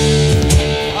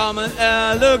an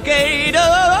alligator.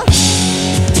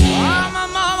 I'm a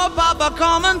mama, papa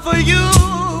coming for you.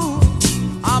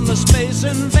 I'm a space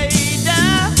invader.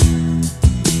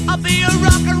 I'll be a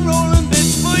rock and rollin'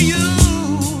 bitch for you.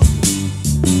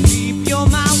 Keep your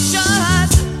mouth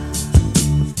shut.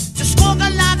 Just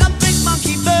walking like a big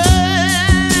monkey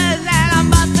bird. And I'm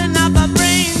busting up a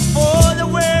brain for the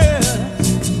world.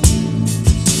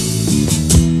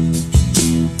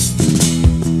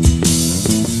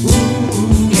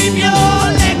 Keep your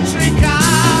electric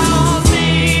on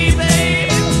me,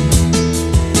 babe.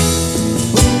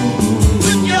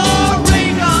 Put your ray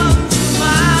gun to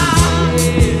my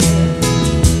head.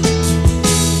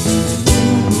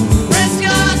 Press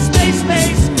your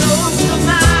space close to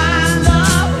my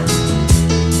love.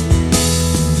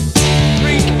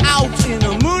 Freak out in a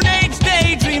moon age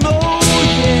daydream, oh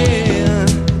yeah.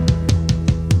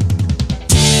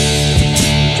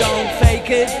 Don't fake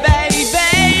it, baby.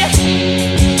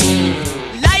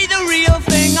 Lay the real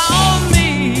thing on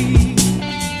me.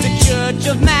 The church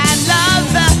of man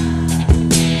love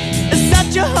is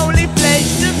such a holy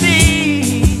place to be.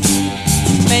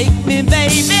 Make me,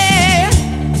 baby.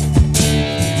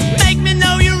 Make me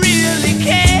know you really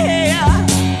care.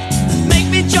 Make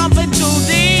me jump into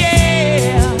the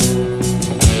air.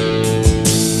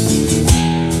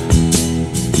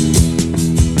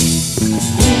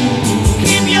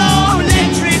 Keep your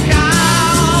electric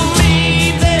on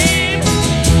me, babe.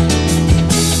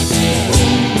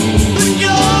 Put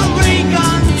your ray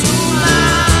gun to my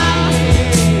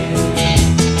head.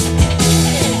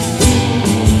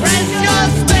 Press your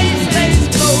space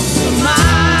close to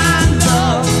my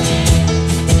love.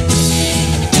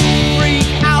 Freak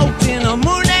out in a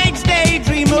moon age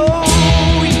daydream, oh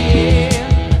yeah.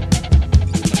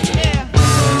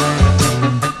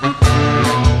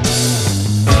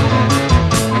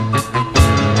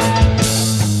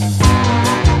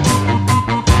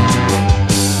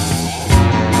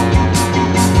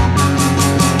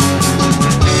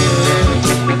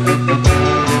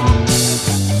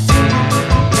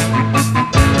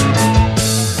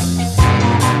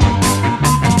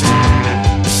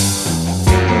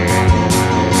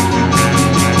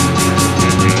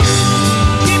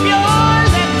 Keep your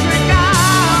electric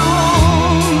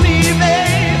on me,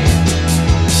 babe.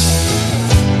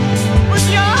 Put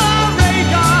your ray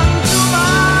gun to my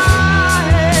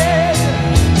head.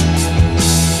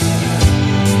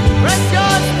 Press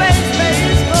your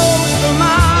space close to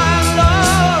my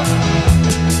love.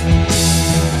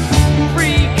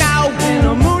 Freak out in a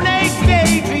moon age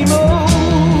daydream, oh.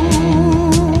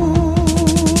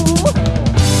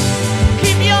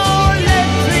 Keep your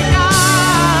electric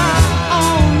eye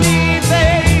on me,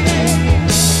 baby.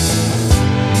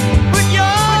 Put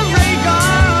your ray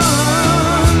gun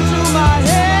to my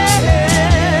head.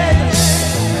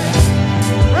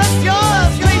 Press your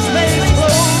space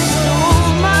close to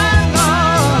my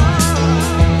love.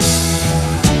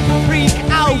 Freak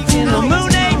out in a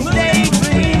moon age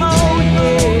daydream, oh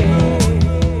yeah.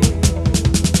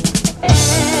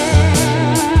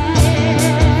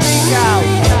 Freak out,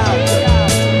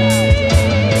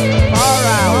 far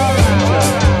out,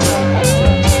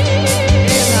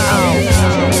 in out.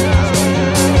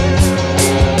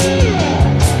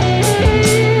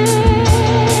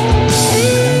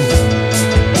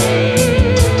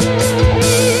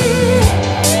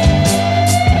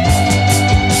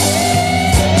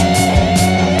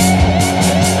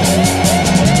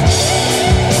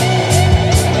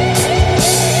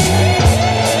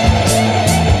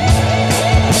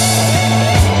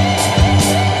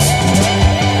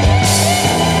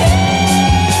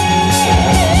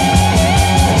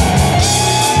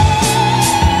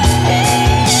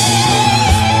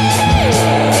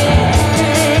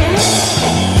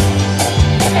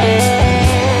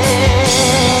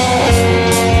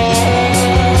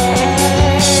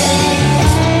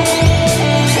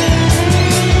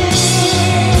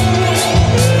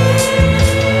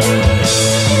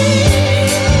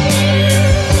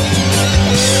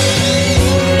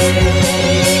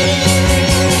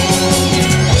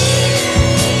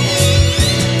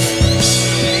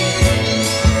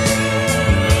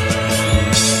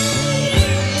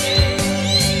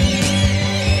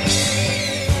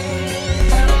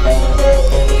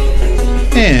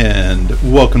 And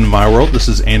welcome to my world. This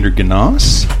is Andrew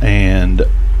Ganas, and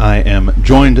I am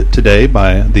joined today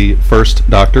by the first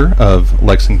doctor of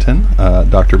Lexington,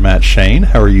 Dr. Matt Shane.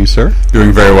 How are you, sir?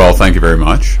 Doing very well, thank you very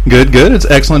much. Good, good. It's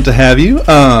excellent to have you.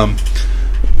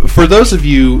 For those of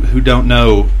you who don't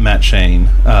know Matt Shane,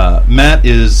 Matt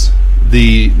is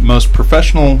the most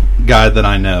professional guy that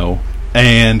I know,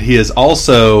 and he is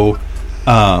also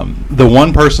the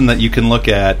one person that you can look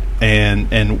at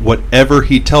and whatever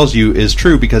he tells you is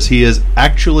true because he is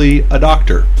actually a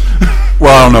doctor.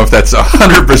 Well, I don't know if that's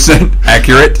 100%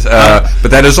 accurate,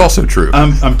 but that is also true.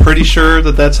 I'm pretty sure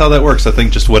that that's how that works. I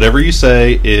think just whatever you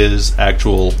say is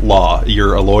actual law.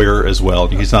 You're a lawyer as well.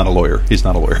 He's not a lawyer. He's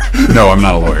not a lawyer. No, I'm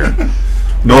not a lawyer.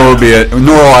 Nor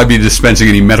will I be dispensing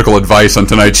any medical advice on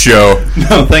tonight's show.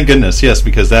 No, thank goodness. Yes,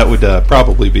 because that would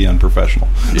probably be unprofessional.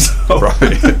 So.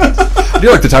 Right. I do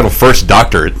like the title "First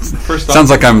Doctor." First Doctor. Sounds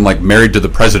like I'm like married to the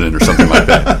president or something like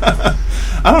that.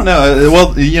 I don't know. Well,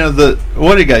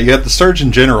 what do you got? You got the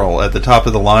Surgeon General at the top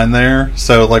of the line there.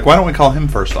 So, why don't we call him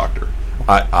First Doctor?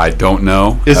 I don't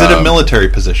know. Is it a military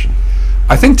position?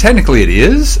 I think technically it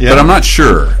is, but I'm not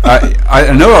sure.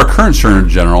 I know our current Surgeon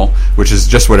General, which is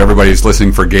just what everybody who's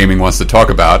listening for gaming wants to talk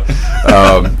about.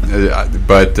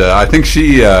 But I think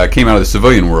she came out of the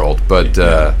civilian world. But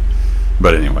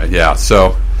anyway, yeah.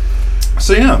 So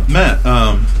yeah, Matt.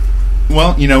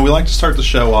 Well, we like to start the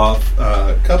show off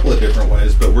a couple of different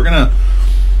ways, but we're gonna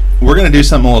do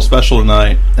something a little special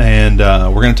tonight, and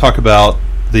we're gonna talk about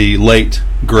the late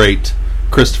great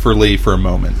Christopher Lee for a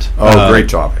moment. Oh, great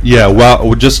topic. Yeah,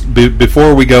 well, just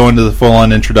before we go into the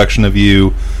full-on introduction of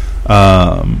you,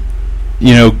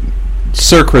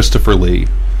 Sir Christopher Lee,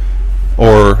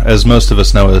 or as most of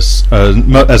us know him,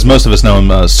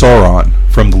 Sauron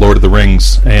from the Lord of the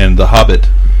Rings and the Hobbit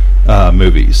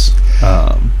movies.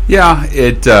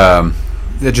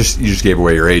 You just gave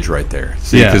away your age right there.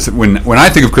 See, because when I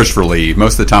think of Christopher Lee,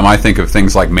 most of the time I think of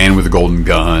things like Man with a Golden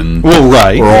Gun,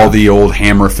 or all the old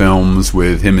Hammer films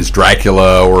with him as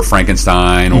Dracula or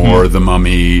Frankenstein or The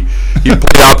Mummy. He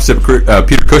played opposite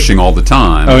Peter Cushing all the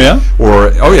time.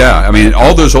 Oh yeah, I mean,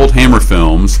 all those old Hammer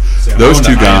films. See, those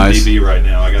two guys. IMDb right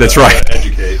now. That's right. I gotta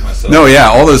educate myself. No,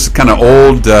 yeah, all those kind of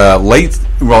old, early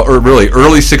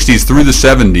 '60s through the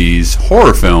 '70s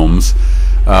horror films.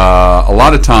 A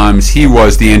lot of times he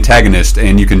was the antagonist,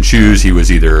 and you can choose. He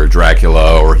was either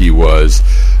Dracula or he was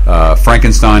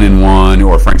Frankenstein in one,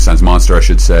 or Frankenstein's monster, I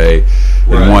should say.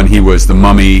 In one, he was the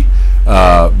Mummy.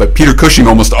 But Peter Cushing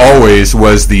almost always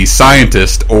was the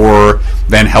scientist or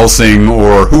Van Helsing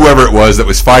or whoever it was that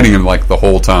was fighting him the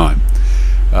whole time.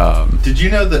 Did you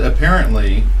know that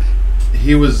apparently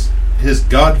his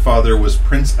godfather was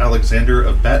Prince Alexander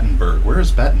of Battenberg? Where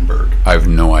is Battenberg? I have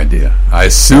no idea. I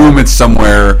assume it's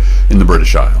somewhere in the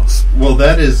British Isles. Well,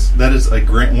 that is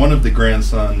one of the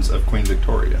grandsons of Queen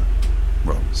Victoria.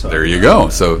 Well, so there you go.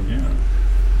 So,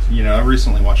 yeah. I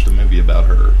recently watched a movie about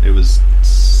her. It was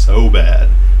so bad,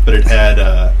 but it had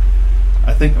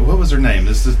I think, what was her name?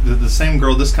 This is the same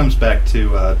girl. This comes back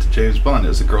to James Bond.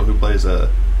 It's a girl who plays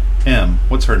M.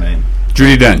 What's her name?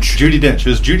 Judi Dench. Judi Dench. It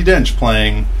was Judi Dench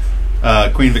playing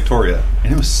Queen Victoria,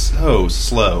 and it was so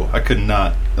slow. I could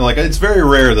not. It's very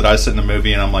rare that I sit in a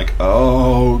movie and I'm like,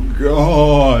 oh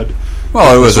God.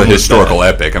 Well, it was a historical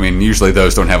epic. I mean, usually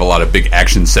those don't have a lot of big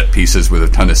action set pieces with a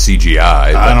ton of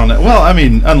CGI. I don't know. Well, I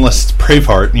mean, unless it's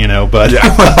Braveheart, but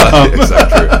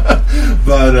exactly.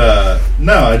 But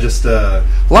no, I just a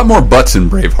lot more butts in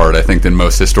Braveheart, I think, than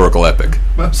most historical epic.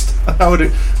 I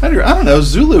don't know.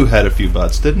 Zulu had a few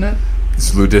butts, didn't it?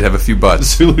 Zulu did have a few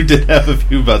butts. Zulu did have a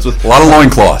few butts with a lot of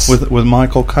loincloths with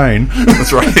Michael Caine.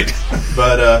 That's right.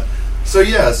 But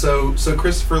so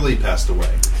Christopher Lee passed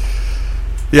away.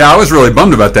 Yeah, I was really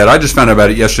bummed about that. I just found out about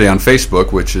it yesterday on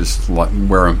Facebook, which is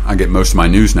where I get most of my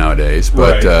news nowadays.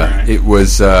 But it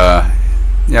was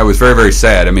it was very, very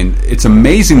sad. I mean, it's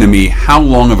amazing to me how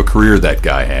long of a career that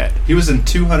guy had. He was in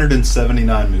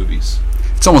 279 movies.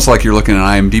 It's almost like you're looking at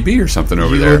IMDb or something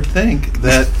over there. You would think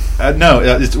that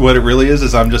what it really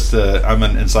is I'm just I'm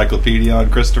an encyclopedia on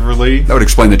Christopher Lee. That would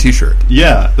explain the T-shirt.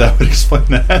 Yeah, that would explain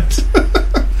that.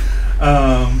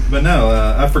 But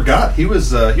no, I forgot he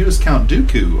was Count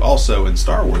Dooku also in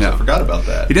Star Wars. Yeah. I forgot about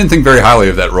that. He didn't think very highly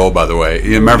of that role, by the way.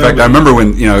 Matter of fact, I remember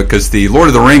when because the Lord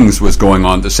of the Rings was going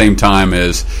on at the same time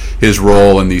as his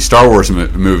role in the Star Wars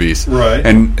movies, right?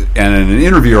 And in an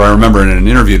interview, I remember in an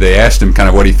interview they asked him kind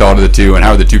of what he thought of the two and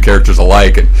how the two characters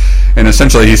alike, and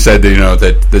essentially he said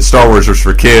that Star Wars was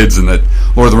for kids and that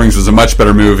Lord of the Rings was a much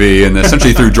better movie, and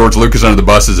essentially threw George Lucas under the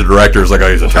bus as a director. It's like, oh,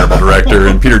 he's a terrible director,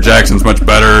 and Peter Jackson's much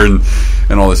better, and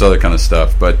all this other kind of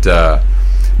stuff. But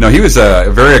no, he was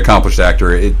a very accomplished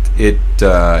actor. He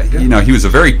was a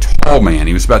very tall man.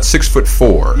 He was about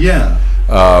 6'4".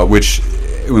 Yeah. Which,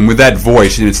 with that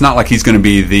voice, it's not like he's going to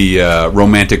be the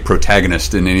romantic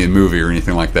protagonist in any movie or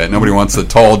anything like that. Nobody wants a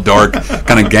tall, dark,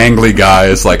 kind of gangly guy.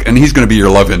 It's like, and he's going to be your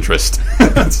love interest.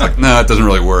 It's like, no, it doesn't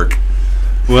really work.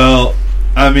 Well,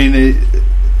 I mean,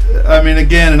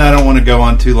 again, and I don't want to go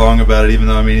on too long about it, even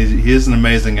though, he is an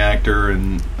amazing actor,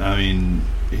 and,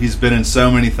 he's been in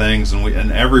so many things,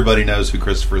 and everybody knows who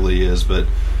Christopher Lee is. But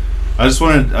I just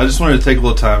wanted to take a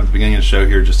little time at the beginning of the show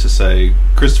here just to say,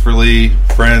 Christopher Lee,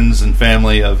 friends and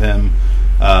family of him,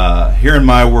 here in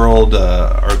my world,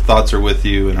 our thoughts are with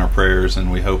you and our prayers,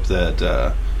 and we hope that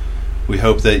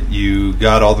you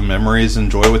got all the memories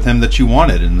and joy with him that you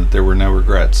wanted, and that there were no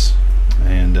regrets.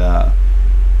 And I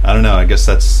don't know. I guess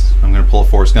I'm going to pull a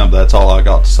Forrest Gump, but that's all I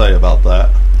got to say about that.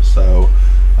 So,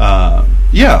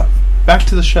 yeah, back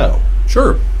to the show.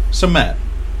 Sure. So, Matt,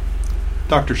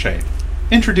 Dr. Shane,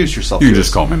 introduce yourself. You can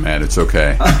just call me Matt. It's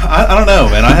okay. I don't know,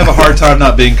 man. I have a hard time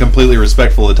not being completely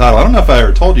respectful of the title. I don't know if I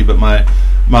ever told you, but my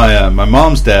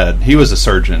mom's dad, he was a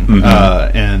surgeon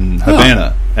in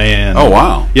Havana. And oh,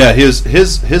 wow. Yeah,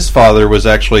 his father was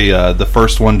actually the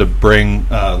first one to bring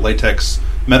latex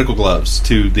medical gloves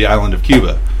to the island of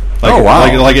Cuba. Like, oh, wow.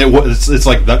 It's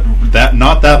like that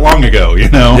not that long ago, you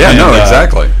know? Yeah, no,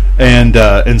 exactly.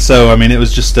 And so, I mean, it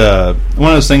was just one of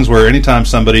those things where anytime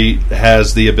somebody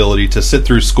has the ability to sit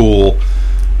through school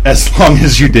as long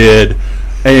as you did,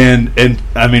 and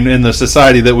I mean, in the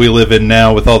society that we live in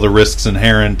now with all the risks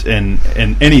inherent in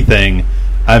anything,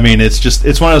 I mean, it's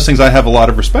one of those things. I have a lot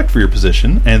of respect for your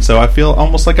position, and so I feel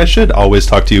almost like I should always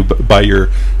talk to you by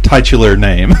your titular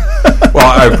name. Well,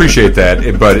 I appreciate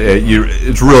that, but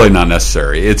it's really not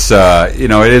necessary. It's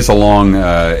it is a long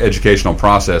educational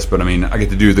process, but I mean, I get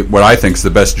to do what I think is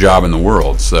the best job in the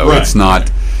world, so right. It's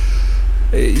not.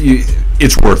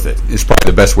 It's worth it. It's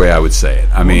probably the best way I would say it.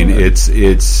 I mean, it's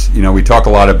we talk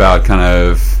a lot about kind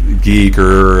of geek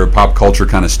or pop culture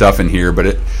kind of stuff in here,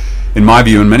 but in my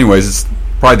view, in many ways, it's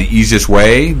probably the easiest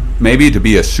way, maybe, to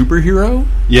be a superhero,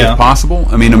 if possible.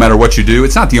 I mean, no matter what you do,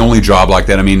 it's not the only job like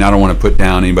that. I mean, I don't want to put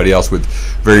down anybody else with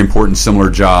very important similar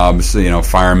jobs,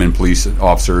 firemen, police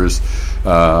officers,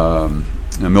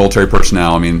 military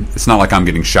personnel. I mean, it's not like I'm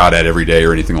getting shot at every day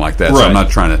or anything like that. Right. So I'm not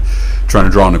trying to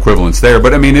draw an equivalence there.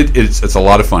 But I mean, it's a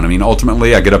lot of fun. I mean,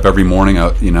 ultimately, I get up every morning,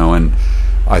 and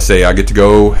I say I get to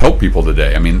go help people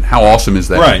today. I mean, how awesome is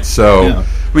that? Right. So,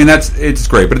 I mean, it's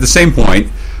great. But at the same point,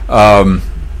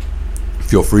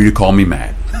 feel free to call me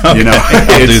Matt. I'll do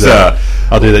that.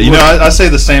 I say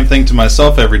the same thing to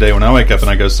myself every day when I wake up and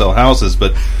I go sell houses,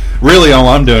 but really all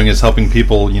I'm doing is helping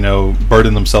people,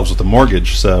 burden themselves with a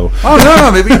mortgage. So,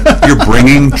 maybe you're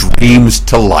bringing dreams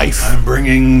to life. I'm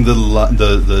bringing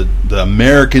the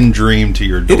American dream to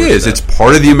your doorstep. It is. It's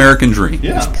part of the American dream.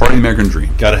 Yeah. It's part of the American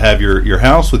dream. Got to have your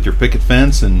house with your picket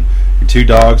fence and your 2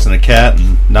 dogs and a cat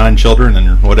and 9 children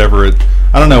and whatever.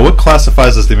 I don't know what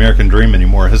classifies as the American dream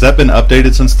anymore. Has that been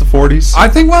updated since the 40s? I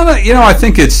think. Well, I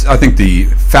think the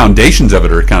foundations of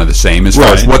it are kind of the same as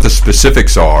far as what the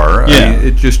specifics are. Yeah. I mean,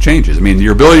 it just changes. I mean,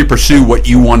 your ability to pursue what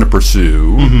you want to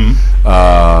pursue,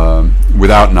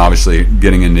 without, and obviously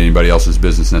getting into anybody else's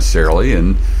business necessarily,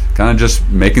 and kind of just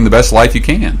making the best life you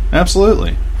can.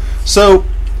 Absolutely. So,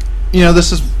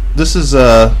 this is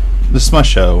my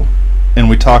show, and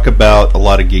we talk about a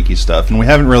lot of geeky stuff, and we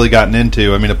haven't really gotten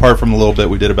into, I mean, apart from the little bit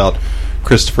we did about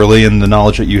Christopher Lee and the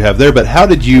knowledge that you have there, but how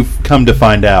did you come to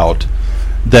find out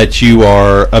that you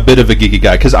are a bit of a geeky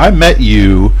guy? Because I met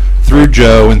you through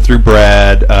Joe and through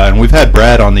Brad, and we've had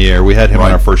Brad on the air. We had him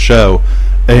on our first show,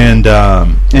 and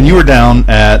you were down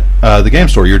at the game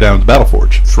store. You were down at the Battle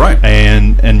Forge. That's right.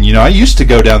 And I used to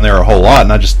go down there a whole lot,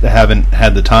 and I just haven't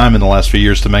had the time in the last few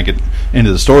years to make it into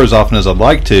the store as often as I'd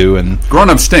like to. And growing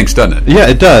up stinks, doesn't it? Yeah,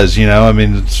 it does. I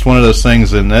mean, it's one of those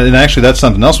things, and actually that's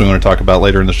something else we want to talk about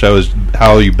later in the show, is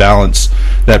how you balance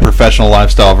that professional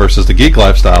lifestyle versus the geek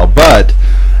lifestyle. But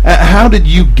how did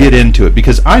you get into it?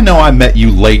 Because I know I met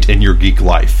you late in your geek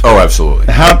life. Oh, absolutely.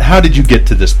 How did you get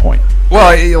to this point?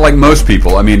 Well, like most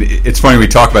people, I mean, it's funny we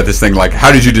talk about this thing like,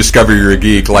 how did you discover you're a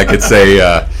geek? Like it's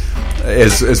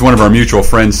as one of our mutual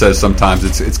friends says sometimes,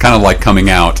 it's kind of like coming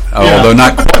out, although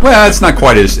not quite, it's not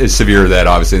quite as severe as that,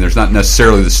 obviously, and there's not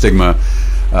necessarily the stigma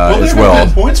as well. There have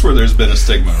been points where there's been a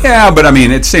stigma. Yeah, but I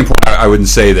mean, at the same point, I wouldn't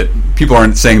say that people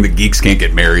aren't saying that geeks can't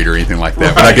get married or anything like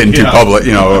that. We're not getting too public,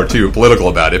 or too political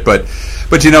about it. But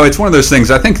it's one of those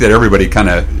things. I think that everybody kind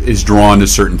of is drawn to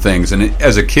certain things, and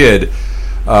as a kid,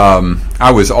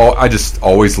 I just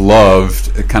always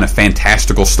loved kind of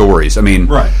fantastical stories. I mean,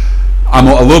 I'm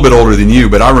a little bit older than you,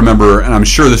 but I remember, and I'm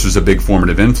sure this was a big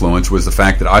formative influence, was the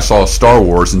fact that I saw Star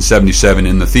Wars in '77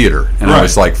 in the theater, and I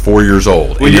was like 4 years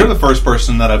old. Well, you're the first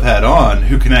person that I've had on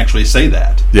who can actually say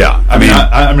that. Yeah, I mean,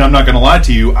 I'm not going to lie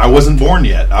to you. I wasn't born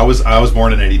yet. I was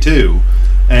born in '82,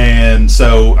 and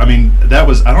so I mean, that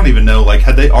was, I don't even know, like,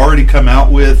 had they already come out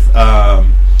with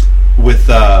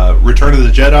Return of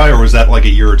the Jedi, or was that like a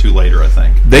year or two later? I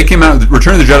think they came out.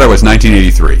 Return of the Jedi was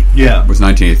 1983. Yeah, it was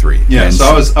 1983. Yeah, and so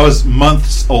I was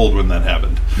months old when that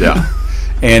happened. Yeah,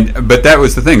 But that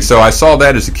was the thing. So I saw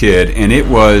that as a kid, and it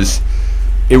was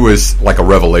like a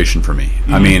revelation for me.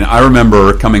 I mean, I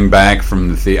remember coming back from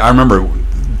the theater. I remember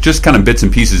just kind of bits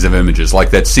and pieces of images, like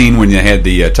that scene when you had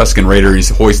the Tusken Raider, he's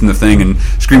hoisting the thing and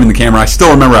screaming in the camera. I still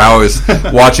remember how I was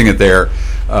watching it there,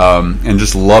 and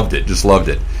just loved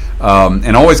it.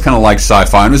 And always kind of liked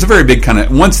sci-fi. And it was a very big kind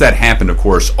of, once that happened, of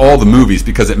course, all the movies,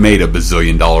 because it made $1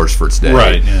 bazillion for its day.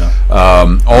 Right,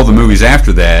 yeah. All the movies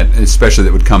after that, especially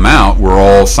that would come out, were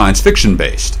all science fiction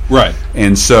based. Right.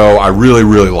 And so I really,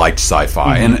 really liked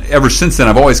sci-fi. And ever since then,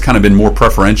 I've always kind of been more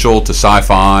preferential to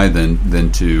sci-fi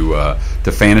than to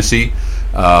fantasy.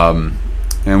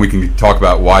 And we can talk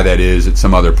about why that is at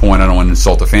some other point. I don't want to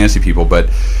insult the fantasy people, but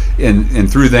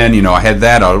and through then, I had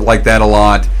that. I liked that a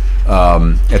lot.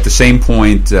 At the same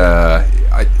point,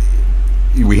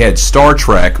 we had Star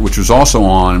Trek, which was also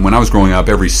on when I was growing up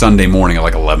every Sunday morning at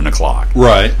like 11 o'clock.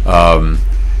 Right.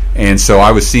 And so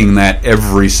I was seeing that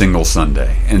every single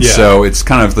Sunday. And so it's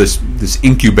kind of this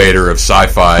incubator of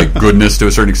sci-fi goodness to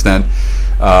a certain extent.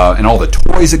 And all the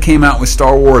toys that came out with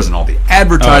Star Wars and all the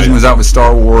advertising was out with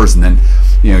Star Wars. And then,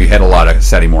 you had a lot of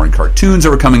Saturday morning cartoons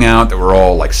that were coming out that were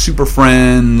all like Super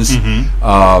Friends.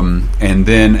 And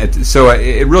then, so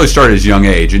it really started at a young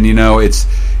age. And,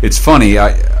 it's funny.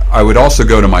 I would also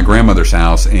go to my grandmother's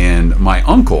house, and my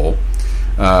uncle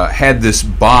had this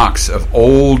box of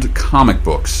old comic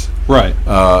books. Right.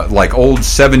 Like old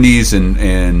 70s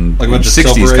and like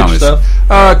 60s comics.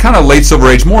 Stuff? Kind of late Silver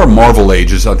Age, more Marvel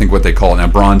Age is I think what they call it now,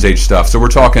 Bronze Age stuff. So we're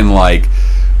talking like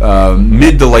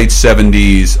mid to late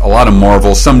 70s, a lot of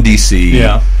Marvel, some DC.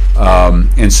 Yeah.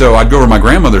 And so I'd go over to my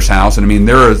grandmother's house, and I mean,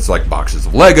 there's like boxes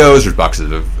of Legos, there's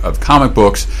boxes of comic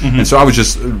books, and so I was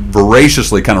just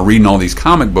voraciously kind of reading all these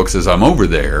comic books as I'm over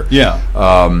there. Yeah.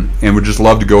 And would just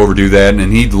love to go over do that,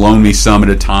 and he'd loan me some at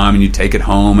a time, and you'd take it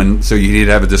home, and so you'd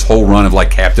have this whole run of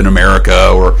like Captain America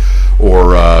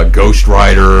or Ghost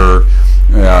Rider,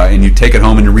 and you'd take it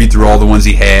home and you read through all the ones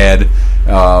he had,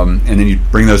 and then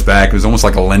you'd bring those back. It was almost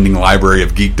like a lending library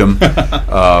of geekdom.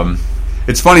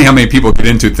 It's funny how many people get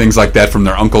into things like that from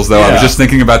their uncles, though. I was just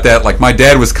thinking about that. Like, my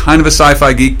dad was kind of a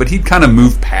sci-fi geek, but he'd kind of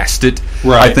moved past it.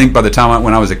 Right. I think by the time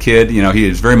when I was a kid, he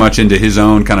was very much into his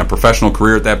own kind of professional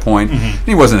career at that point.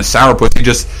 He wasn't a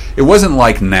sourpuss. It wasn't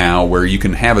like now where you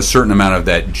can have a certain amount of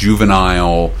that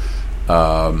juvenile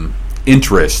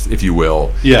interest, if you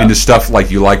will, into stuff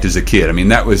like you liked as a kid. I mean,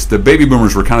 that was the baby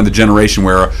boomers were kind of the generation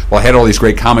where, I had all these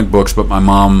great comic books, but my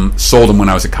mom sold them when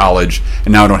I was at college,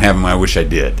 and now I don't have them. I wish I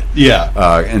did.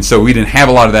 Yeah. And so we didn't have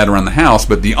a lot of that around the house,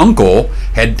 but the uncle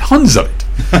had tons of it.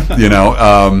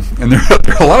 And there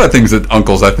are a lot of things that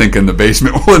uncles, I think, in the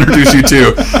basement will introduce you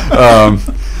to,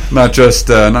 not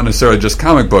necessarily just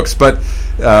comic books, but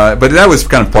that was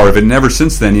kind of part of it. And ever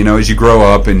since then, as you grow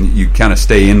up and you kind of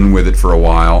stay in with it for a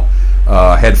while.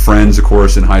 Had friends, of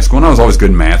course, in high school, and I was always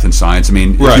good in math and science. I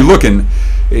mean, if you look in,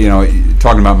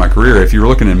 talking about my career, if you were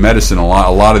looking in medicine, a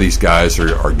lot of these guys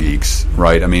are geeks,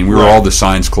 right? I mean, we were all the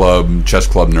science club, chess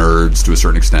club nerds to a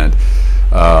certain extent.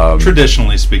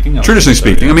 Traditionally speaking. I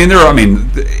mean,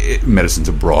 medicine's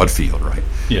a broad field, right?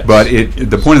 Yes. But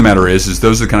the point of the matter is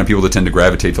those are the kind of people that tend to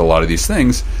gravitate to a lot of these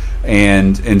things,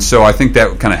 and so I think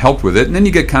that kind of helped with it. And then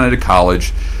you get kind of to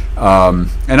college.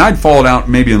 And I'd fallen out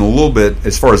maybe in a little bit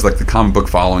as far as like the comic book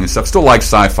following and stuff. Still like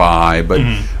sci-fi, but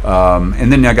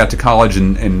and then I got to college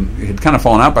and had kind of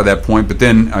fallen out by that point. But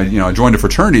then I joined a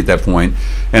fraternity at that point,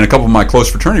 and a couple of my close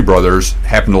fraternity brothers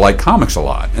happened to like comics a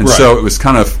lot, and so it was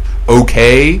kind of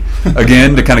okay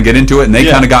again to kind of get into it, and they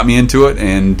kind of got me into it,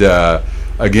 and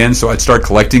again, so I'd start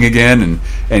collecting again,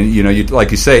 and you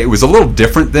like you say, it was a little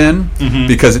different then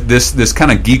because this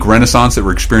kind of geek renaissance that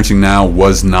we're experiencing now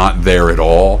was not there at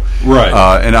all. Right.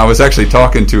 And I was actually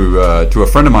talking to a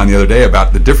friend of mine the other day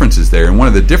about the differences there, and one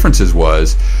of the differences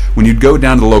was when you'd go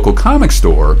down to the local comic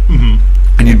store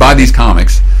and you'd buy these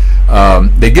comics.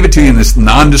 They give it to you in this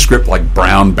nondescript, like,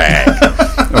 brown bag.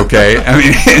 Okay, I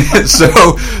mean,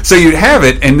 so you'd have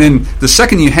it, and then the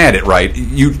second you had it, right,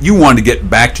 you wanted to get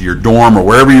back to your dorm or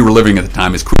wherever you were living at the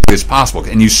time as quickly as possible,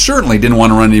 and you certainly didn't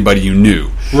want to run anybody you knew,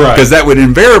 right? Because that would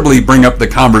invariably bring up the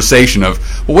conversation of,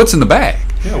 well, what's in the bag?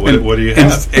 Yeah, what do you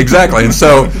have? Exactly. And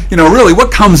so, really,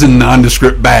 what comes in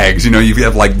nondescript bags? You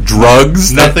have, like,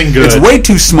 drugs. Nothing good. It's way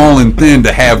too small and thin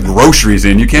to have groceries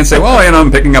in. You can't say, well,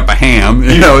 I'm picking up a ham.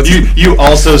 You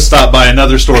also stop by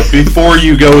another store before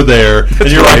you go there, and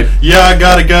you're right. Yeah, I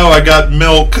gotta go. I got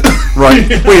milk. Right.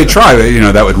 Well, you try.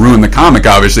 That would ruin the comic,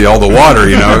 obviously, all the water.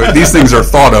 These things are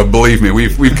thought of, believe me.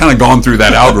 We've kind of gone through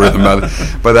that algorithm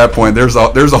by that point. There's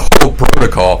a whole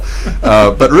protocol.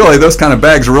 But really, those kind of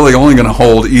bags are really only going to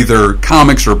hold either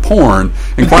comics or porn,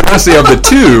 and quite honestly, of the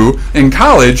two in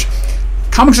college,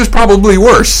 Comics is probably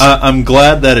worse. I'm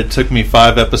glad that it took me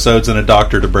 5 episodes and a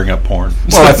doctor to bring up porn.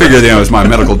 Well, I figured it was my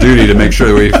medical duty to make sure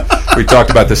that we talked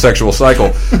about the sexual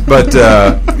cycle. But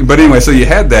anyway, so you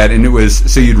had that, and it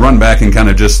was so you'd run back and kind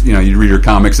of just you'd read your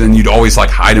comics, and you'd always like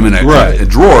hide them in a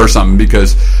drawer or something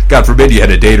because God forbid you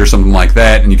had a date or something like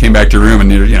that, and you came back to your room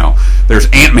and there's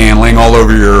Ant-Man laying all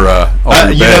over your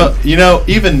bed.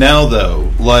 Even now though,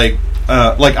 like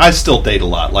I still date a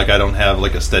lot. Like I don't have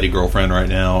like a steady girlfriend right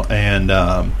now, and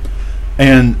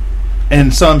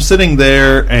so I'm sitting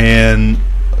there, and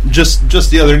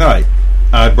just the other night,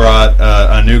 I brought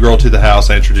a new girl to the house.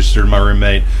 I introduced her to my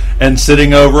roommate, and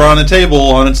sitting over on a table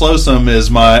on its lonesome is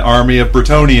my army of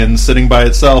Bretonians sitting by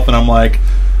itself, and I'm like,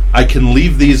 I can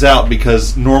leave these out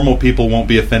because normal people won't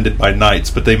be offended by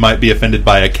knights, but they might be offended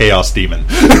by a chaos demon.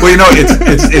 Well,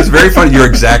 it's very funny. You're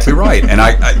exactly right, and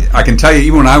I can tell you,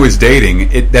 even when I was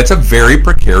dating, that's a very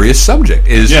precarious subject.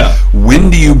 When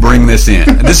do you bring this in?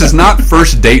 And this is not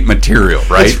first date material,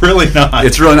 right? It's really not.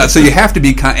 It's really not. So you have to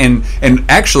be and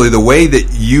actually the way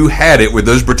that you had it with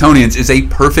those Bretonians is a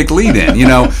perfect lead-in.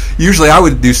 Usually I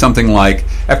would do something like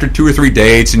after 2 or 3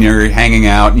 dates, and you're hanging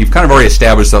out, and you've kind of already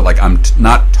established that like I'm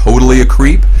not totally a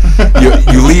creep.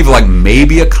 You leave like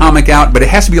maybe a comic out, but it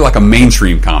has to be like a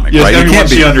mainstream comic, right? You can't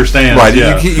be understands, right?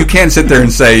 Yeah. You can't sit there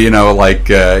and say like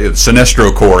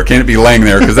Sinestro Corps. Can't be laying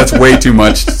there because that's way too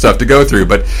much stuff to go through.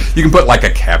 But you can put like a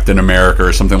Captain America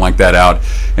or something like that out,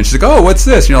 and she's like, "Oh, what's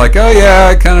this?" And you're like, "Oh yeah,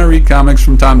 I kind of read comics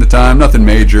from time to time. Nothing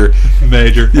major."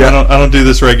 Yeah, I don't do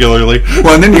this regularly.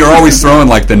 Well, and then you're always throwing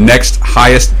like the next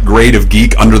highest grade of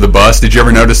geek under the bus. Did you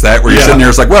ever notice that? Where you're sitting there,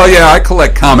 it's like, "Well, yeah, I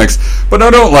collect comics, but I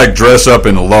don't like dress up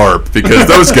in LARP because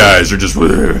those guys are just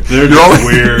they're just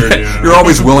weird." You're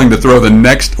always willing to throw the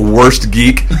next worst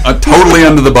geek totally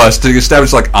under the bus to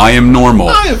establish like I am normal.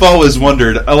 I have always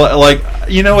wondered, like,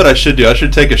 you know what I should do? I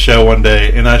should take a show one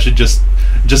day and I should just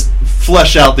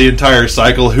flesh out the entire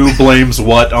cycle. Who blames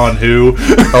what on who?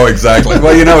 Oh, exactly.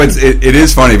 Well, it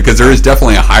is funny because there is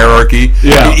definitely a hierarchy.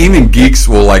 Yeah. I mean, even geeks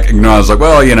will like acknowledge like,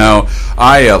 well,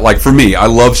 I like for me, I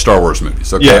love Star Wars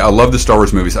movies. Okay, Yeah. I love the Star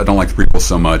Wars movies. I don't like the prequels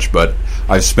so much, but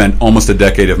I've spent almost a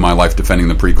decade of my life defending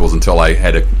the prequels until I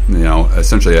had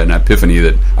essentially an epiphany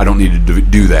that I don't need to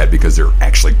do that because they're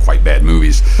actually quite bad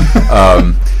movies.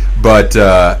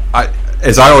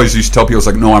 As I always used to tell people, it's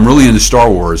like, no, I'm really into Star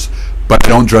Wars, but I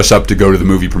don't dress up to go to the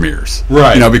movie premieres.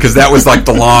 Right. Because that was like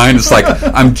the line. It's like,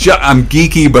 I'm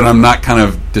geeky, but I'm not kind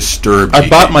of disturbed. I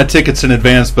bought my tickets in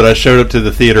advance, but I showed up to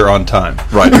the theater on time.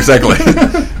 Right, exactly.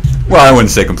 Well, I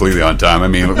wouldn't say completely on time. I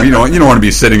mean, you don't want to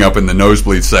be sitting up in the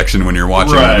nosebleed section when you're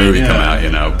watching a movie come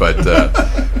out,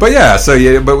 But yeah,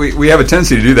 but we have a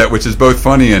tendency to do that, which is both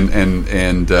funny and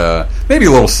maybe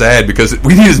a little sad because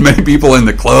we need as many people in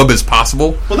the club as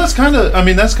possible. Well, that's kind of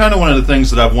one of the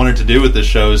things that I've wanted to do with this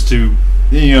show is to,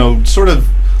 sort of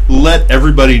let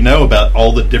everybody know about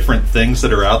all the different things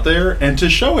that are out there and to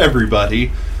show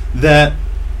everybody that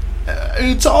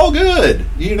it's all good.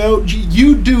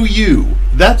 You do you.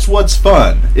 That's what's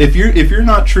fun. If you're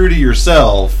not true to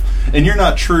yourself and you're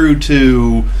not true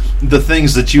to the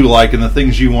things that you like and the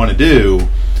things you want to do,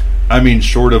 I mean,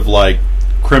 short of like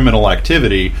criminal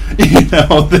activity,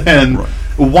 then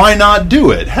why not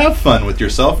do it? Have fun with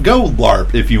yourself. Go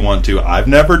LARP if you want to. I've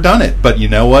never done it, but you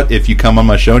know what? If you come on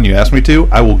my show and you ask me to,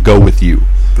 I will go with you.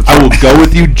 I will go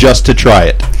with you just to try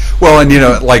it. Well,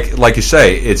 and like you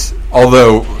say, it's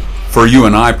although for you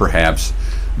and I perhaps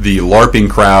the LARPing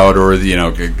crowd or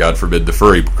the God forbid the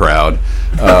furry crowd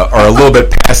are a little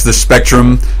bit past the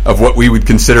spectrum of what we would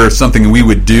consider something we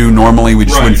would do normally. We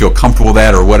just wouldn't feel comfortable with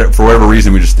that, or for whatever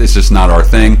reason it's just not our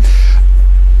thing.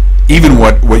 Even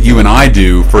what you and I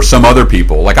do for some other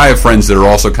people, like I have friends that are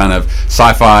also kind of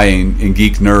sci-fi and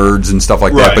geek nerds and stuff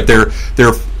like that, but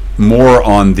they're more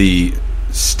on the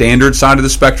standard side of the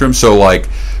spectrum. So like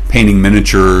painting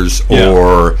miniatures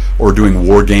or doing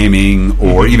wargaming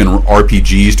or even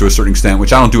RPGs to a certain extent,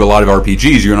 which I don't do a lot of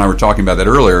RPGs. You and I were talking about that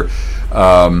earlier.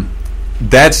 I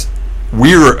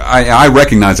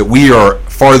recognize that we are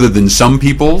farther than some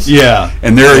people's. Yeah.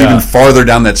 And they're even farther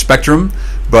down that spectrum.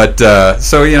 But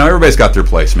everybody's got their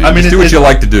place, man. I mean, just do what you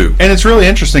like to do. And it's really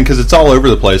interesting because it's all over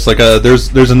the place. Like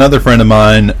there's another friend of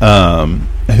mine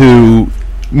who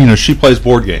she plays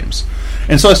board games.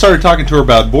 And so I started talking to her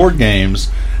about board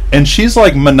games, and she's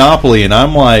like Monopoly, and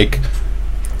I'm like,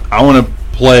 I want to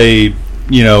play,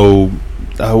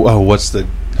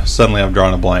 suddenly I'm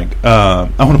drawing a blank. I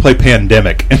want to play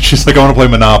Pandemic, and she's like, I want to play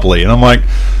Monopoly, and I'm like,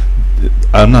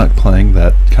 I'm not playing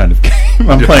that kind of game.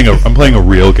 I'm playing a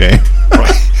real game.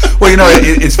 Right. Well,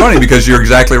 it's funny because you're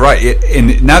exactly right.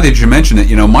 And now that you mention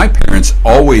it, my parents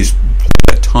always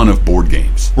played a ton of board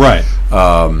games. Right.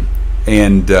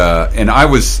 and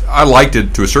I liked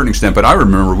it to a certain extent. But I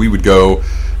remember we would go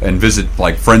and visit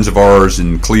like friends of ours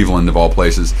in Cleveland, of all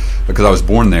places, because I was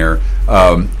born there.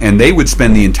 And they would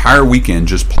spend the entire weekend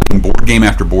just playing board game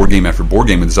after board game after board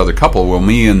game with this other couple. Well,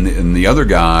 me and the other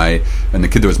guy, and the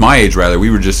kid that was my age, rather,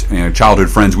 we were just childhood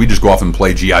friends. We'd just go off and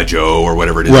play G.I. Joe or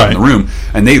whatever it is in the room.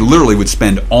 And they literally would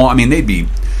spend they'd be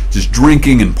just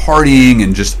drinking and partying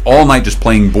and just all night just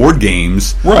playing board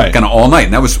games, kind of all night.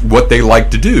 And that was what they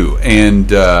liked to do. And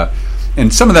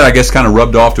some of that, I guess, kind of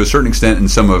rubbed off to a certain extent in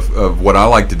some of what I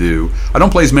like to do. I don't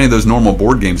play as many of those normal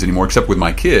board games anymore, except with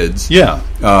my kids. Yeah.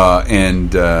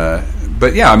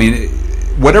 But yeah, I mean,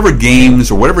 whatever games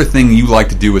or whatever thing you like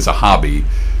to do as a hobby,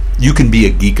 you can be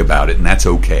a geek about it, and that's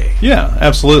okay. Yeah,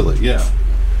 absolutely. Yeah.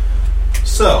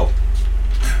 So,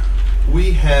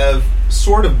 we have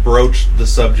sort of broached the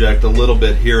subject a little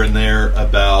bit here and there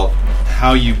about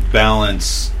how you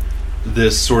balance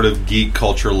this sort of geek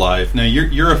culture life. Now,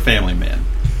 you're a family man.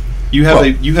 You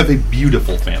have a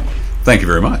beautiful family. Thank you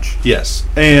very much. Yes,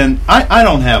 and I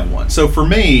don't have one. So for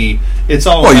me, it's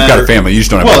all. Well, you've got a family. You just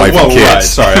don't have a wife and kids. Right,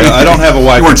 sorry, I don't have a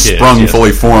wife. You weren't and kids, sprung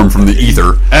fully formed from the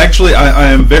ether. Actually,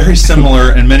 I am very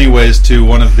similar in many ways to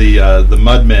one of the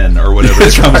mudmen or whatever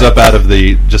that comes up out of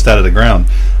the ground.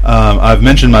 I've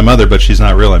mentioned my mother, but she's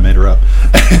not real. I made her up.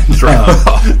 That's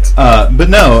right. But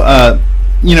no,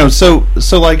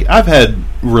 so like I've had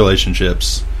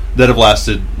relationships that have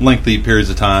lasted lengthy periods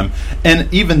of time, and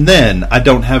even then I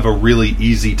don't have a really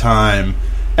easy time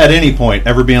at any point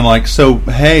ever being like, so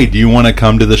hey, do you want to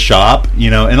come to the shop?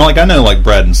 And like I know like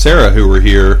Brad and Sarah who were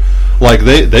here, like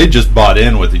they just bought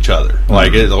in with each other.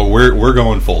 Like we're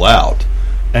going full out,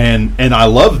 and I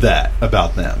love that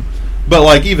about them. But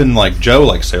like even like Joe,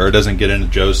 like Sarah doesn't get into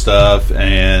Joe's stuff,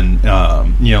 and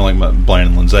like Blaine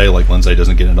and Lindsay, like Lindsay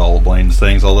doesn't get into all of Blaine's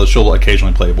things, although she'll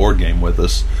occasionally play a board game with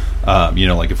us.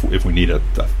 Like if we need a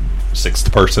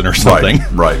sixth person or something.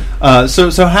 Right.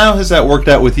 So how has that worked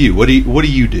out with you? What do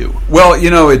you do? Well,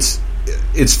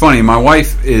 it's funny. My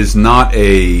wife is not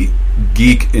a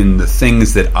geek in the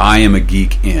things that I am a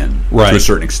geek in, to a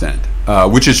certain extent,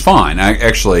 which is fine. I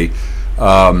actually.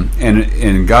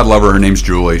 And God love her. Her name's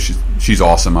Julie. She's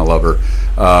awesome. I love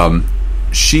her.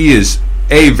 She is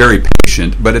very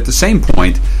patient, but at the same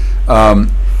point,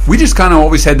 we just kind of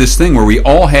always had this thing where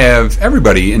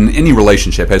everybody in any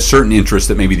relationship has certain interests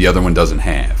that maybe the other one doesn't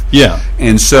have. Yeah.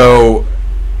 And so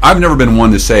I've never been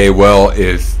one to say, well,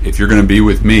 if you're going to be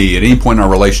with me at any point in our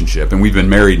relationship, and we've been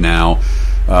married now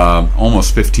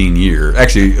almost 15 years.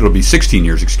 Actually, it'll be 16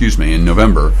 years, in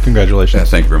November.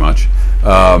 Congratulations. Thank you very much.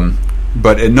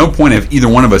 But at no point have either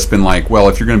one of us been like, well,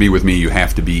 if you're going to be with me, you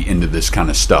have to be into this kind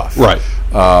of stuff. Right.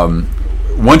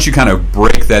 Once you kind of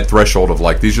break that threshold of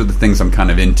like, these are the things I'm kind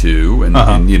of into, and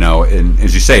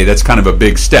as you say, that's kind of a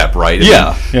big step, right?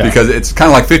 Yeah. Because it's kind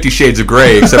of like 50 Shades of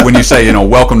Grey, except when you say,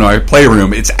 welcome to our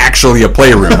playroom, it's actually a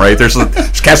playroom, right? There's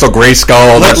Castle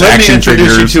Grayskull, there's action figures. Let me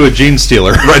introduce you to a Gene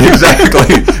Stealer. Right,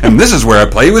 exactly. And this is where I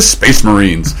play with Space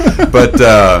Marines. But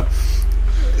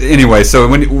anyway, so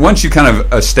once you kind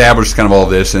of establish kind of all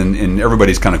this, and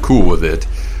everybody's kind of cool with it,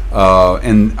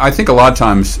 and I think a lot of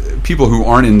times people who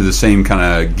aren't into the same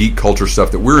kind of geek culture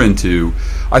stuff that we're into,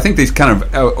 I think they kind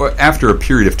of, after a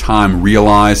period of time,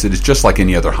 realize that it's just like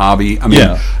any other hobby. I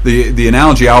mean, the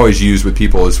analogy I always use with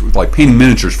people is like painting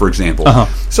miniatures, for example.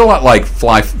 It's a lot like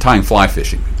tying fly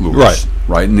fishing lures,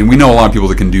 right? And we know a lot of people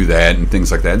that can do that and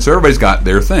things like that. And so everybody's got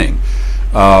their thing.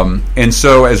 And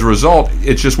so as a result,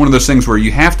 it's just one of those things where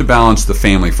you have to balance the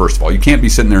family, first of all. You can't be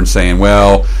sitting there and saying,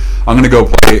 well, I'm going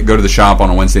to go to the shop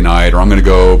on a Wednesday night, or I'm going to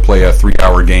go play a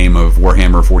 3-hour game of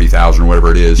Warhammer 40,000 or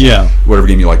whatever it is, whatever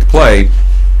game you like to play,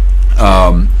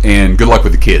 and good luck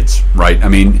with the kids, right? I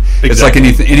mean, It's like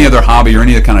any other hobby or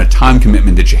any other kind of time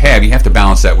commitment that you have to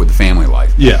balance that with the family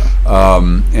life. Yeah.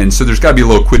 And so there's got to be a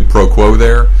little quid pro quo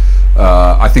there.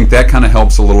 I think that kind of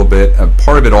helps a little bit.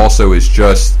 Part of it also is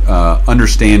just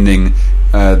understanding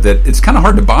that it's kind of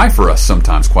hard to buy for us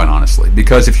sometimes, quite honestly,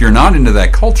 because if you're not into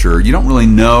that culture, you don't really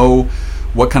know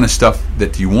what kind of stuff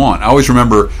that you want. I always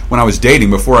remember when I was dating,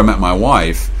 before I met my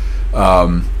wife,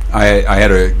 I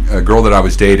had a girl that I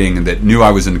was dating that knew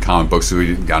I was into comic books, so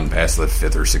we hadn't gotten past the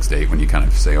 5th or 6th date when you kind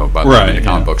of say, about I'm into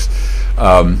comic books.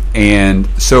 And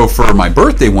so for my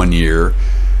birthday one year,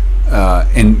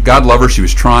 and God love her, she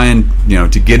was trying,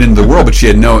 to get into the world, but she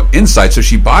had no insight. So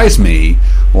she buys me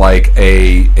like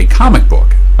a comic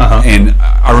book, and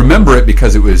I remember it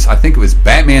because I think it was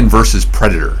Batman versus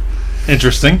Predator.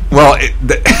 Interesting. Well,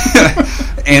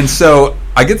 and so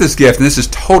I get this gift, and this is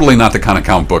totally not the kind of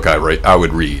comic book I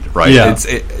would read, right? Yeah.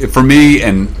 For me,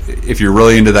 and if you're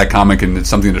really into that comic and it's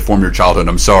something that formed your childhood,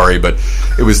 I'm sorry, but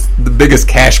it was the biggest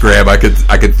cash grab I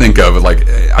could think of. Like,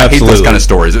 I hate those kind of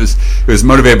stories. It was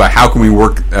motivated by how can we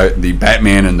work the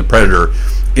Batman and the Predator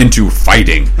into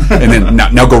fighting, and then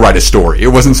now go write a story. It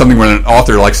wasn't something where an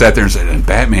author like sat there and said, and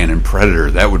Batman and Predator,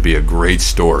 that would be a great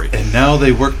story. And now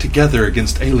they work together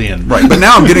against Alien. Right, but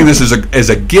now I'm getting this as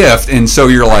a gift, and so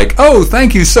you're like, oh,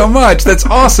 thank you so much, that's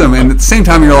awesome. And at the same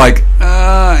time, you're like,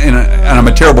 and I'm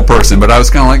a terrible person, but I was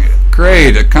kind of like,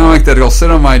 great, a comic that'll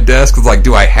sit on my desk. It's like,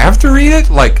 do I have to read it?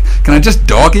 Like, can I just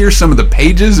dog ear some of the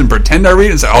pages and pretend I read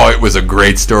it and say, oh, it was a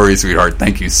great story, sweetheart,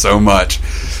 thank you so much.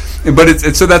 But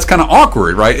it's so that's kind of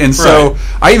awkward, right? And so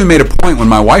I even made a point when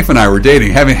my wife and I were dating,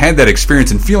 having had that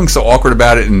experience and feeling so awkward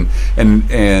about it, and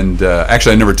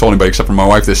actually I never told anybody except for my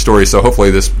wife this story. So hopefully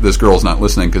this girl's not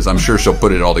listening, because I'm sure she'll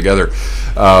put it all together.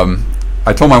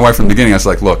 I told my wife from the beginning, I was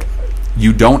like, look,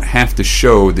 you don't have to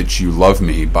show that you love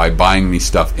me by buying me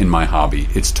stuff in my hobby.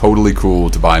 It's totally cool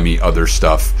to buy me other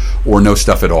stuff or no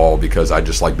stuff at all, because I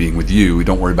just like being with you.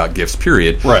 Don't worry about gifts,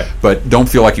 period. Right. But don't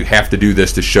feel like you have to do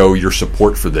this to show your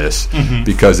support for this,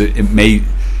 because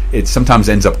it sometimes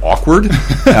ends up awkward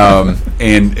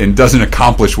and doesn't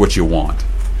accomplish what you want.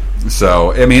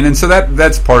 So, I mean, and so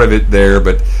that's part of it there.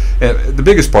 But the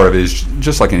biggest part of it is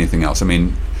just like anything else. I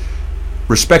mean,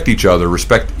 respect each other,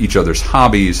 respect each other's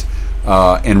hobbies,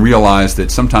 and realize that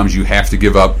sometimes you have to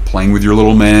give up playing with your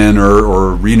little men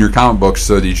or reading your comic books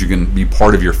so that you can be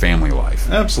part of your family life.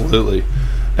 Absolutely.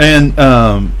 And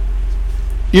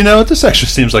this actually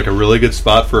seems like a really good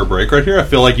spot for a break right here. I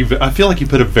feel like you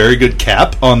put a very good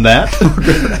cap on that.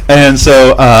 And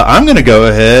so I'm going to go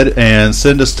ahead and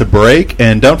send us to break.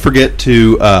 And don't forget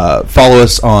to follow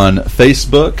us on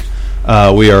Facebook.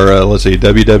 We are,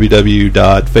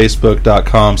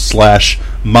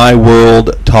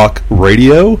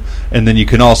 www.facebook.com/myworldtalkradio, and then you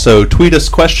can also tweet us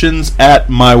questions at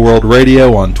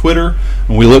myworldradio on Twitter,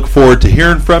 and we look forward to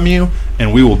hearing from you,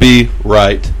 and we will be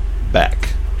right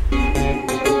back.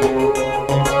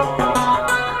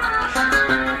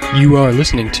 You are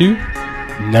listening to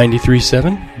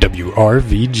 93.7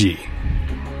 WRVG,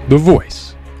 the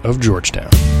voice of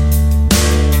Georgetown.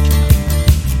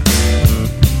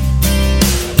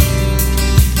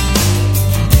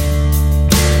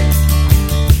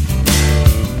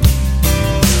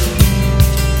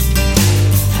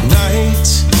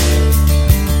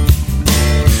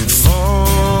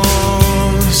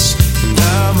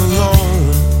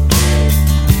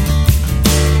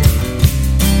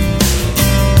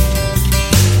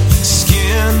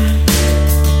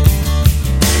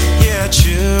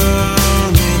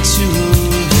 Chill me to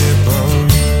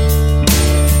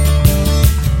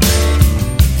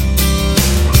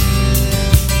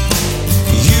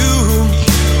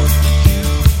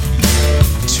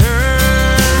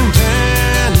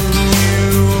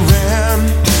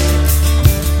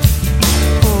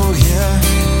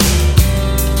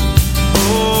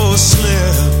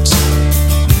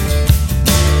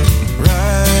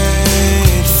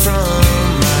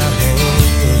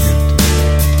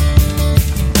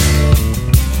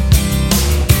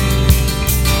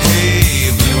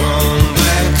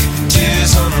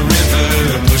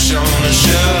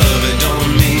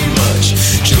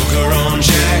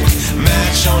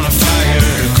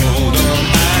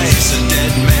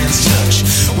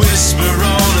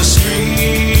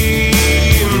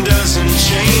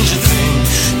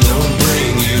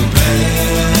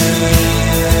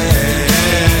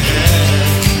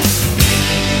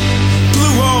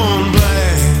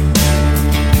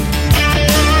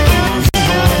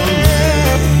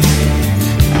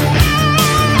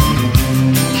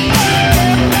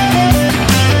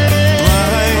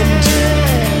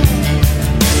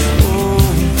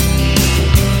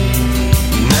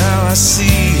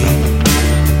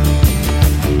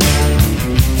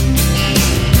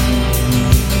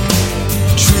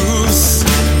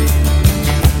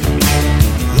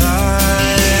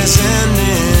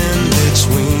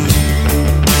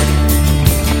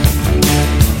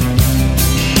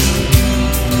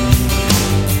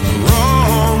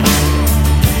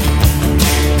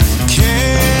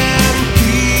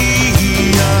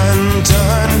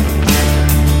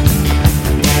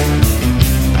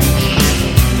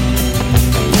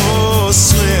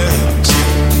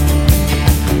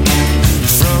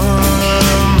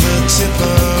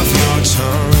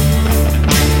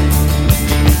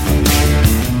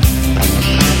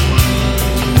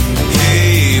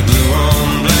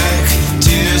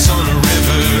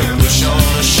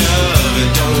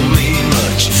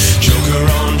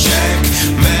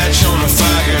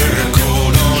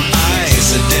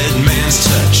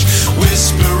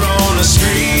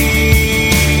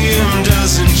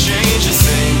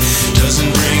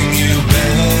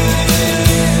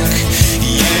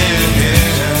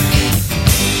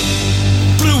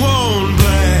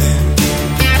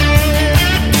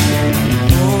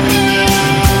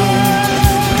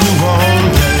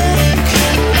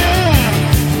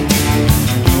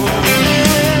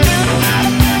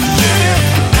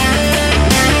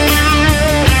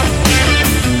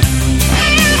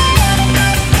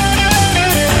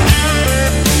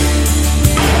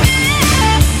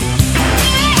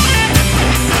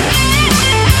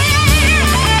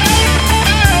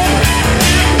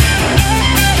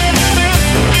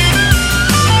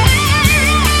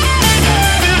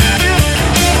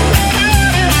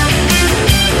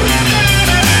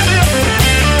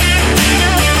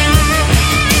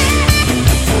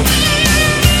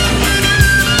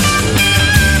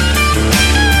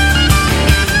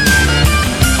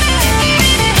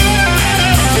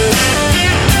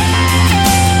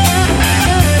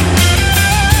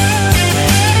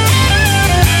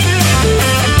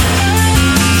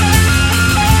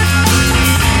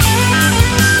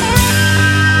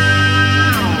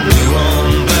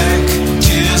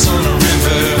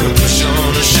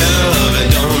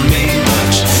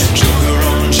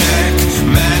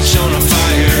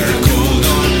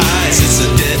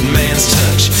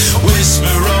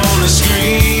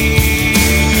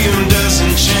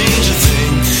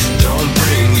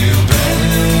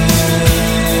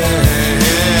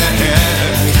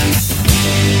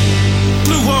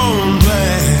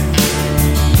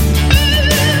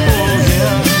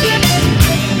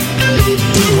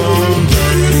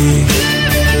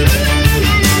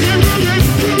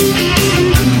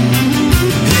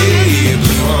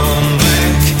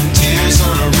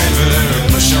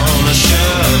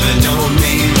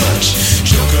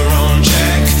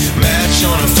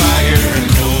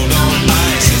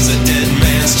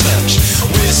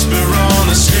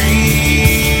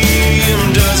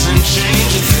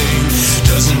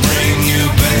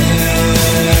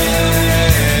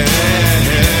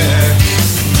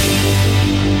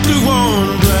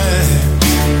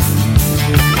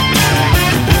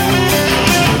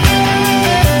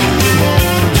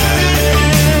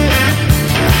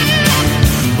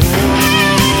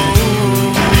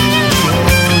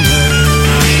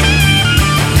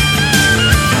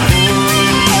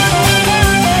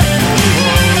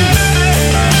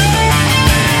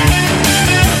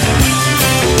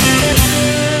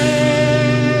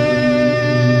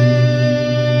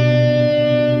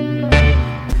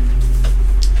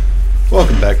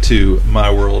back to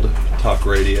My World Talk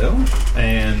Radio.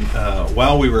 And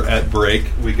while we were at break,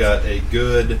 we got a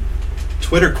good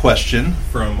Twitter question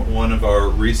from one of our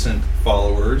recent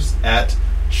followers, at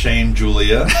Shane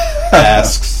Julia,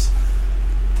 asks,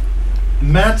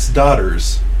 Matt's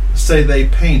daughters say they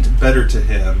paint better to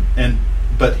him,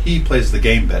 but he plays the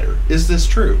game better. Is this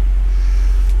true?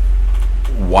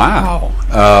 Wow.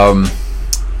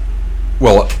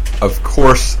 Well, of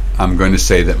course, I'm going to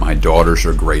say that my daughters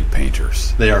are great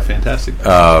painters. They are fantastic.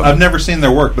 I've never seen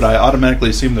their work, but I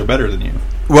automatically assume they're better than you.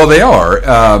 Well, they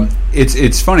are.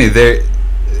 It's funny. They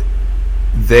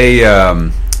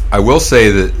I will say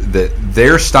that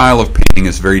their style of painting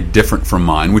is very different from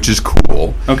mine, which is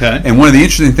cool. Okay. And one of the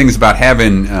interesting things about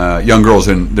having young girls,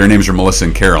 and their names are Melissa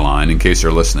and Caroline, in case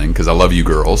they're listening, because I love you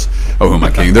girls. Oh, who am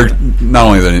I kidding? They're not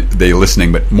only are they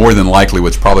listening, but more than likely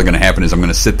what's probably going to happen is I'm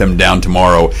going to sit them down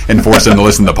tomorrow and force them to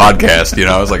listen to the podcast. You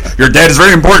know, I was like, your dad is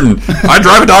very important. I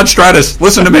drive a Dodge Stratus.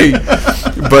 Listen to me.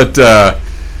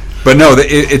 But no,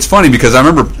 it's funny because I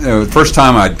remember the first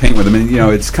time I'd paint with them, and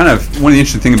it's kind of one of the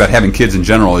interesting things about having kids in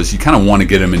general is you kind of want to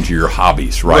get them into your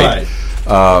hobbies, right?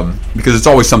 Because it's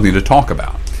always something to talk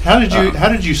about. How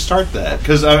did you start that?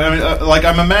 Because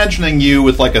I'm imagining you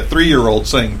with like a 3-year-old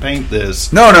saying, "Paint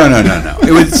this." No.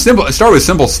 It was simple. It started with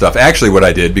simple stuff. Actually, what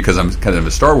I did, because I'm kind of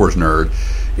a Star Wars nerd,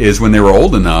 is when they were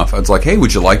old enough, I was like, hey,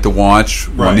 would you like to watch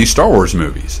one of these Star Wars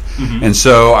movies? Mm-hmm. And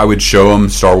so I would show them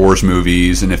Star Wars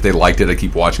movies, and if they liked it, I'd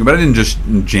keep watching. But I didn't just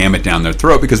jam it down their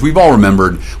throat, because we've all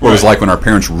remembered what it was like when our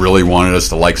parents really wanted us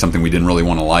to like something we didn't really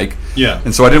want to like. Yeah.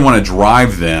 And so I didn't want to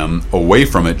drive them away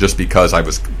from it just because I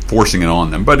was forcing it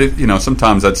on them. But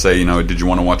sometimes I'd say, did you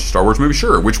want to watch a Star Wars movie?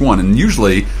 Sure. Which one? And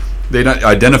usually they'd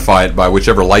identify it by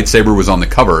whichever lightsaber was on the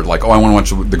cover. Like, I want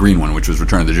to watch the green one, which was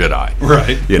Return of the Jedi.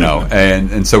 Right.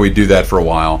 And so we'd do that for a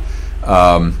while.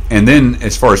 And then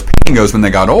as far as painting goes, when they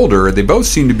got older, they both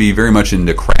seemed to be very much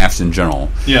into crafts in general.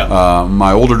 Yeah.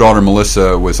 My older daughter,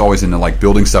 Melissa, was always into like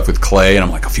building stuff with clay, and I'm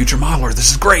like, a future modeler,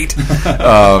 this is great.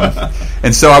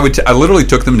 And so I literally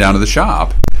took them down to the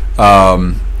shop,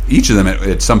 each of them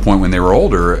at some point when they were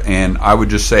older, and I would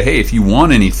just say, hey, if you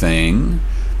want anything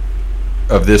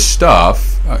of this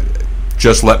stuff,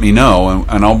 just let me know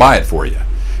and I'll buy it for you.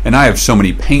 And I have so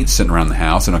many paints sitting around the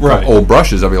house and a couple old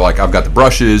brushes. I'll be like, I've got the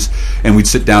brushes, and we'd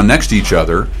sit down next to each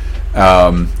other,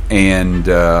 and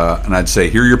I'd say,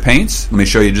 here are your paints. Let me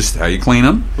show you just how you clean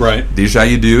them. Right. These are how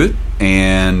you do it,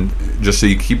 and just so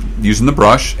you keep using the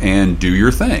brush and do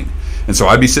your thing. And so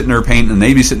I'd be sitting there painting, and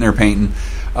they'd be sitting there painting,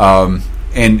 and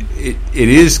it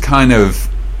is kind of,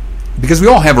 because we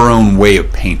all have our own way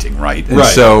of painting, right? And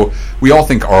so we all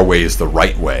think our way is the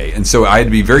right way. And so I had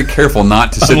to be very careful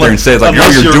not to sit there and say, like, no,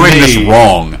 you're doing this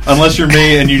wrong. Unless you're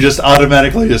me and you just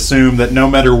automatically assume that no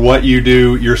matter what you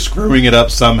do, you're screwing it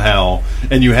up somehow.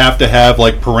 And you have to have,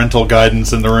 like, parental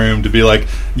guidance in the room to be like,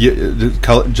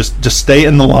 just stay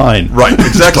in the line. Right,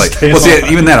 exactly. Well, see,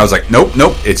 even that, I was like, nope,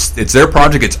 it's their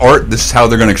project, it's art, this is how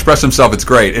they're going to express themselves, it's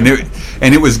great. And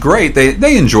it was great.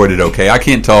 They enjoyed it okay. I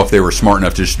can't tell if they were smart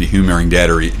enough to just be humoring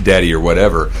daddy or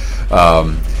whatever.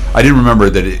 I didn't remember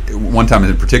that one time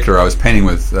in particular I was painting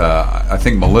with, I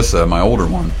think, Melissa, my older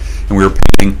one, and we were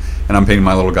painting, and I'm painting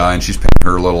my little guy, and she's painting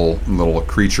her little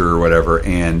creature or whatever,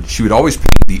 and she would always paint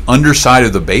the underside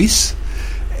of the base,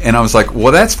 and I was like,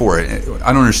 well, that's for it.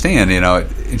 I don't understand,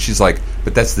 and she's like,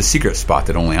 but that's the secret spot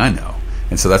that only I know.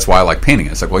 And so that's why I like painting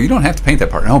it. It's like, well, you don't have to paint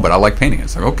that part. No, but I like painting it.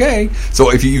 It's like, okay.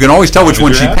 So if you can always tell which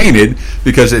one she painted,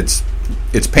 because it's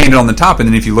painted on the top, and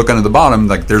then if you look under the bottom,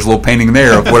 like, there's a little painting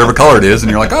there of whatever color it is, and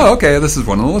you're like, oh, okay, this is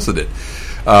one Melissa did.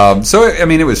 So, I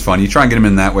mean, it was fun. You try and get them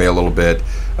in that way a little bit.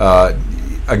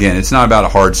 Again, it's not about a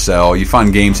hard sell. You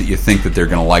find games that you think that they're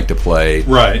going to like to play.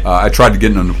 Right. I tried to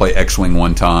get them to play X-Wing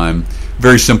one time.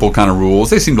 Very simple kind of rules.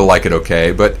 They seem to like it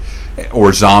okay,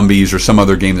 or Zombies or some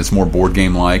other game that's more board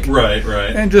game-like. Right.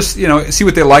 And just, see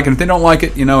what they like, and if they don't like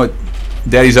it,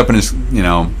 Daddy's up in his,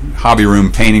 hobby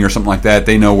room painting or something like that.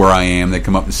 They know where I am. They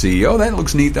come up and see, oh, that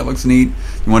looks neat. You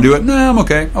want to do it? No, I'm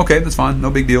okay. Okay, that's fine. No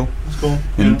big deal. That's cool.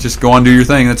 And just go on and do your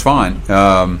thing. That's fine.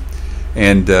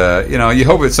 You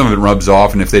hope that some of it rubs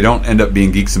off, and if they don't end up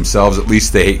being geeks themselves, at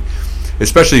least they,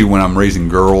 especially when I'm raising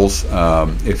girls,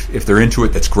 if they're into it,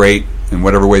 that's great in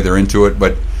whatever way they're into it.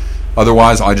 But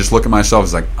otherwise, I just look at myself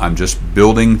as like, I'm just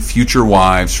building future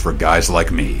wives for guys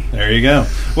like me. There you go.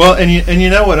 Well, and you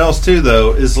know what else too,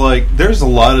 though, is like, there's a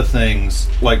lot of things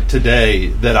like today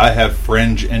that I have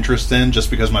fringe interest in just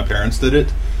because my parents did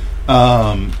it.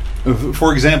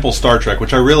 For example, Star Trek,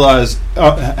 which I realize,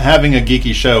 having a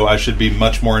geeky show, I should be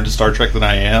much more into Star Trek than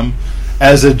I am,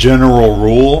 as a general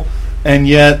rule. and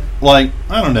yet, like,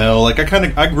 I don't know, like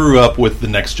I grew up with the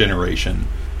Next Generation.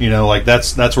 You know, like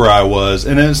that's where I was,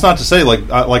 and it's not to say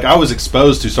I was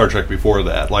exposed to Star Trek before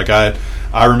that. Like I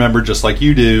remember, just like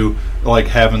you do, like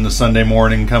having the Sunday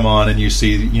morning come on and you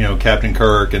see, you know, Captain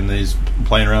Kirk and he's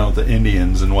playing around with the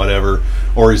Indians and whatever,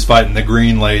 or he's fighting the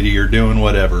Green Lady or doing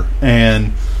whatever.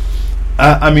 And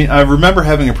I mean, I remember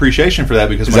having appreciation for that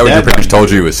because is that what your parents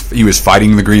told you? He was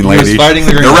fighting the Green Lady? He was fighting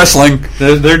the Green They're Lady. wrestling.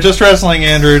 They're just wrestling,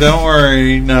 Andrew. Don't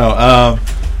worry. No.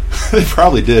 They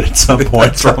probably did at some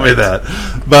point tell me that.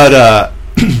 But,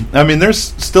 I mean, there's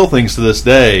still things to this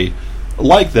day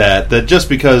like that just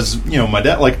because, you know, my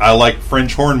dad, like, I like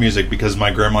French horn music because my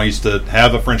grandma used to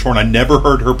have a French horn. I never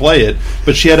heard her play it,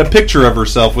 but she had a picture of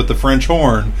herself with the French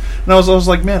horn. And I was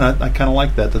like, man, I kind of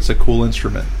like that. That's a cool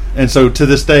instrument. And so to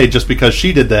this day, just because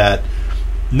she did that,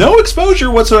 no exposure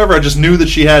whatsoever. I just knew that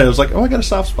she had it. I was like, oh, I got a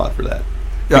soft spot for that.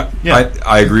 Yeah.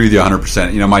 I agree with you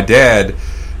 100%. You know, my dad,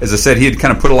 as I said, he had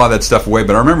kind of put a lot of that stuff away,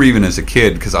 but I remember even as a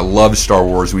kid, because I loved Star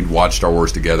Wars, we'd watch Star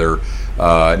Wars together,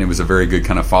 and it was a very good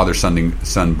kind of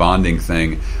father-son bonding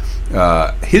thing.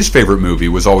 His favorite movie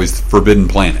was always Forbidden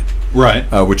Planet. Right.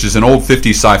 Which is an old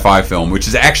 50s sci-fi film, which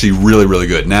is actually really, really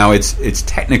good. Now, it's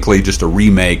technically just a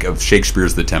remake of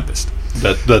Shakespeare's The Tempest.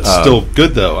 That's still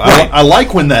good, though. Right. I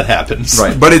like when that happens.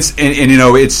 Right. But it's, and you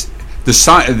know, it's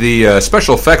the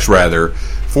special effects, rather,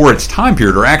 for its time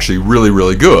period are actually really,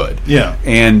 really good. Yeah.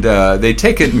 And they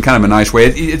take it in kind of a nice way.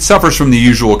 It suffers from the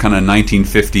usual kind of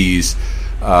 1950s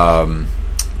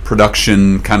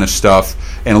production kind of stuff,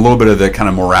 and a little bit of the kind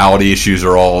of morality issues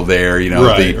are all there. You know,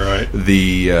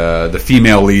 the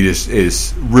female lead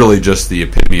is really just the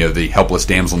epitome of the helpless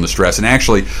damsel in distress. And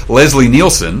actually, Leslie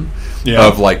Nielsen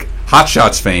of like Hot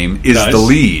Shots fame is the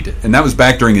lead, and that was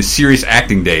back during his serious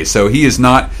acting days. So he is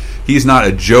not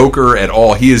a joker at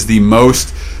all. He is the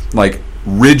most like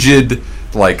rigid,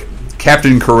 like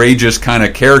Captain Courageous kind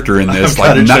of character in this.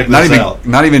 Like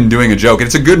not even doing a joke. And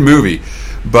it's a good movie.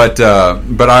 But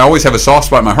I always have a soft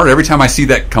spot in my heart. Every time I see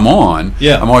that come on,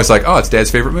 I'm always like, oh, it's Dad's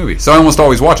favorite movie. So I almost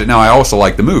always watch it. Now, I also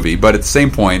like the movie, but at the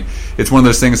same point, it's one of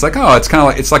those things like, oh, it's kind of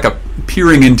like, it's like a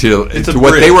peering into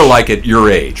what they were like at your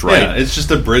age, right? Yeah, it's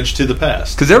just a bridge to the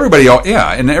past. Because everybody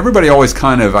always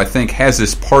kind of, I think, has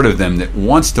this part of them that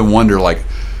wants to wonder, like,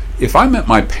 if I met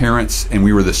my parents and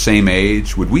we were the same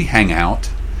age, would we hang out?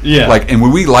 Yeah. Like, and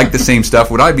would we like the same stuff?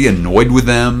 Would I be annoyed with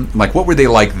them? Like, what were they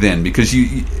like then? Because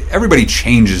everybody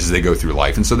changes as they go through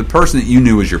life. And so the person that you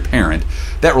knew as your parent,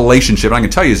 that relationship, and I can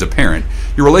tell you as a parent,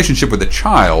 your relationship with a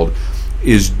child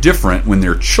is different when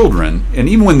they're children. And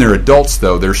even when they're adults,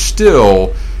 though,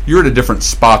 you're at a different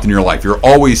spot in your life.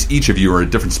 Each of you are at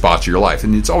different spots of your life.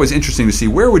 And it's always interesting to see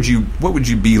what would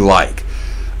you be like?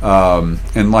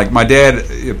 And like my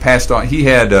dad passed on, he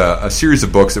had a series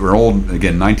of books that were old,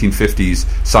 again, 1950s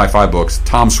sci-fi books,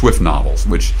 Tom Swift novels,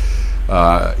 which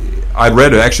I'd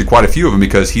read actually quite a few of them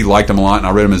because he liked them a lot, and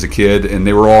I read them as a kid, and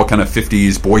they were all kind of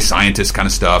 50s boy scientist kind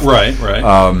of stuff. Right.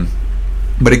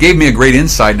 But it gave me a great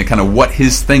insight into kind of what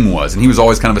his thing was, and he was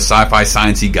always kind of a sci-fi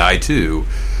science-y guy too.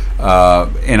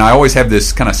 And I always have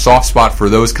this kind of soft spot for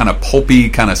those kind of pulpy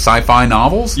kind of sci-fi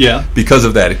novels. Yeah. Because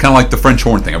of that. It's kind of like the French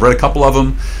Horn thing. I've read a couple of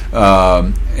them,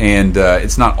 and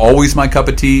it's not always my cup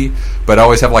of tea, but I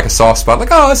always have like a soft spot, like,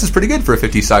 oh, this is pretty good for a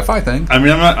 50s sci-fi thing. I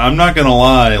mean, I'm not going to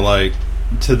lie, like,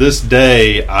 to this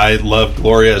day, I love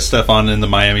Gloria Estefan in the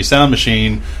Miami Sound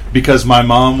Machine because my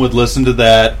mom would listen to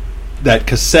that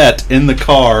cassette in the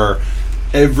car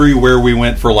everywhere we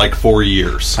went for like 4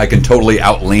 years. I can totally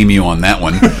outlame you on that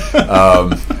one.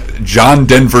 John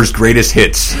Denver's Greatest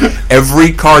Hits.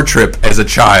 Every car trip as a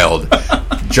child,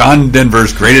 John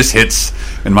Denver's Greatest Hits,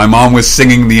 and my mom was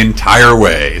singing the entire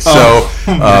way. So,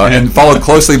 and followed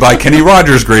closely by Kenny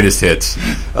Rogers' Greatest Hits.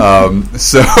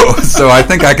 So I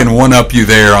think I can one-up you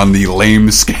there on the lame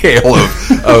scale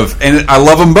of and I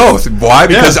love them both. Why?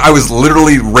 Because I was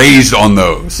literally raised on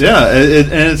those. Yeah,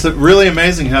 and it's really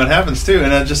amazing how it happens too.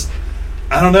 And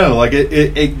I don't know, like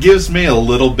it gives me a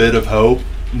little bit of hope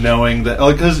knowing that,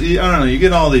 because I don't know, you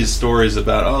get all these stories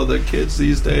about the kids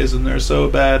these days and they're so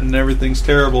bad and everything's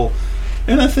terrible.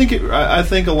 And I think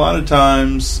a lot of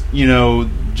times,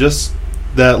 just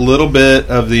that little bit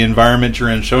of the environment you're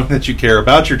in, showing that you care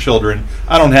about your children.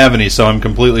 I don't have any, so I'm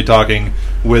completely talking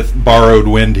with borrowed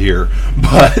wind here.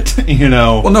 But,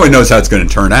 Well, nobody knows how it's going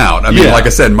to turn out. I mean, like I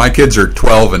said, my kids are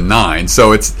 12 and 9,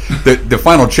 so it's the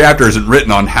final chapter isn't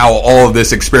written on how all of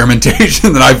this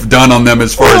experimentation that I've done on them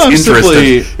as far as interest is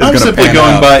going to pan out. I'm simply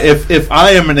going by, if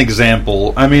I am an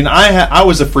example, I mean, I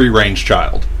was a free-range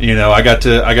child. I got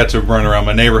to run around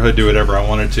my neighborhood, do whatever I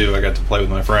wanted to. I got to play with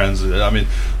my friends. I mean,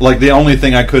 like, the only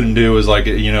thing I couldn't do was, like,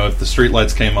 if the street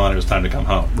lights came on, it was time to come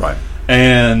home. Right.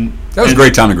 And that was a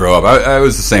great time to grow up. I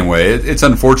was the same way. It's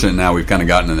unfortunate now we've kind of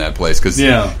gotten in that place because you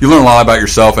learn a lot about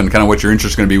yourself and kind of what your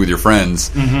interest is going to be with your friends.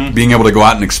 Being able to go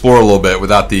out and explore a little bit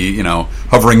without the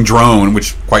hovering drone,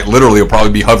 which quite literally will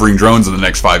probably be hovering drones in the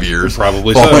next 5 years,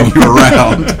 probably following you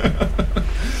around.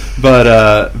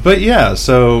 But yeah,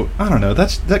 so I don't know.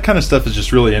 That kind of stuff is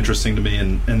just really interesting to me,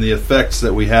 and the effects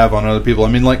that we have on other people. I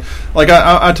mean, like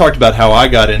I talked about how I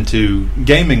got into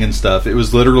gaming and stuff. It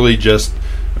was literally just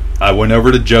I went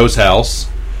over to Joe's house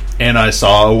and I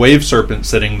saw a wave serpent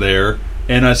sitting there,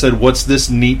 and I said, "What's this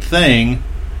neat thing?"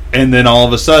 And then all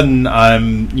of a sudden,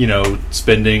 I'm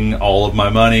spending all of my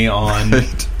money on.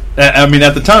 I mean,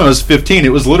 at the time I was 15. It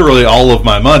was literally all of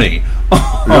my money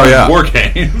on war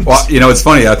games. Well, it's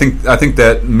funny. I think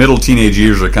that middle teenage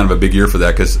years are kind of a big year for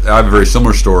that because I have a very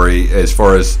similar story as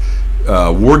far as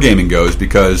wargaming goes.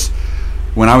 Because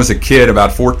when I was a kid,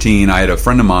 about 14, I had a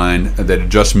friend of mine that had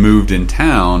just moved in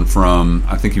town from,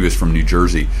 I think he was from New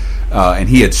Jersey, and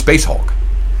he had Space Hulk.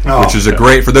 Which is a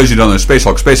great, for those who don't know, Space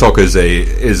Hulk. Space Hulk is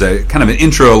a kind of an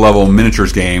intro level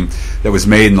miniatures game that was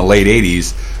made in the late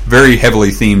 80s, very heavily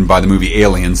themed by the movie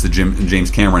Aliens, the James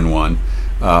Cameron one.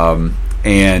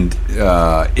 And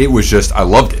it was just, I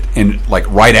loved it. And like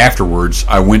right afterwards,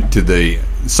 I went to the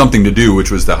Something to Do, which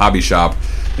was the hobby shop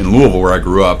in Louisville where I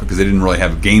grew up, because they didn't really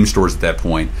have game stores at that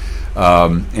point.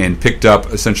 And picked up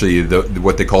essentially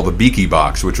what they call the Beaky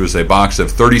box, which was a box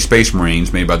of 30 Space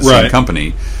Marines made by the same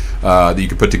company. That you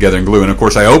could put together and glue. And of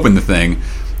course I opened the thing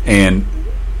and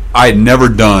I had never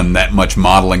done that much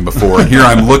modeling before, and here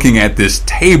I'm looking at this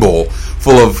table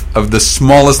full of the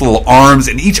smallest little arms,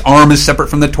 and each arm is separate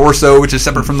from the torso, which is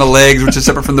separate from the legs, which is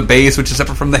separate from the base, which is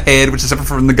separate from the head, which is separate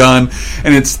from the gun.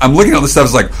 And I'm looking at all this stuff,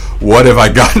 it's like, what have I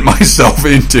gotten myself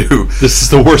into? This is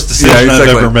the worst decision I've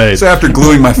ever made. So after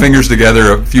gluing my fingers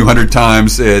together a few hundred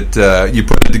times, you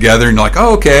put it together and you're like,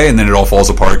 oh, okay, and then it all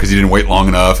falls apart because you didn't wait long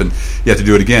enough, and you have to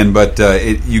do it again. But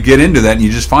you get into that and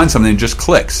you just find something that just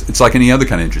clicks. It's like any other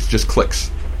kind of interest, just clicks.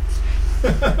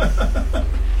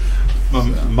 My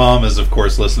mom is, of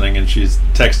course, listening, and she's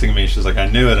texting me. She's like, I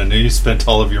knew it. I knew you spent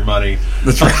all of your money.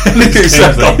 That's right.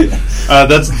 Exactly.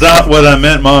 That's not what I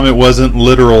meant, Mom. It wasn't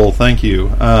literal. Thank you.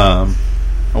 I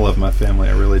love my family.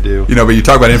 I really do. But you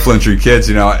talk about influencing your kids.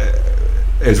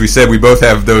 As we said, we both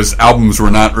have those albums we're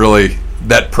not really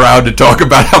that proud to talk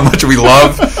about how much we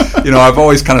love. I've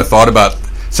always kind of thought about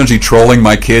essentially trolling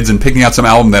my kids and picking out some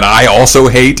album that I also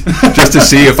hate just to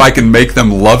see if I can make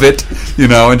them love it,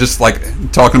 and just like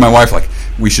talking to my wife, like,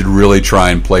 we should really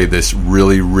try and play this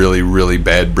really, really, really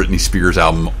bad Britney Spears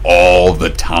album all the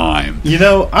time.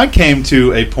 I came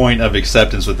to a point of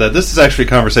acceptance with that. This is actually a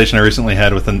conversation I recently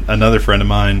had with another friend of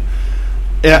mine.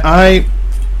 I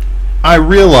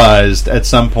realized at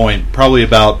some point, probably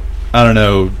about,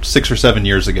 6 or 7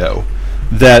 years ago,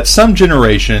 that some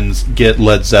generations get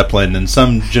Led Zeppelin and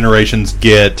some generations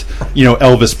get,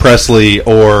 Elvis Presley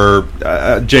or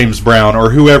James Brown or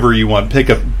whoever you want. Pick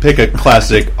a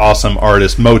classic, awesome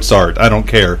artist, Mozart. I don't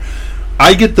care.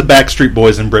 I get the Backstreet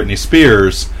Boys and Britney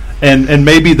Spears, and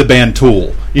maybe the band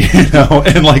Tool,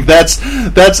 and like that's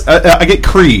I get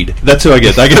Creed. That's who I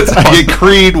get. I get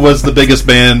Creed was the biggest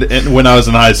band when I was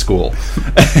in high school.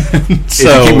 If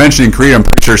you keep mentioning Creed, I'm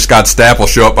pretty sure Scott Stapp will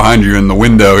show up behind you in the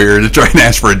window here to try and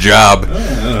ask for a job.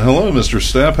 Hello, Mr.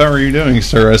 Stapp. How are you doing,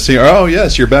 sir? I see. Oh,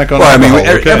 yes, you're back on.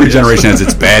 Well, every generation has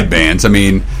its bad bands.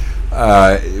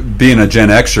 Being a Gen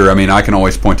Xer, I can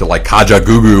always point to like Kaja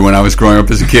Gugu when I was growing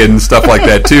up as a kid and stuff like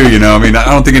that too. I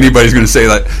don't think anybody's going to say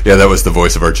that. Yeah, that was the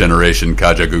voice of our generation,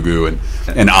 Kaja Gugu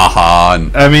and Aha.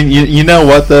 And you know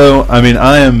what though?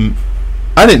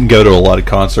 I didn't go to a lot of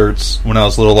concerts when I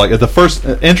was little. Like the first,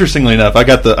 interestingly enough, I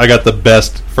got the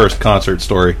best first concert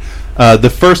story. The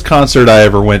first concert I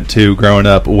ever went to growing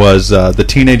up was the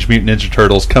Teenage Mutant Ninja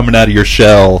Turtles Coming Out of Your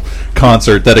Shell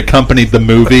concert that accompanied the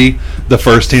movie, the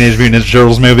first Teenage Mutant Ninja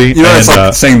Turtles movie. It's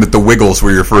like saying that the Wiggles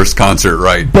were your first concert,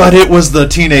 right? But it was the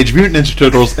Teenage Mutant Ninja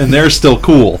Turtles, and they're still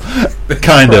cool,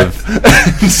 kind of.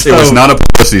 So, it was not a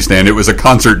publicity stand. It was a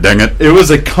concert, dang it. It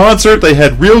was a concert. They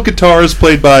had real guitars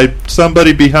played by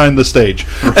somebody behind the stage.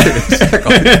 Right.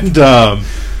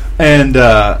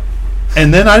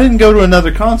 And then I didn't go to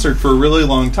another concert for a really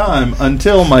long time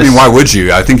until my... why would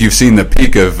you? I think you've seen the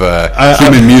peak of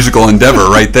human musical endeavor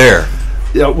right there.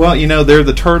 Yeah, well, they're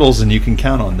the Turtles, and you can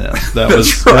count on them. That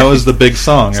That's right. That was the big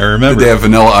song. I remember. Did they have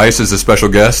Vanilla Ice as a special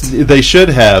guest? They should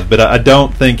have, but I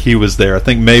don't think he was there. I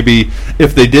think maybe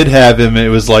if they did have him, it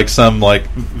was like some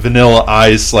Vanilla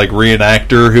Ice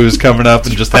reenactor who was coming up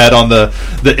and just had on the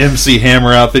MC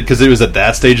Hammer outfit, because it was at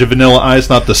that stage of Vanilla Ice,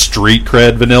 not the street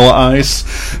cred Vanilla Ice.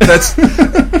 That's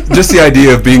just the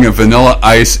idea of being a Vanilla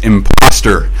Ice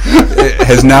imposter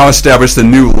has now established the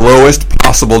new lowest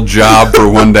possible job for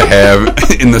one to have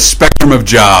in the spectrum of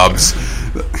jobs.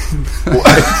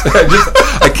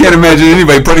 I can't imagine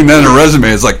anybody putting that in a resume.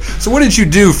 It's like, so what did you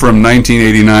do from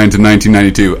 1989 to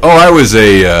 1992? Oh, I was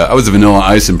a Vanilla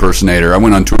Ice impersonator. I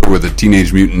went on tour with the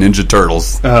Teenage Mutant Ninja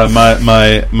Turtles. My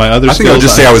other. I think I would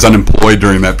just say I was unemployed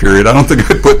during that period. I don't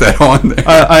think I'd put that on there.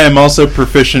 I am also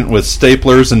proficient with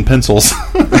staplers and pencils.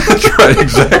 That's right,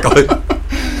 exactly.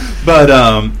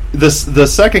 But the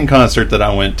second concert that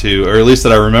I went to, or at least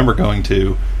that I remember going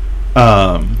to,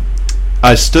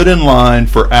 I stood in line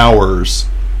for hours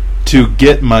to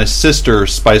get my sister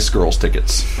Spice Girls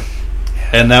tickets,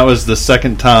 and that was the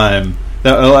second time.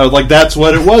 That's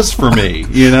what it was for me.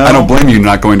 I don't blame you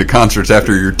not going to concerts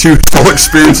after your two full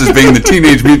experiences being the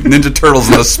Teenage Mutant Ninja Turtles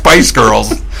and the Spice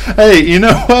Girls. Hey, you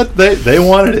know what? They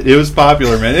wanted it. It was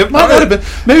popular, man. It might not have been.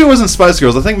 Maybe it wasn't Spice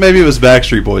Girls. I think maybe it was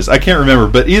Backstreet Boys. I can't remember.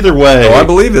 But either way, I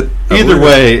believe it.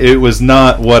 It was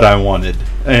not what I wanted,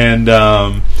 and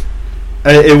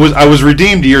it was. I was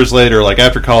redeemed years later.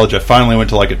 After college, I finally went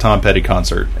to a Tom Petty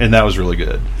concert, and that was really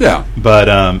good. Yeah, but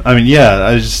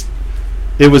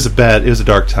it was a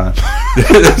dark time.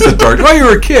 It's a dark. Well, you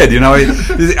were a kid,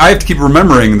 I have to keep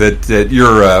remembering that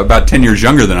you're about 10 years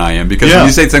younger than I am, because when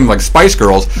you say things like Spice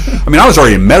Girls, I was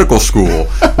already in medical school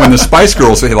when the Spice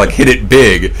Girls hit it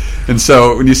big, and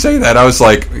so when you say that, I was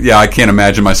like, yeah, I can't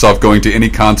imagine myself going to any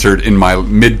concert in my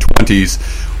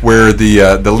mid-20s where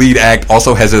the lead act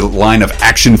also has a line of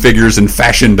action figures and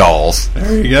fashion dolls.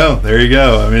 There you go.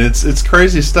 It's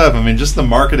crazy stuff. Just the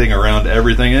marketing around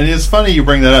everything. And it's funny you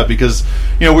bring that up, because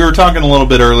we were talking a little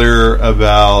bit earlier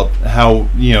about how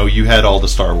you had all the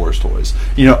Star Wars toys.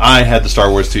 I had the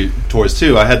Star Wars toys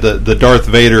too. I had the Darth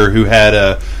Vader who had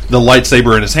the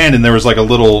lightsaber in his hand, and there was a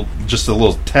little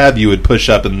tab you would push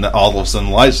up, and all of a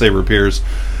sudden the lightsaber appears.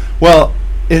 Well,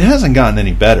 it hasn't gotten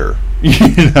any better. No,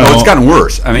 it's gotten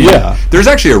worse. There's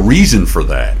actually a reason for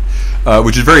that,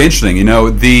 which is very interesting.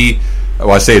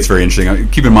 I say it's very interesting.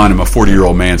 Keep in mind, I'm a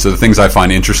 40-year-old man, so the things I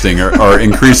find interesting are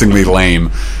increasingly lame.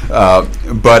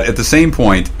 But at the same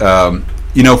point,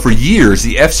 for years,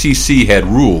 the FCC had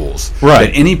rules that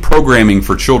any programming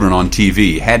for children on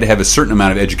TV had to have a certain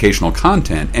amount of educational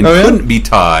content and couldn't be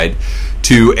tied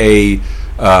to a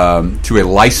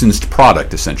licensed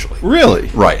product, essentially. Really?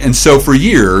 Right. And so for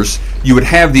years, you would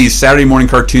have these Saturday morning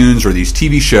cartoons or these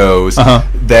TV shows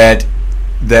that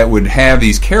would have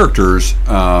these characters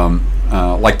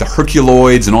like the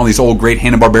Herculoids and all these old great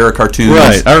Hanna-Barbera cartoons.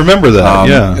 Right, I remember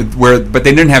that, but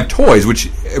they didn't have toys, which,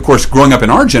 of course, growing up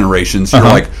in our generations, you're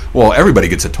like, well, everybody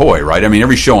gets a toy, right?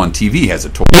 Every show on TV has a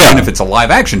toy. Yeah. Even if it's a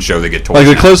live-action show, they get toys.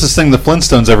 The closest thing the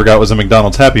Flintstones ever got was a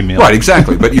McDonald's Happy Meal. Right,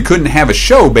 exactly. But you couldn't have a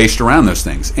show based around those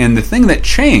things. And the thing that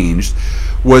changed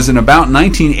was in about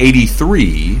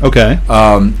 1983,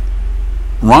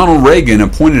 Ronald Reagan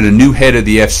appointed a new head of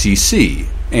the FCC.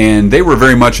 And they were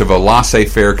very much of a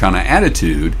laissez-faire kind of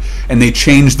attitude, and they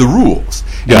changed the rules.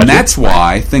 And that's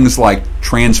why things like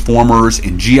Transformers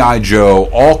and G.I. Joe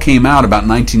all came out about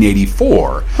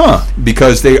 1984.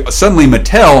 Because suddenly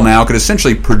Mattel now could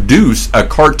essentially produce a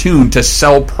cartoon to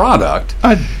sell product.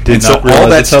 I did not realize all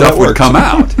that stuff would works. come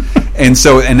out.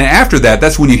 And after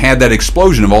that's when you had that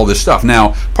explosion of all this stuff.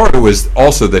 Now, part of it was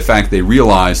also the fact they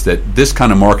realized that this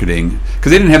kind of marketing,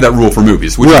 because they didn't have that rule for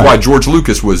movies, which is why George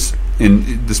Lucas was,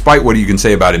 despite what you can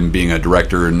say about him being a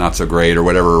director and not so great or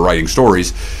whatever, writing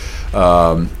stories,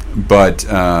 but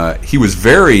he was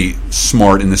very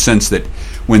smart in the sense that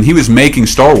when he was making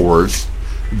Star Wars,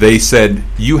 they said,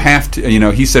 you have to,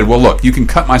 he said, well, look, you can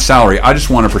cut my salary. I just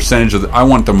want a percentage of I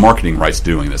want the marketing rights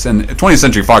doing this. And 20th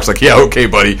Century Fox yeah, okay,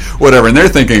 buddy, whatever. And they're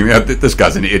thinking, this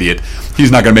guy's an idiot.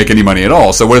 He's not going to make any money at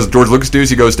all. So what does George Lucas do?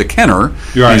 He goes to Kenner.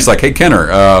 And he's like, hey,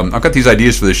 Kenner, I've got these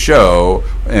ideas for this show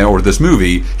or this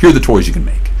movie. Here are the toys you can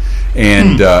make.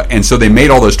 And so they made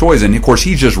all those toys. And, of course,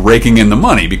 he's just raking in the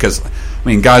money because,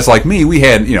 guys like me, we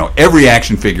had, every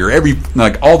action figure,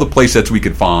 all the play sets we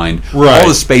could find, all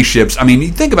the spaceships. You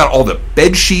think about all the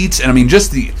bed sheets and,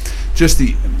 just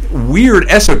the weird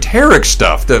esoteric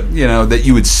stuff that, that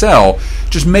you would sell,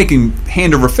 just making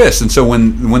hand over fist. And so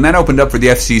when that opened up for the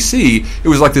FCC, it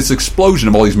was like this explosion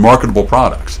of all these marketable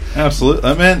products. Absolutely.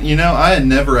 I had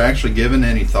never actually given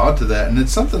any thought to that. And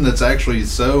it's something that's actually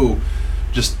so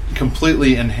just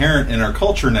completely inherent in our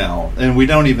culture now, and we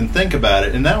don't even think about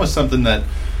it. And that was something that,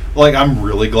 like, I'm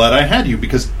really glad I had you,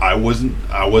 because I wasn't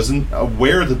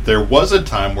aware that there was a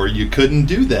time where you couldn't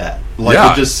do that. Like,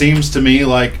 Yeah. it just seems to me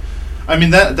like, I mean,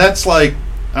 that's like,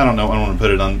 I don't know, I don't want to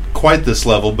put it on quite this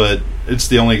level, but it's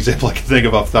the only example I can think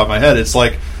of off the top of my head. It's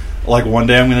like one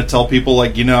day I'm going to tell people,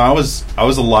 like, you know, I was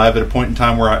alive at a point in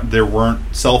time where there weren't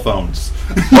cell phones.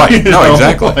 Right. You No, know?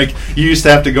 exactly. Like, you used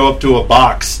to have to go up to a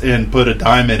box and put a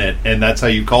dime in it, and that's how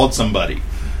you called somebody.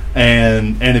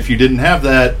 And if you didn't have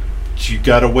that, you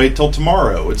got to wait till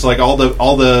tomorrow. It's like all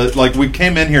the like, we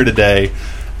came in here today,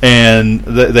 and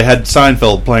they had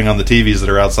Seinfeld playing on the TVs that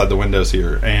are outside the windows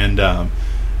here, and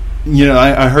you know,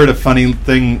 I heard a funny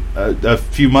thing a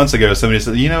few months ago. Somebody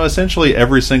said, you know, essentially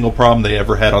every single problem they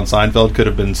ever had on Seinfeld could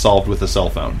have been solved with a cell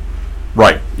phone.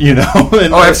 Right. You know?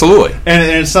 And, Oh, absolutely. And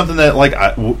it's something that, like,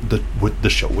 the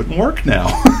show wouldn't work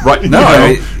now. Right. No,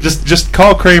 You know? Just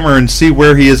call Kramer and see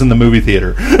where he is in the movie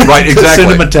theater. Right, exactly.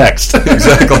 Send him a text.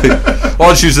 Exactly. Well, I'll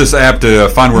just use this app to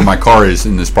find where my car is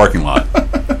in this parking lot.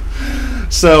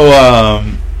 So,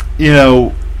 you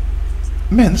know,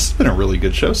 man, this has been a really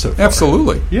good show so far.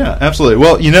 Absolutely. Yeah, absolutely.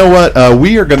 Well, you know what?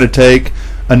 We are going to take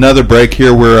another break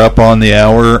here. We're up on the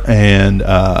hour, and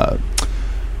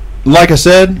like I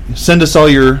said, send us all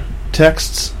your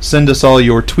texts, send us all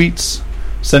your tweets,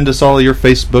 send us all your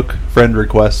Facebook friend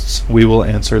requests. We will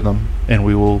answer them, and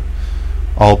we will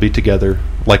all be together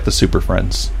like the Super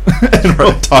Friends. And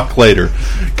we'll talk later.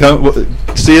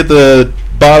 See you at the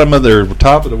bottom of the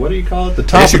top of the, what do you call it? The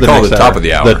top guess of you the call it next the top hour. of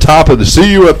the hour. The top of the.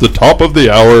 See you at the top of the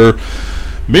hour.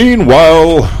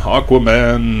 Meanwhile,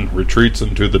 Aquaman retreats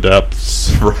into the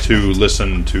depths to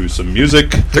listen to some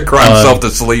music. To cry himself to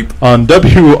sleep. On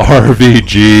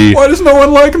WRVG, Why does no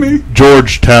one like me?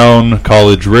 Georgetown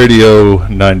College Radio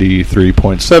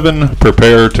 93.7.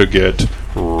 Prepare to get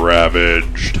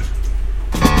ravaged.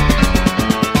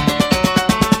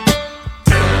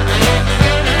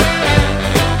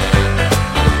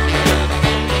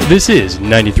 This is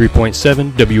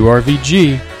 93.7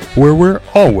 WRVG, where we're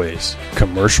always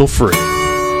commercial free.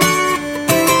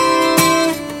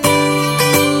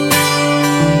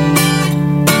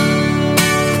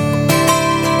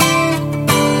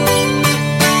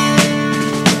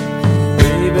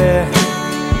 Baby,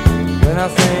 when I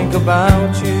think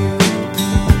about you,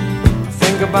 I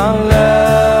think about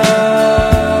love.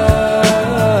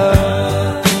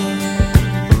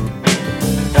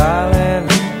 Darling,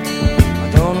 I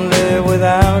don't live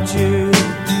without you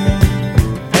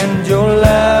and your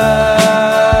love.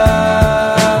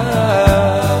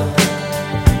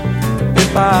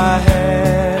 If I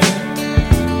had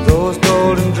those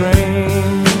golden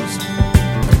dreams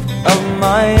of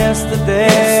my yesterday,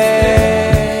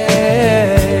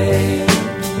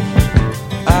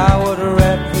 I would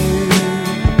wrap you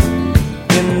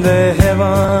in the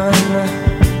heaven,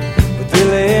 but they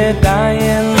lay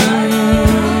dying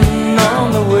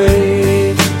on the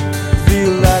way.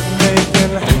 Feel like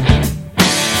making,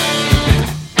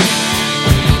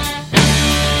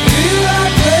 feel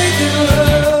like making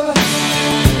love,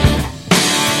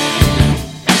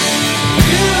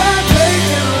 feel like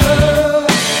making love,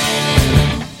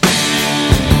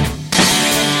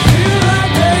 feel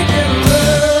like making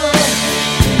love,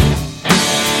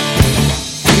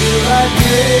 feel like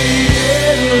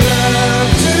making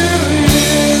love to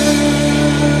you.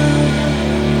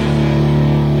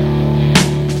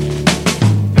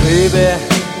 Baby,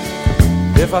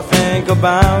 if I think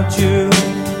about you,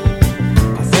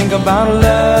 I think about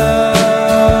love.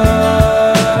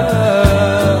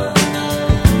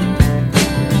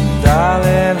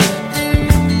 Darling,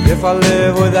 if I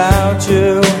live without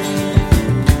you,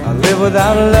 I live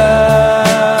without love.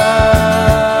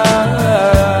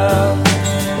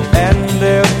 And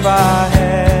if I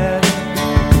had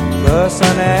the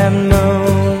sun and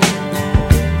moon,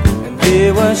 and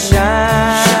they were shining,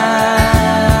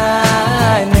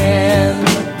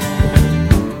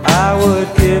 I would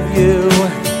give you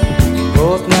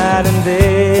both night and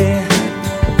day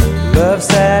love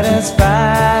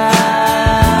satisfying.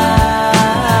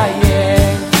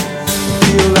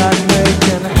 Feel like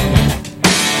making,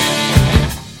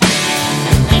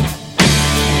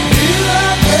 feel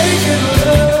like making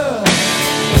love,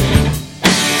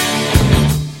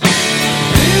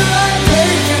 feel like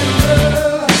making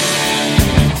love,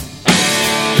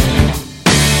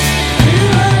 feel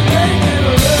like making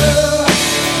love,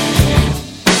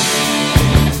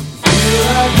 feel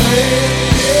like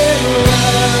making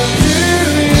love to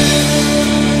you.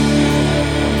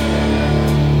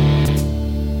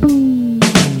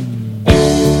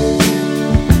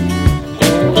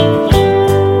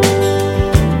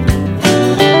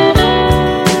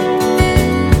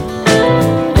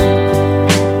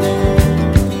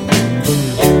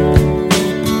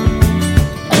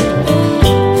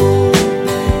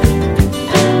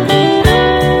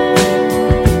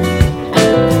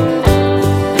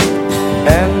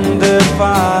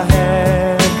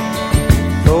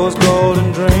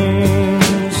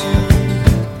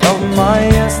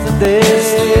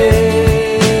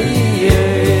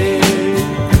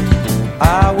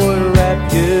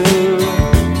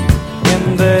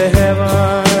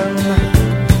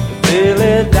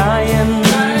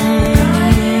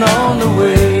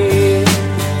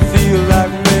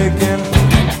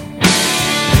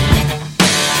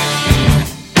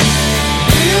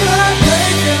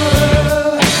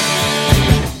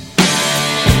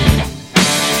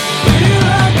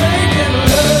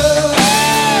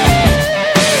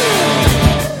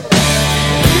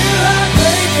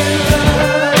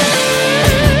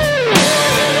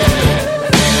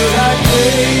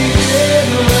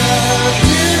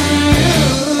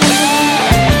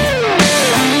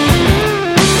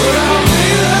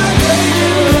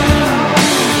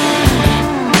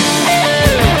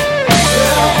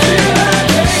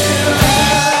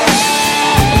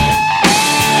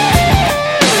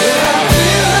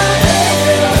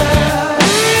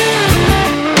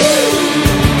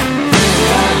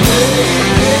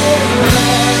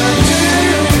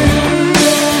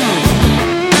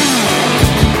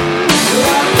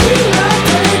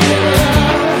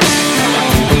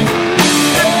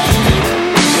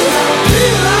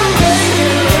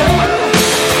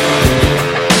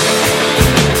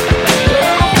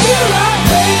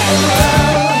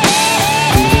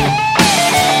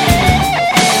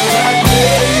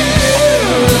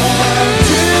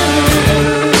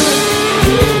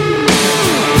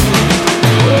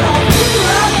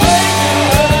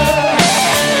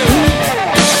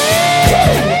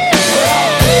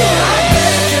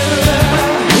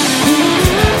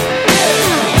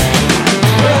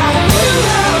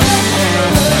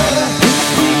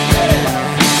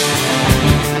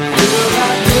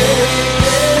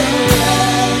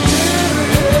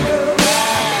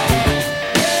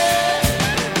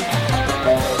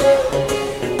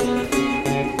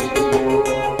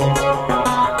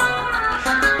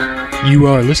 You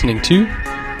are listening to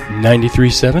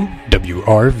 93.7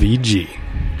 WRVG,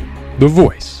 the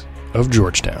voice of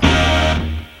Georgetown.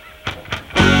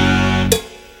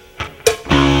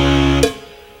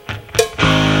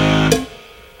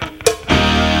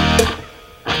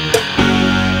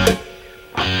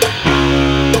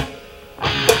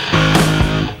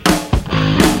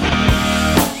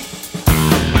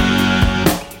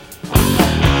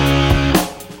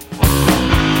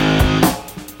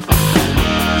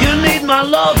 My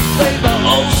love, baby,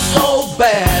 oh so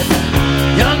bad.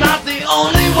 You're not the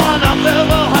only one I've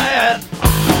ever had.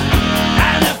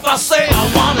 And if I say I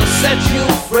wanna set you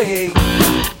free,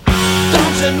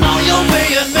 don't you know you'll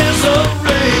be in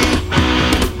misery?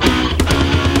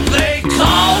 They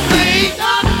call me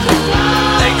Dr.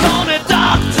 Love. They call me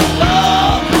Dr.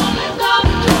 Love.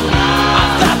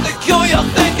 I've got the cure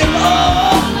you're thinking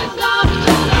of.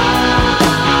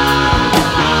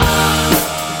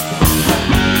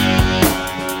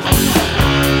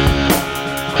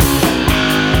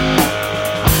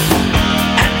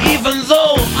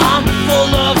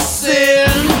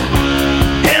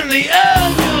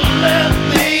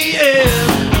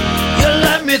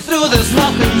 There's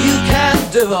nothing you can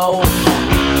do.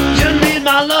 You need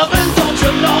my loving, don't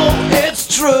you know it's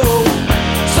true?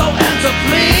 So enter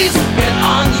please, get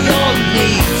on your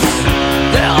knees.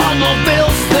 There are no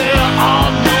bills, there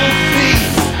are no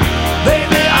fees.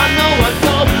 Baby, I know what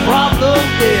your problem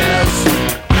is.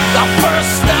 The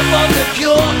first step of the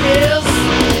cure is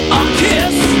a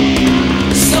kiss.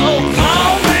 So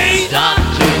call me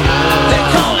Dr. Love. They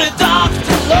call me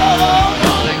Dr. Love.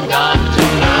 Calling Dr.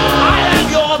 Love. I am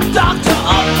your Doctor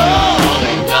of Love.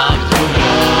 Calling Dr.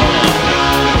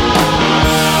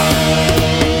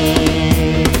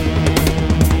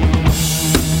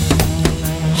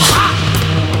 Ha!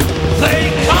 They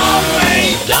call me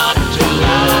Dr.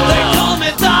 Love. They call me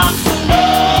Dr.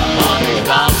 Love. Calling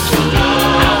Dr.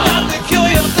 Love. I've got the cure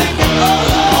you're thinking of.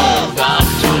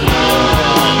 Dr.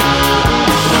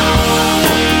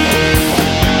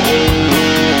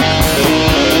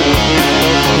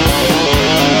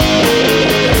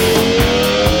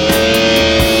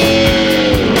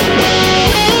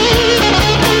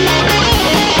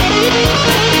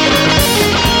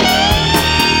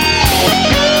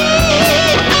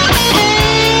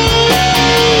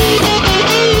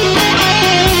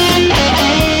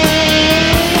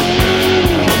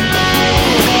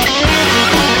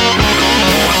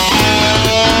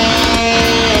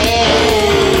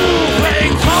 They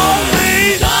call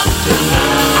me Dr.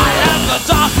 Love. I am the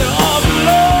Doctor of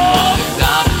Love.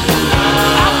 Dr. Love.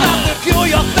 I've got the cure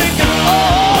you're thinking of.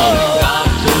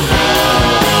 Dr.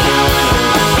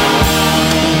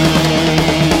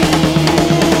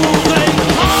 They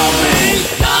call me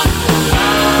Dr.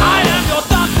 Love. I am your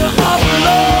Doctor of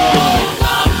Love.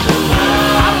 Dr. Love.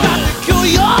 I've got the cure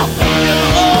you're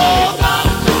thinking of.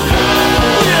 Dr.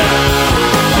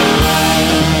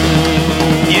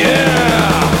 Yeah.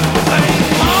 They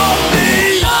call me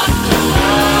Dr. Love.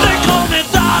 They call me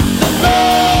Dr. Love.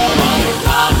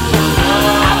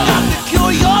 I've got the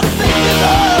cure you're thinking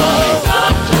of.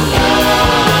 Dr.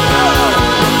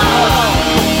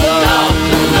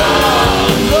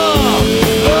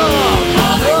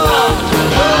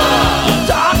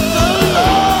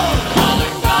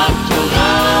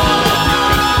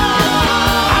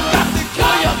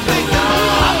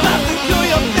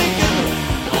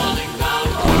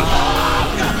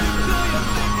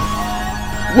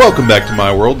 Welcome back to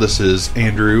my world. This is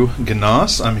Andrew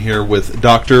Ganas. I'm here with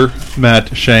Dr.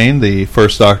 Matt Shane, the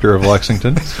first doctor of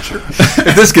Lexington.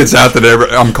 If this gets out that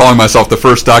I'm calling myself the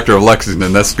first doctor of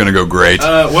Lexington, that's going to go great.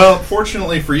 Well,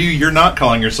 fortunately for you, you're not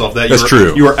calling yourself that. That's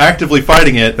true. You are actively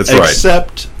fighting it. That's right.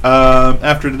 Except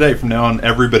after today, from now on,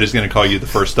 everybody's going to call you the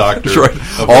first doctor. That's right.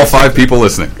 All 5 people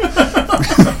listening.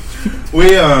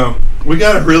 We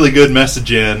got a really good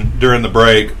message in during the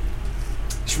break.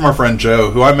 It's from our friend Joe,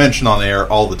 who I mention on the air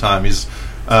all the time. He's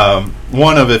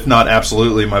one of, if not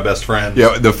absolutely, my best friends.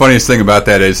 Yeah, the funniest thing about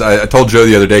that is I told Joe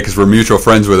the other day, because we're mutual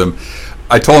friends with him,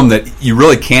 I told him that you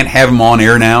really can't have him on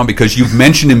air now because you've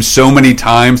mentioned him so many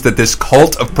times that this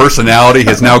cult of personality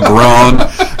has now grown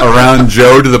around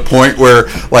Joe to the point where,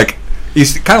 like,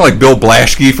 he's kind of like Bill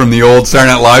Blaschke from the old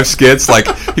Saturday Night Live skits. Like,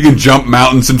 he can jump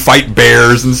mountains and fight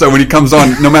bears. And so when he comes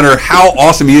on, no matter how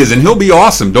awesome he is, and he'll be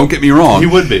awesome, don't get me wrong. He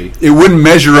would be. It wouldn't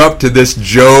measure up to this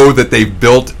Joe that they've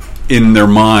built in their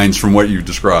minds from what you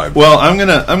described. Well, I'm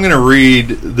gonna read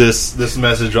this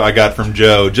message I got from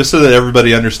Joe, just so that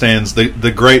everybody understands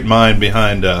the great mind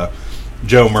behind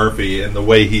Joe Murphy and the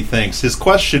way he thinks. His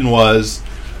question was,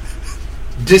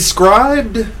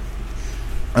 described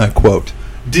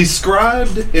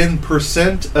in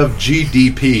percent of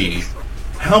GDP,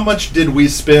 How much did we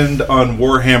spend on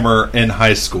Warhammer in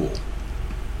high school? ?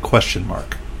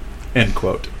 End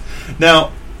quote.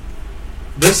 Now,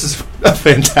 this is a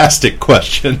fantastic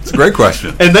question. It's a great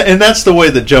question. And that's the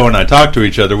way that Joe and I talk to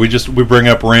each other. We bring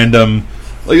up random.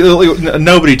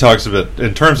 Nobody talks about,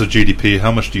 in terms of GDP,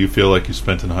 how much do you feel like you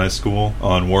spent in high school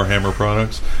on Warhammer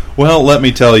products? Well, let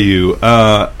me tell you,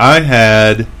 I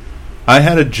had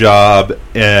a job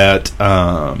at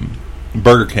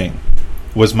Burger King.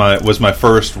 Was my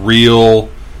first real,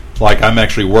 like, I'm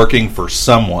actually working for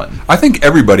someone. I think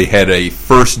everybody had a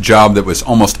first job that was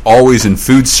almost always in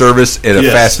food service at a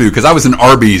fast food, because I was an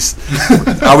Arby's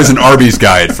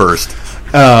guy at first.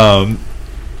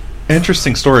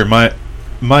 Interesting story.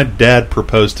 My dad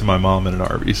proposed to my mom in an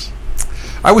Arby's.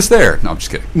 I was there. No, I'm just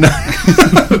kidding.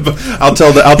 I'll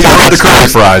tell the curly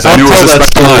fries. I knew it was a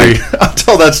special night. I'll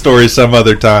tell that story some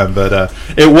other time, but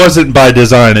it wasn't by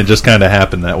design. It just kind of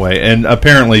happened that way. And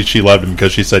apparently, she loved him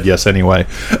because she said yes anyway.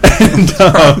 And,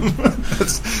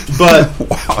 but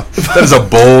wow, that is a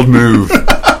bold move.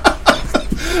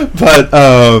 But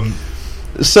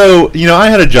so I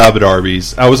had a job at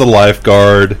Arby's. I was a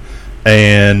lifeguard,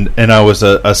 and I was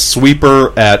a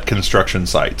sweeper at construction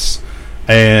sites.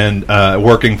 And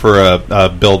working for a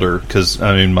builder, because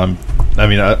all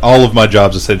of my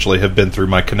jobs essentially have been through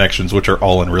my connections, which are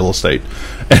all in real estate.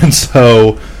 And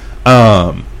so,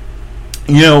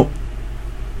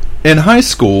 in high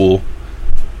school,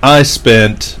 I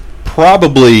spent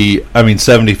probably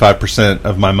 75%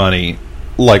 of my money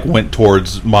went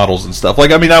towards models and stuff.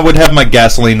 I would have my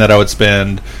gasoline that I would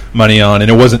spend money on,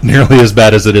 and it wasn't nearly as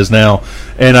bad as it is now.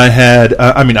 And I had,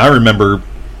 I remember.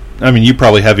 You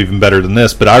probably have even better than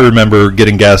this, but I remember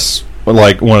getting gas. One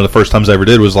of the first times I ever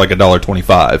did was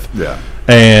 $1.25. Yeah,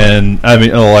 and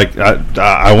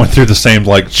I went through the same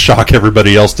shock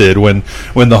everybody else did when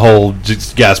the whole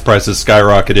gas prices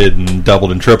skyrocketed and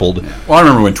doubled and tripled. Yeah. Well, I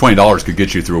remember when $20 could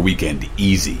get you through a weekend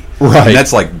easy. Right, and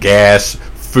that's gas,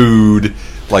 food,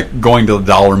 going to the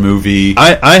dollar movie.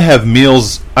 I have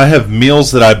meals. I have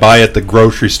meals that I buy at the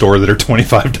grocery store that are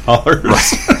 $25.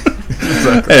 Right.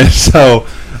 Exactly. And so.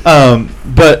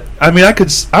 But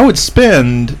I would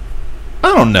spend,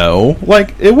 I don't know,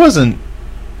 it wasn't,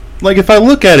 if I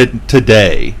look at it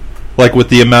today, with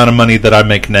the amount of money that I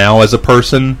make now as a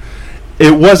person,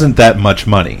 it wasn't that much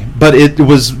money, but it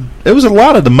was a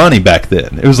lot of the money back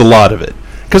then. It was a lot of it,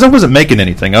 because I wasn't making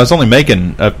anything. I was only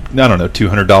making,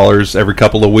 $200 every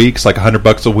couple of weeks,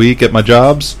 $100 a week at my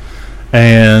jobs.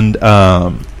 And,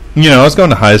 I was going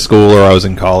to high school, or I was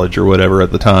in college or whatever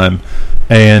at the time.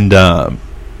 And,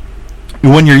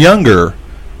 when you're younger,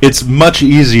 it's much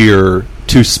easier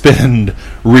to spend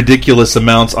ridiculous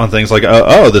amounts on things like,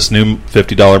 this new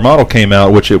 $50 model came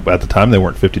out, which at the time they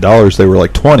weren't $50, they were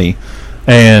 $20.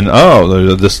 And,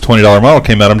 this $20 model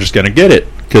came out, I'm just going to get it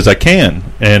because I can.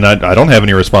 And I don't have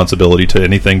any responsibility to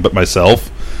anything but myself.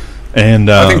 And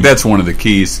I think that's one of the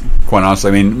keys, quite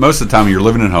honestly. Most of the time you're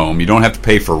living at home, you don't have to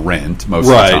pay for rent most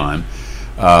of the time.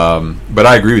 But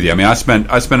I agree with you. I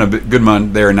spent a good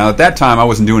month there. Now, at that time, I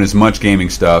wasn't doing as much gaming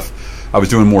stuff. I was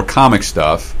doing more comic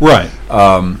stuff. Right.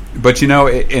 But,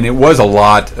 and it was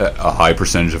a high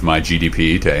percentage of my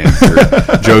GDP, to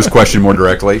answer Joe's question more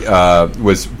directly,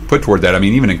 was put toward that.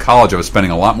 Even in college, I was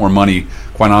spending a lot more money,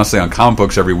 quite honestly, on comic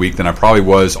books every week than I probably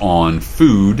was on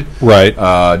food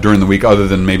during the week, other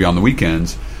than maybe on the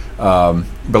weekends. But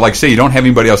like I say, you don't have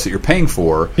anybody else that you're paying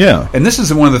for. Yeah. And this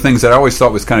is one of the things that I always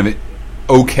thought was kind of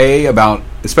okay about,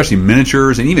 especially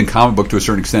miniatures and even comic book to a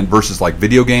certain extent, versus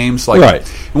video games. Right.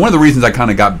 And one of the reasons I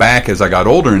kind of got back as I got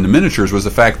older into miniatures was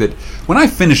the fact that when I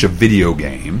finish a video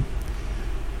game,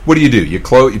 what do? You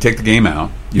take the game out,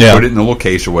 you put it in a little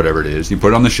case or whatever it is, you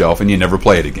put it on the shelf, and you never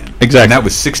play it again. Exactly. And that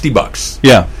was $60.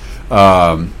 Yeah.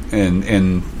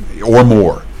 And or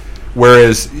more.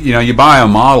 Whereas, you buy a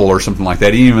model or something like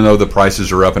that, even though the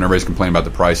prices are up and everybody's complaining about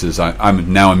the prices,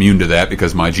 I'm now immune to that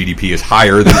because my GDP is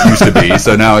higher than it used to be.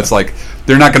 So now it's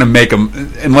they're not going to make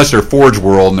them, unless they're Forge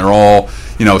World and they're all,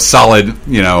 solid,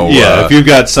 if you've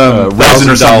got some resin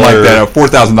or something like that,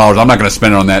 $4,000, I'm not going to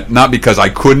spend it on that. Not because I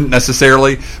couldn't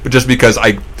necessarily, but just because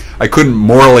I couldn't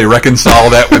morally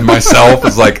reconcile that with myself.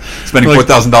 It's spending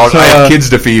 $4,000. I have kids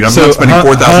to feed. I'm not spending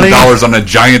 $4,000 on a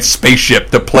giant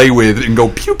spaceship to play with and go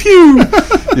pew pew.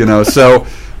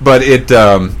 But it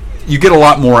you get a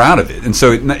lot more out of it. And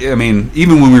so,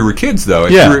 even when we were kids, though,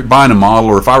 if you were buying a model,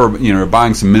 or if I were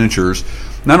buying some miniatures,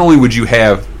 not only would you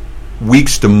have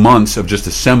weeks to months of just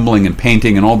assembling and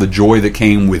painting and all the joy that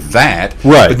came with that,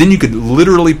 but then you could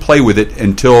literally play with it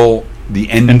until the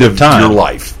end of time. Your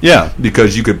life. Yeah.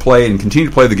 Because you could play and continue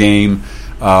to play the game,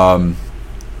 and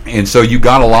And so you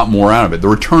got a lot more out of it. The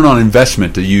return on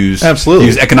investment, to use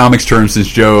economics terms, since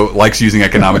Joe likes using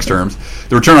economics terms,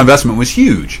 the return on investment was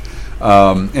huge.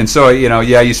 And so,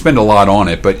 you spend a lot on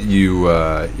it, but you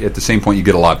at the same point you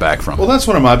get a lot back from it. Well, that's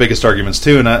one of my biggest arguments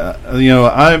too. And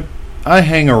I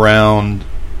hang around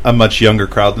a much younger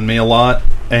crowd than me a lot,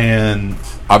 and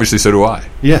obviously so do I.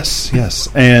 Yes.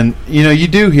 And you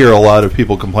do hear a lot of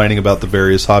people complaining about the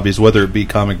various hobbies, whether it be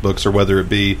comic books or whether it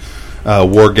be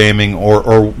wargaming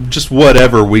or just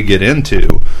whatever we get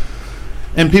into.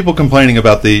 And people complaining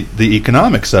about the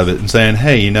economics of it and saying,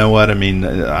 "Hey, you know what? I mean,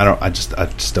 I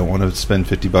just don't want to spend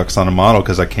 $50 on a model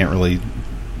because I can't really,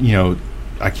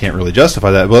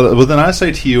 justify that." Well, then I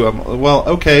say to you, well,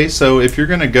 okay, so if you're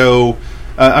going to go,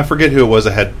 I forget who it was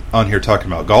I had on here talking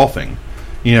about golfing,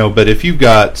 but if you've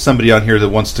got somebody on here that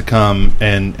wants to come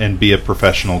and be a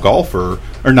professional golfer,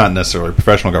 or not necessarily a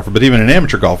professional golfer, but even an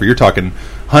amateur golfer, you're talking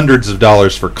hundreds of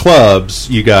dollars for clubs.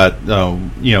 You got,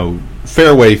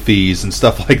 fairway fees and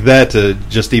stuff like that to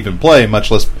just even play,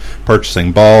 much less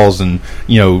purchasing balls and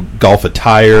golf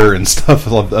attire and stuff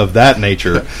of that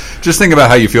nature. Just think about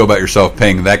how you feel about yourself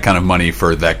paying that kind of money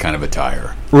for that kind of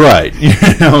attire, right?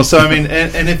 So I mean,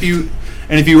 and if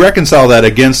you reconcile that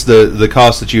against the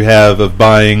cost that you have of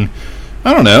buying,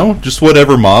 I don't know, just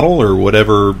whatever model or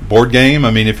whatever board game.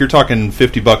 I mean, if you're talking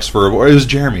 $50 for it was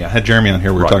Jeremy. I had Jeremy on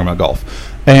here. We were talking about golf,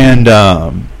 and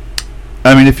I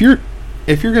mean, if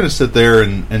you're going to sit there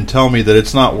and tell me that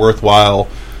it's not worthwhile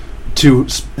to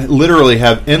literally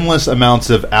have endless amounts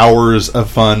of hours of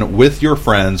fun with your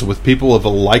friends, with people of a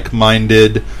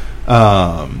like-minded,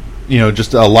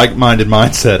 just a like-minded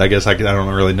mindset, I guess I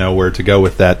don't really know where to go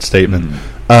with that statement.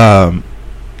 I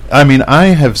mean, I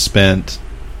have spent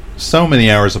so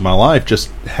many hours of my life just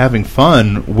having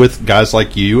fun with guys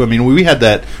like you. I mean, we had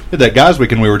that guys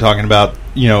weekend we were talking about,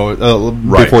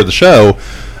 before the show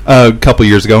a couple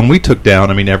years ago, and we took down,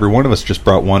 I mean, every one of us just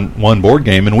brought one board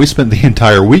game, and we spent the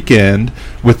entire weekend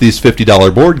with these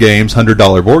 $50 board games,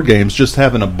 $100 board games, just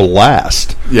having a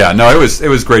blast. Yeah, no, it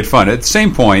was great fun. At the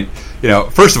same point,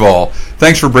 first of all,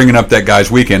 thanks for bringing up that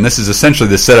guy's weekend. This is essentially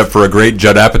the setup for a great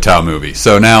Judd Apatow movie.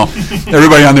 So now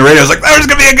everybody on the radio is like, there's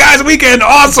going to be a guy's weekend,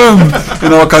 awesome!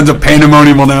 And all kinds of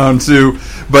pandemonium will now ensue.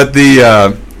 But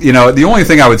the only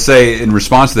thing I would say in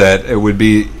response to that, it would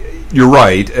be, you're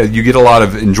right, you get a lot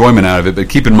of enjoyment out of it, but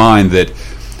keep in mind that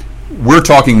we're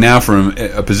talking now from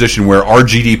a position where our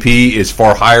GDP is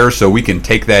far higher, so we can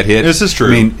take that hit. This is true.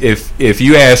 I mean, if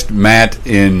you asked Matt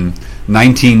in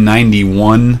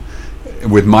 1991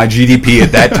 with my GDP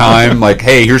at that time, like,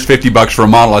 hey, here's $50 for a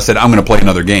model, I said, I'm going to play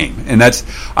another game. And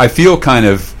I feel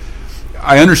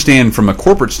I understand from a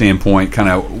corporate standpoint kind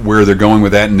of where they're going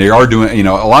with that, and they are doing,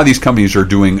 a lot of these companies are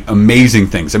doing amazing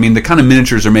things. I mean, the kind of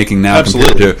miniatures they're making now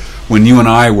compared to when you and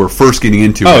I were first getting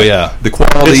into it. Yeah. The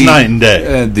quality, it's night and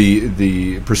day.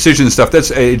 The precision stuff, that's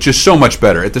just so much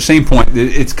better. At the same point,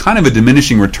 it's kind of a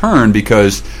diminishing return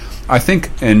because I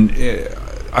think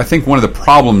one of the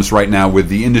problems right now with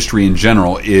the industry in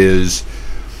general is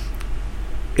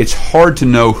it's hard to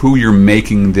know who you're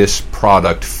making this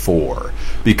product for.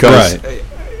 Because,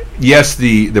 yes,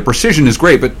 the precision is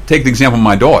great, but take the example of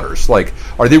my daughters. Like,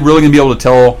 are they really going to be able to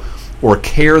tell or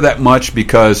care that much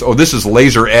because, this is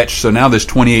laser etched, so now this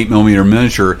 28mm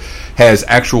miniature has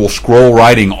actual scroll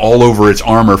writing all over its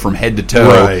armor from head to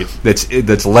toe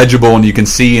that's legible and you can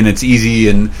see and it's easy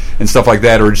and stuff like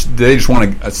that, or they just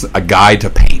want a guide to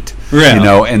paint,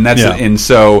 and that's and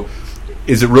so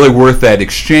is it really worth that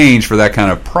exchange for that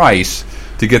kind of price?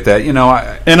 To get that,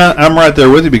 I'm right there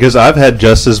with you because I've had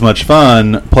just as much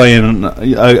fun playing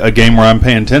a game where I'm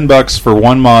paying $10 for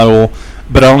one model,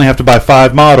 but I only have to buy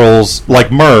 5 models, like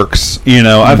Mercs.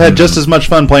 I've had just as much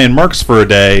fun playing Mercs for a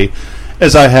day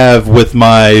as I have with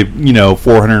my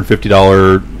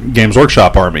 $450 Games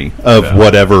Workshop army of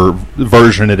whatever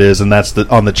version it is, and that's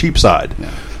on the cheap side.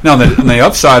 Yeah. Now, the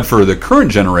upside for the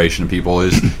current generation of people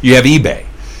is you have eBay.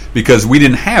 Because we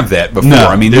didn't have that before. No,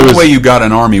 I mean, the only way you got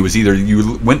an army was either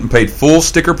you went and paid full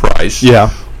sticker price,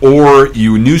 or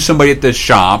you knew somebody at the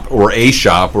shop or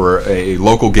a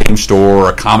local game store or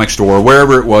a comic store or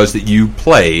wherever it was that you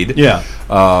played.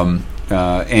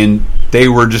 And they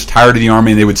were just tired of the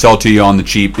army and they would sell it to you on the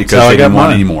cheap because they didn't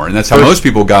want it anymore. And that's how most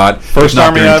people got first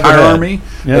army, their entire army,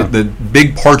 the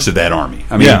big parts of that army.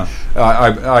 I mean,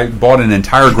 I bought an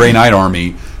entire Grey Knight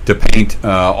army to paint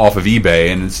off of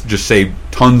eBay, and it's just saved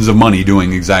tons of money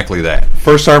doing exactly that.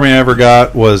 First army I ever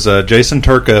got was Jason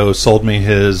Turco sold me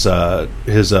his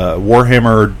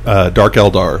Warhammer Dark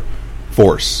Eldar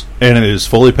force, and it was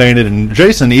fully painted. And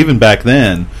Jason, even back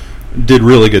then, did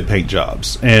really good paint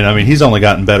jobs. And I mean, he's only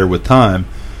gotten better with time.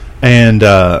 And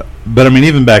But I mean,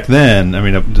 even back then, I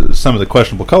mean, some of the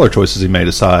questionable color choices he made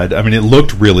aside, I mean, it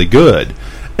looked really good.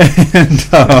 And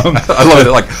I love it.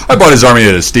 Like, I bought his Army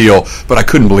of Steel, but I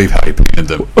couldn't believe how he painted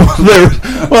them.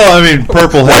 Well, I mean,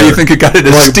 purple hair. Why do you think it got it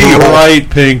as steel?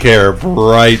 Bright pink hair.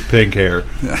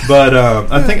 But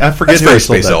I forget That's who very I sold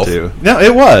Space that Elf. to. No,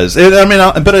 it was.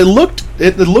 But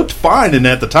it looked fine. And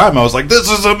at the time, I was like, "This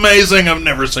is amazing! I've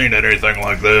never seen anything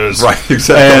like this." Right,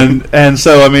 exactly. And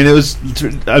so I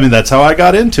mean, that's how I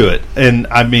got into it. And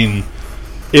I mean,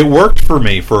 it worked for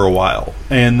me for a while.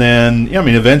 And then,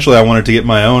 eventually I wanted to get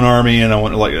my own army, and I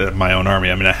wanted my own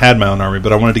army. I mean, I had my own army,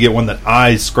 but I wanted to get one that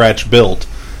I scratch built,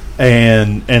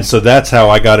 and so that's how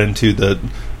I got into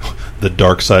the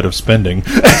dark side of spending.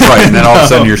 Right, and then all of a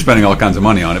sudden you're spending all kinds of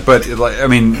money on it. But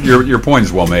your point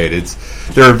is well made.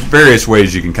 There are various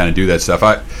ways you can kind of do that stuff.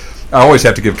 I always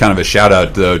have to give kind of a shout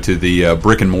out though to the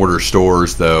brick and mortar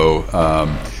stores though.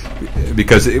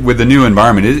 Because with the new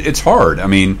environment, it's hard. I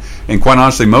mean, and quite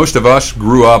honestly, most of us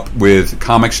grew up with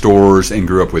comic stores and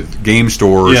grew up with game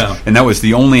stores, and that was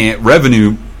the only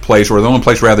revenue place, or the only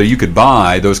place rather you could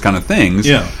buy those kind of things.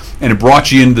 Yeah. And it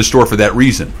brought you into the store for that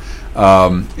reason.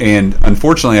 And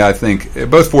unfortunately, I think,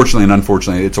 both fortunately and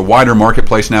unfortunately, it's a wider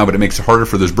marketplace now, but it makes it harder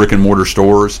for those brick and mortar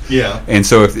stores. Yeah. And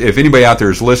so if anybody out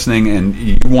there is listening and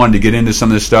you wanted to get into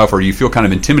some of this stuff, or you feel kind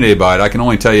of intimidated by it, I can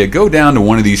only tell you, go down to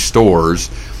one of these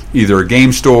stores, either a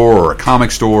game store or a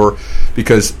comic store,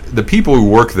 because the people who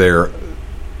work there,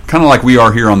 kind of like we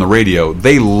are here on the radio,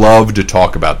 they love to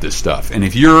talk about this stuff. And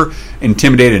if you're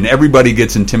intimidated, and everybody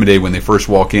gets intimidated when they first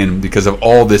walk in because of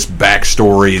all this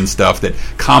backstory and stuff that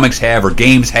comics have or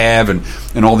games have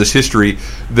and all this history,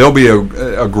 they'll be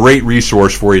a great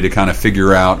resource for you to kind of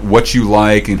figure out what you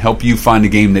like and help you find a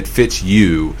game that fits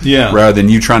you, rather than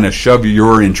you trying to shove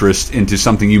your interest into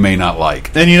something you may not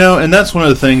like. And and that's one of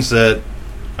the things that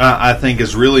I think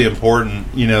is really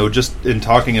important, just in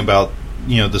talking about,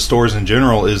 the stores in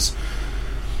general, is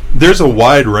there's a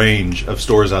wide range of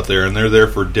stores out there, and they're there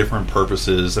for different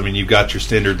purposes. I mean, you've got your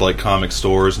standard, like, comic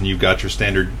stores, and you've got your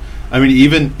standard... I mean,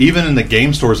 even in the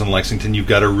game stores in Lexington, you've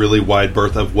got a really wide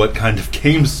berth of what kind of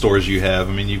game stores you have.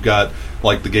 I mean, you've got,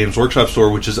 like, the Games Workshop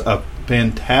store, which is a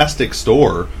fantastic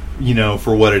store,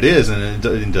 for what it is, and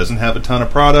it doesn't have a ton of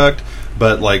product.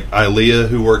 But like Ilea,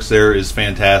 who works there, is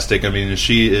fantastic. I mean,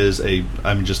 she is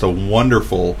just a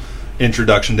wonderful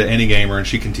introduction to any gamer, and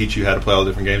she can teach you how to play all the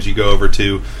different games. You go over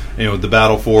to the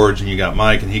Battle Forge, and you got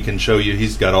Mike, and he can show you.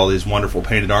 He's got all these wonderful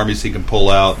painted armies he can pull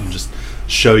out and just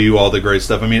show you all the great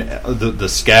stuff. I mean, the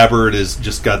Scabbard has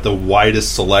just got the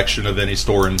widest selection of any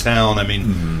store in town. I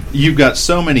mean, you've got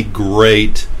so many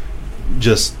great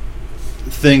just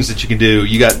things that you can do.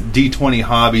 You got D20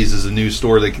 Hobbies is a new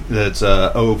store that's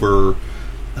over,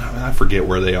 I forget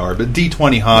where they are, but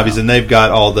D20 Hobbies, and they've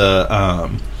got all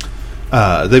the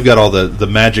the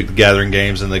Magic the Gathering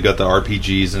games, and they've got the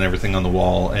RPGs and everything on the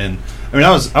wall. And I mean,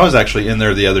 I was actually in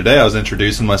there the other day. I was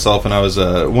introducing myself, and I was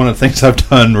one of the things I've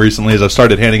done recently is I've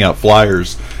started handing out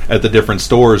flyers at the different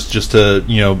stores just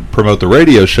to promote the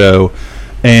radio show.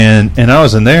 And I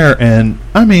was in there, and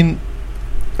I mean,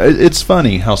 it's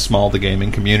funny how small the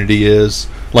gaming community is.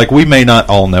 Like, we may not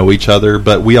all know each other,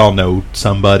 but we all know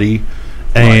somebody.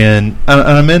 And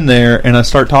I'm in there, and I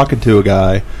start talking to a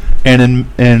guy, and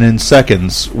in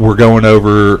seconds we're going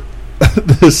over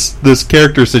this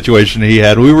character situation he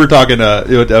had. We were talking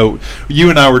you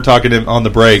and I were talking on the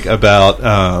break about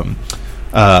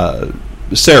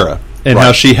Sarah. And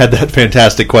how she had that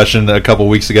fantastic question a couple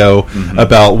weeks ago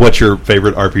about what your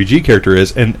favorite RPG character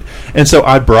is. And so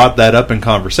I brought that up in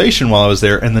conversation while I was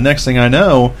there, and the next thing I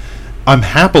know, I'm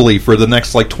happily for the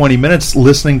next 20 minutes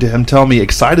listening to him tell me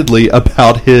excitedly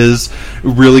about his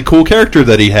really cool character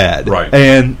that he had. Right.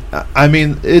 And I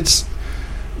mean,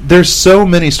 there's so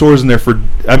many stores in there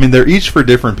they're each for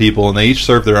different people, and they each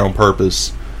serve their own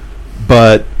purpose.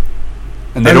 But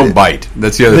and they don't bite.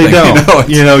 That's the other thing.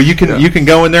 They don't. You can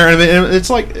go in there, and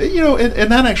it's like,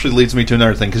 and that actually leads me to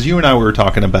another thing, because you and I were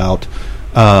talking about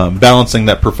balancing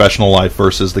that professional life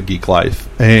versus the geek life.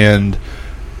 And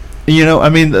I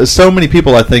mean, so many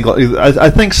people, I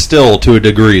think still to a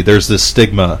degree there's this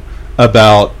stigma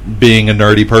about being a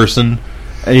nerdy person.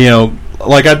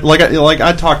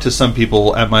 I talk to some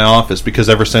people at my office, because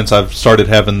ever since I've started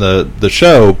having the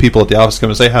show, people at the office come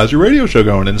and say, "How's your radio show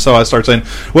going?" And so I start saying,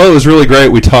 "Well, it was really great.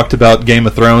 We talked about Game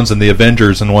of Thrones and the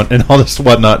Avengers and all this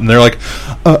whatnot." And they're like,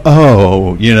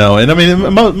 "Oh, And I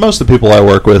mean, most of the people I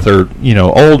work with are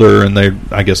older, and they're,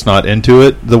 I guess, not into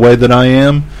it the way that I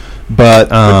am. But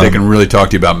they can really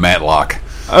talk to you about Matlock.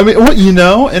 I mean, well, you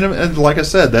know, and like I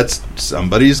said, that's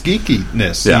somebody's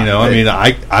geekiness. Yeah. You know, I mean,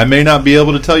 I may not be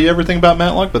able to tell you everything about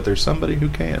Matlock, but there's somebody who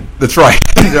can. That's right.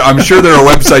 I'm sure there are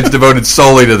websites devoted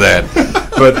solely to that.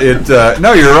 But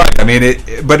no, you're right. I mean,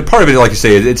 but part of it, like you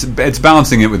say, it's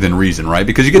balancing it within reason, right?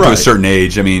 Because you get to a certain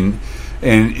age. I mean,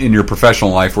 and in your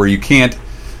professional life, where you can't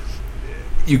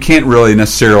really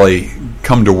necessarily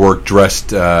come to work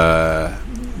dressed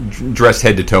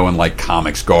head to toe in like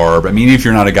comics garb. I mean, if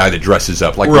you're not a guy that dresses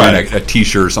up, like wearing a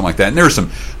T-shirt or something like that. And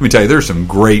let me tell you, there's some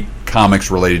great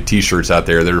comics related T-shirts out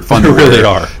there that are fun to wear. Really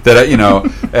are.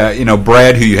 That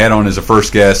Brad, who you had on as a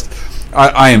first guest,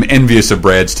 I am envious of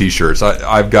Brad's T-shirts.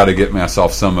 I've got to get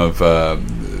myself some of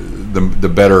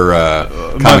the better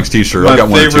comics T-shirt. I've got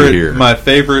one or two here. My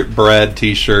favorite Brad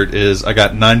T-shirt is I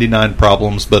got 99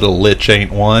 problems, but a lich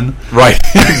ain't one. Right,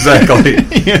 exactly.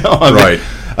 Right.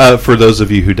 For those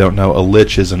of you who don't know, a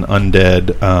lich is an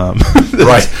undead.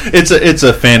 Right. It's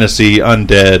a fantasy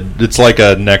undead. It's like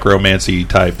a necromancy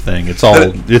type thing. It's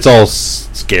all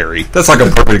scary. That's like a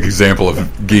perfect example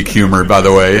of geek humor, by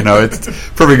the way. It's a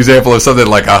perfect example of something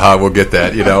like, haha, we'll get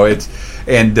that.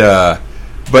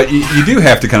 But you do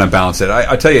have to kind of balance it.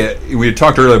 I tell you, we had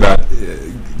talked earlier about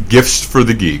gifts for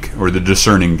the geek or the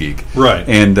discerning geek. Right.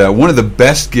 And one of the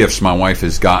best gifts my wife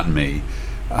has gotten me,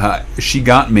 she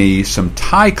got me some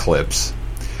tie clips,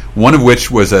 one of which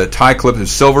was a tie clip that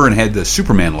was silver and had the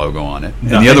Superman logo on it. And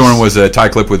the other one was a tie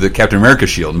clip with the Captain America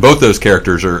shield. And both those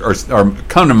characters are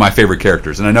kind of my favorite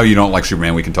characters. And I know you don't like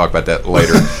Superman. We can talk about that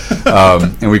later.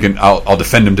 And I'll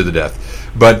defend him to the death.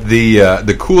 But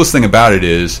the coolest thing about it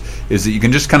is that you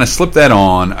can just kind of slip that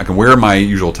on. I can wear my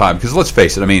usual tie because let's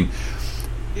face it. I mean,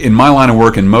 in my line of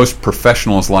work, in most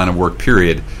professionals' line of work,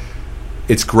 period,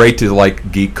 it's great to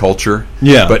like geek culture.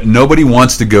 Yeah. But nobody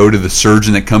wants to go to the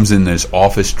surgeon that comes in his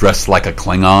office dressed like a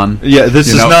Klingon. Yeah, this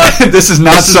is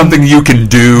not something you can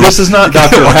do. This is not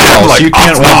Dr. House. Like, you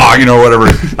can't whatever.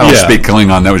 I don't speak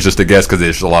Klingon. That was just a guess because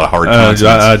there's a lot of hard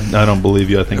consonants. I don't believe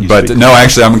you. I think you But no,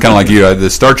 actually, I'm kind of like you. The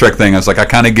Star Trek thing, I was like, I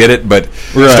kind of get it, but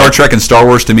Star Trek and Star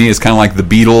Wars to me is kind of like the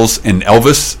Beatles and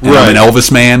Elvis. And I'm an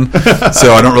Elvis man,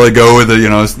 so I don't really go with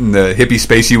the hippie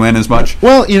space UN as much.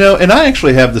 Well, and I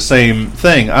actually have the same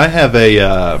thing. I have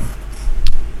a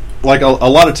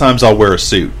lot of times I'll wear a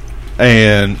suit,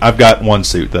 and I've got one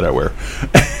suit that I wear,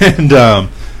 and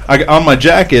on my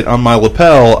jacket, on my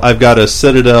lapel, I've got a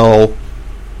Citadel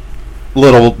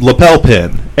little lapel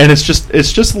pin, and it's just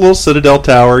a little Citadel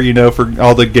tower, for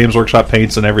all the Games Workshop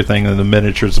paints and everything, and the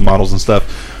miniatures and models and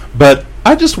stuff. But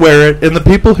I just wear it, and the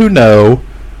people who know,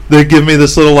 they give me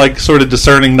this little sort of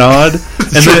discerning nod,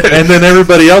 and then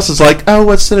everybody else is like, "Oh,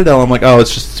 what's Citadel?" I'm like, "Oh,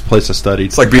 it's just a place I studied."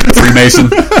 It's like being a Freemason.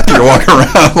 You're walking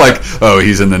around like, "Oh,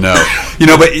 he's in the know."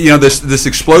 But this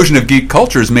explosion of geek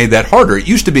culture has made that harder. It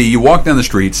used to be you walk down the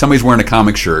street, somebody's wearing a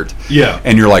comic shirt,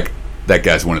 and you're like, that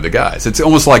guy's one of the guys. It's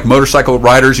almost like motorcycle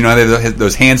riders. They have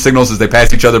those hand signals as they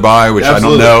pass each other by, which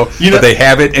Absolutely. I don't know, but they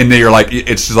have it, and you're like,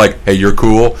 it's just like, hey, you're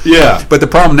cool. Yeah. But the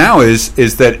problem now is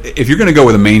that if you're going to go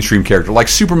with a mainstream character like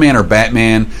Superman or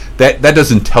Batman, that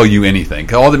doesn't tell you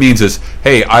anything. All that means is,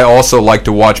 hey, I also like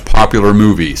to watch popular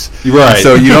movies. Right.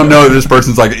 So you don't know this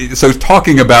person's like. So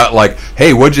talking about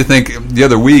hey, what'd you think the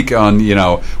other week on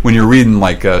when you're reading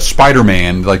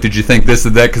Spider-Man? Did you think this or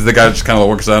that? Because the guy just kind of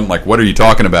looks at him like, what are you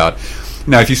talking about?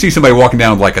 Now, if you see somebody walking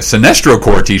down with a Sinestro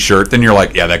Corps T-shirt, then you're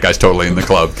like, yeah, that guy's totally in the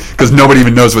club, because nobody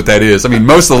even knows what that is. I mean,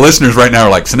 most of the listeners right now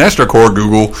are like, Sinestro Corps,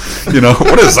 Google,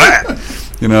 what is that?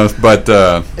 But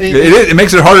it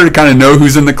makes it harder to kind of know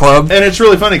who's in the club. And it's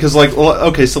really funny because,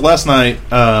 okay, so last night,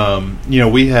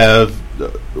 we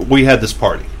had this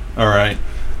party, all right,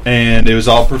 and it was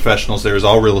all professionals. There was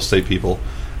all real estate people,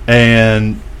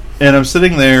 and I'm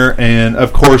sitting there, and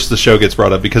of course the show gets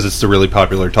brought up because it's the really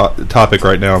popular topic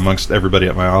right now amongst everybody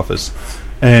at my office.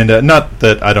 And not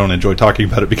that I don't enjoy talking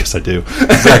about it, because I do.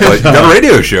 Exactly. You got a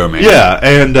radio show, man. Yeah,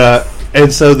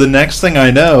 and so the next thing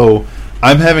I know,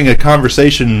 I'm having a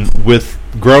conversation with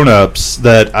grown-ups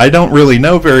that I don't really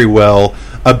know very well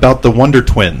about the Wonder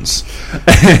Twins.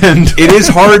 And it is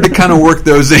hard to kind of work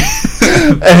those in.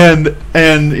 and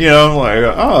I'm like,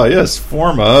 oh yes,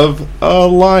 form of a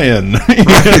lion.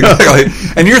 Exactly.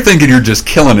 And you're thinking you're just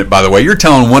killing it, by the way. You're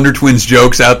telling Wonder Twins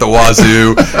jokes out the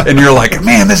wazoo, and you're like,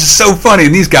 man, this is so funny,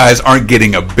 and these guys aren't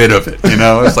getting a bit of it.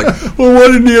 It's like, well, why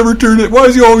didn't he ever turn it? Why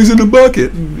is he always in a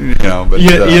bucket? And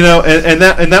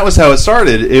that was how it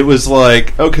started. It was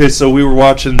like, okay, so we were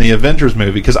watching the Avengers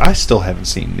movie, because I still haven't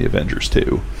seen the Avengers 2.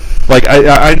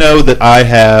 I know that I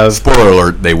have. Spoiler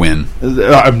alert, they win.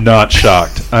 I'm not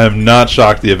shocked. I am not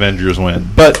shocked the Avengers win.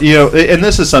 But, and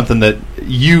this is something that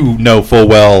full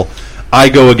well, I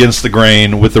go against the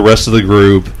grain with the rest of the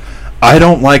group. I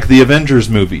don't like the Avengers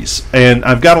movies, and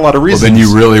I've got a lot of reasons. Well, then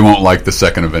you really won't like the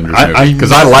second Avengers movie.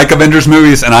 Because I like Avengers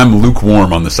movies, and I'm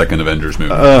lukewarm on the second Avengers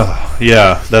movie.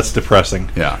 Yeah, that's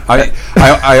depressing. Yeah.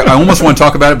 I almost want to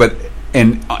talk about it,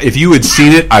 and if you had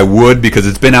seen it, I would, because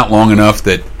it's been out long enough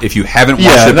that if you haven't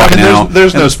watched it by now...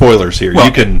 There's no spoilers here. Well,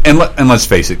 you can... and let's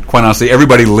face it, quite honestly,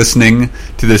 everybody listening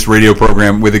to this radio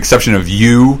program, with the exception of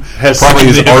you, has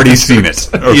already seen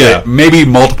it. Okay? Yeah. Maybe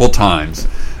multiple times.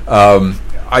 I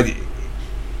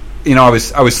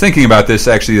was thinking about this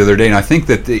actually the other day, and I think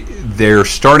that they're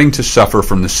starting to suffer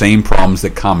from the same problems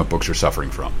that comic books are suffering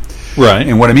from. Right.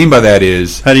 And what I mean by that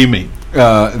is... How do you mean?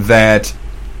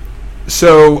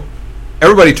 So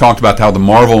everybody talked about how the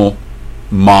Marvel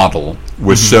model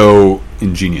was so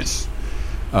ingenious.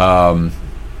 And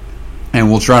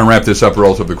we'll try and wrap this up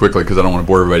relatively quickly because I don't want to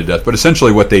bore everybody to death. But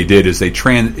essentially, what they did is they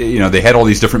had all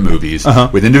these different movies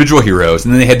with individual heroes,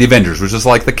 and then they had the Avengers, which is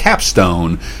like the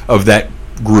capstone of that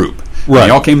group. Right. And they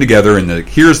all came together, and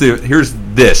here's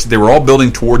this. They were all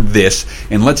building toward this,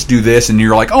 and let's do this. And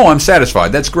you're like, oh, I'm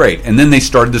satisfied. That's great. And then they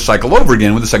started to cycle over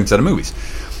again with the second set of movies.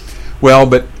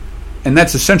 Well, and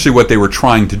that's essentially what they were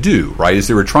trying to do, right? Is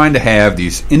they were trying to have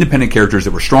these independent characters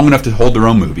that were strong enough to hold their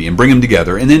own movie and bring them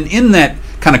together. And then in that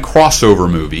kind of crossover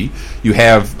movie, you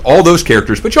have all those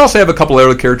characters, but you also have a couple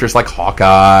other characters like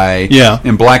Hawkeye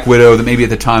and Black Widow that maybe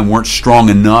at the time weren't strong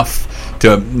enough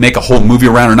to make a whole movie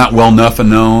around, or not well enough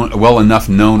known,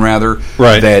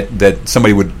 that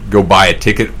somebody would go buy a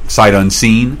ticket sight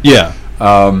unseen. Yeah.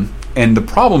 And the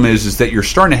problem is that you're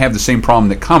starting to have the same problem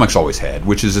that comics always had,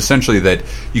 which is essentially that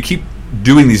you keep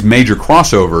doing these major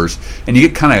crossovers, and you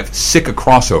get kind of sick of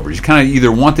crossovers. You kind of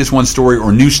either want this one story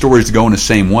or new stories to go in the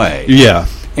same way. Yeah.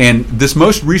 And this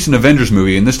most recent Avengers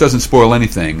movie, and this doesn't spoil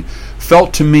anything,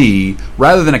 felt to me,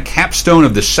 rather than a capstone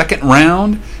of the second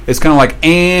round, it's kind of like,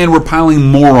 and we're piling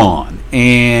more on.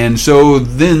 And so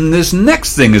then this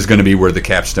next thing is going to be where the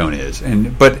capstone is.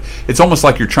 But it's almost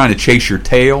like you're trying to chase your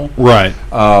tail. Right.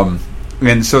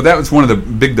 And so that was one of the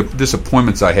big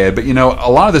disappointments I had. But, a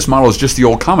lot of this model is just the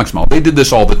old comics model. They did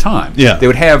this all the time. Yeah. They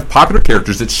would have popular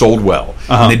characters that sold well.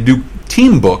 And they'd do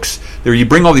team books. There, you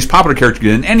bring all these popular characters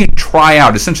in, and you try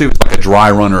out. Essentially, it was like a dry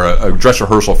run or a dress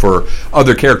rehearsal for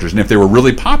other characters. And if they were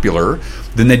really popular,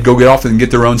 then they'd go get off and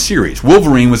get their own series.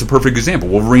 Wolverine was a perfect example.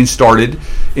 Wolverine started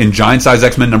in Giant Size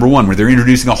X-Men #1, where they're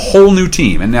introducing a whole new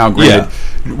team. And now, granted,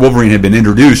 Wolverine had been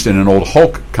introduced in an old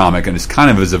Hulk comic, and it's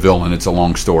kind of as a villain. It's a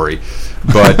long story,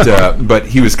 but but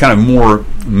he was kind of more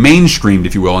mainstreamed,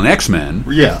 if you will, in X-Men.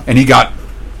 Yeah, and he got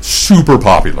super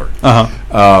popular.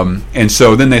 And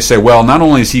so then they say, well, not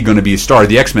only is he going to be a star of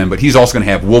the X-Men, but he's also going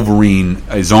to have Wolverine,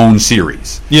 his own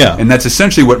series. Yeah. And that's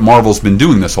essentially what Marvel's been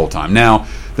doing this whole time. Now,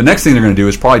 the next thing they're going to do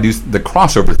is probably do the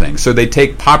crossover thing. So they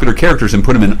take popular characters and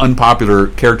put them in unpopular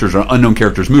characters or unknown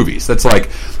characters movies. That's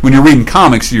like when you're reading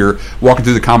comics, you're walking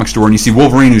through the comic store and you see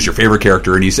Wolverine, who's your favorite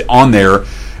character, and he's on there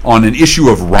on an issue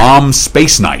of ROM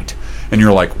Space Knight. And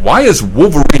you're like, why is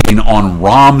Wolverine on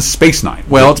ROM Space Knight?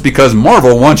 Well, it's because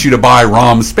Marvel wants you to buy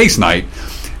ROM Space Knight,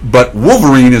 but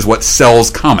Wolverine is what sells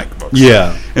comic books.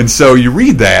 Yeah. And so you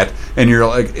read that, and you're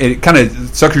like, it kind of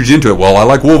suckers you into it. Well, I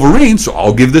like Wolverine, so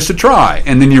I'll give this a try.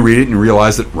 And then you read it and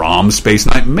realize that ROM Space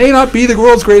Knight may not be the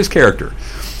world's greatest character.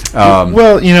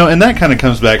 Well, and that kind of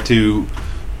comes back to,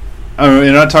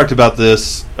 and I talked about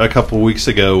this a couple weeks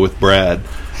ago with Brad.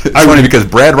 It's funny because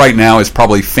Brad right now is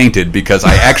probably fainted because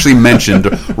I actually mentioned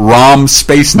ROM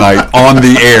Space Knight on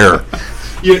the air.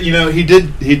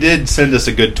 He did send us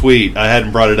a good tweet. I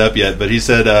hadn't brought it up yet, but he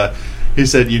said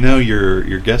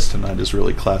your guest tonight is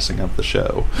really classing up the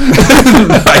show.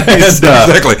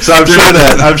 Exactly. So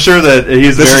I'm sure that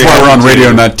he's. This very is why we're on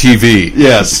radio, not TV.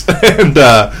 Yes,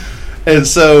 and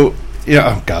so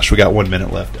oh gosh, we got 1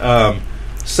 minute left.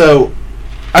 So.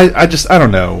 I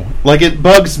don't know. Like, it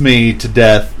bugs me to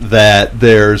death that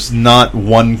there's not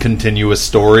one continuous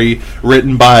story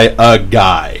written by a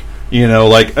guy.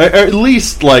 Or at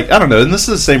least, I don't know. And this is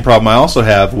the same problem I also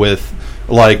have with,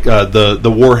 the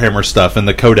Warhammer stuff and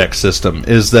the Codex system,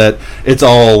 is that it's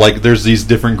all, there's these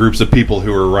different groups of people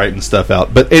who are writing stuff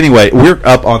out. But anyway, we're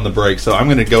up on the break, so I'm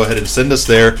going to go ahead and send us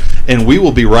there, and we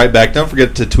will be right back. Don't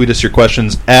forget to tweet us your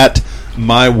questions at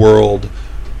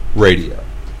MyWorldRadio.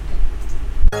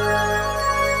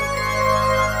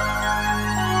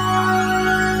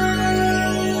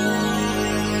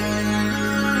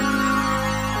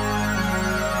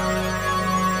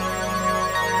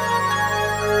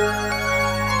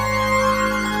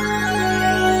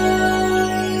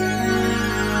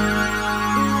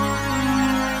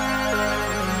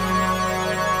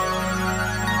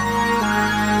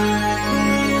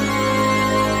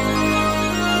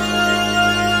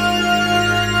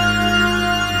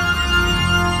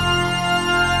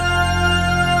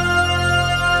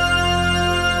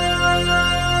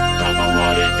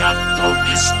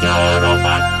 Mr.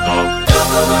 Roboto.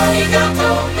 Domo arigato,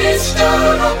 Mr.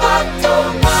 Roboto.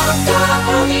 Mata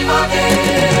onimade.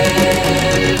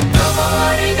 Domo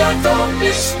arigato,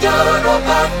 Mr.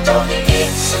 Roboto.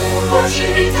 Itsu mo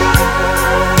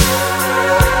shiritai.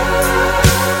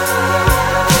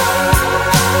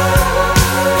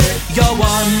 You're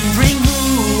wondering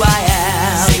who I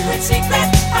am. Secret, secret,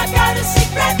 I got a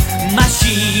secret.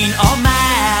 Machine or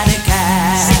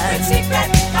mannequin. Secret, secret,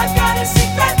 I got a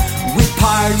secret. With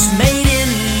parts made in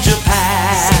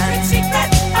Japan. Secret, secret,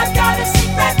 I got a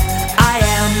secret. I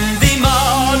am the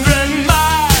modern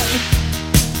man.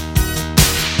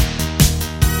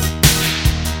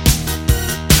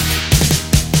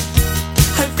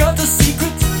 I've got a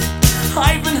secret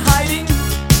I've been hiding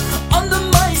under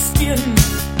my skin.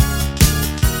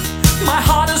 My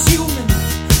heart is human,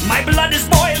 my blood is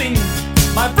boiling,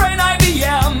 my brain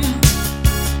IBM.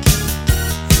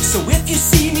 So if you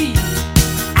see me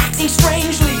acting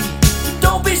strangely,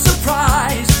 don't be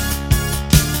surprised.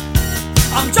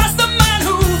 I'm just a man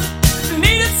who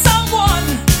needed someone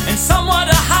and someone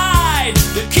to hide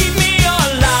to keep me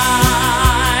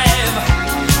alive.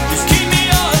 Just keep me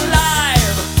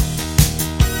alive.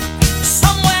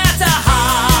 Somewhere to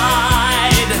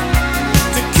hide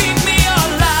to keep me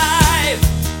alive.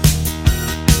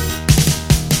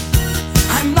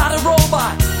 I'm not a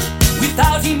robot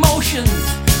without emotions.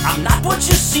 I'm not what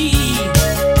you see.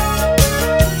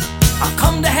 I've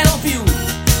come to help you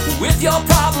with your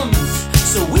problems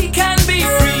so we can be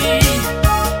free.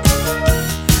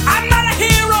 I'm not a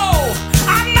hero,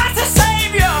 I'm not the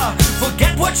savior.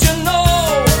 Forget what you know.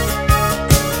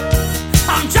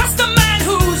 I'm just a man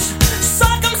whose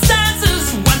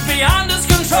circumstances went beyond his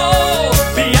control,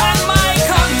 beyond my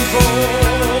control.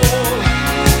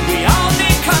 We all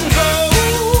need control.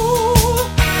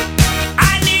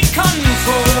 I need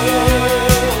control.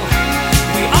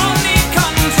 We all need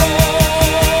control.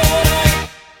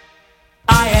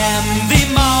 I am the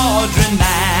modern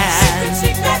man. Secret,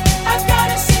 secret, I've got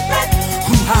a secret.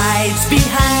 Who hides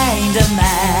behind a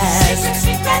mask, Secret,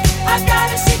 secret, I've got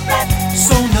a secret.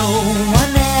 so no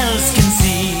one else can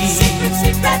see Secret,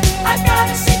 secret, I've got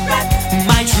a secret.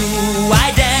 my true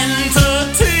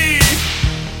identity.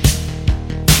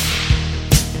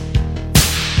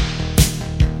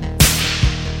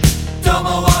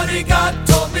 Domo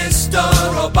arigato, Mr.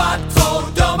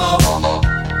 Roboto. Domo,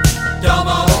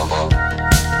 domo,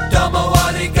 domo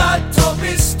arigato,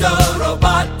 Mr.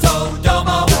 Roboto.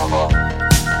 Domo,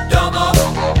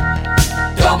 domo,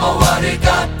 domo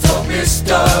arigato,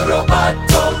 Mr.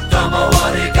 Roboto. Domo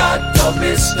arigato,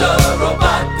 Mr.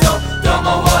 Roboto.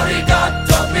 Domo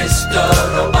arigato, Mr.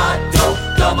 Roboto.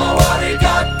 Domo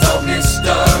arigato,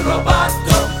 Mr.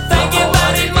 Roboto. Thank you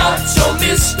very much, oh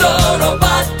Mr.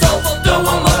 Roboto, for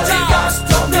doing what I asked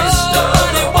to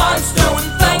nobody wants to.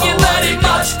 And thank you very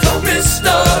much,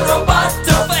 Mr.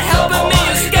 Roboto, for helping me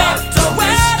escape to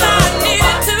where I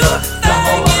needed to. Thank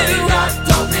you, thank you,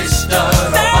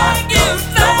 thank you.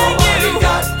 I wanna thank you.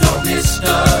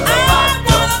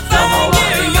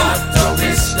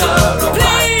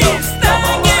 Please,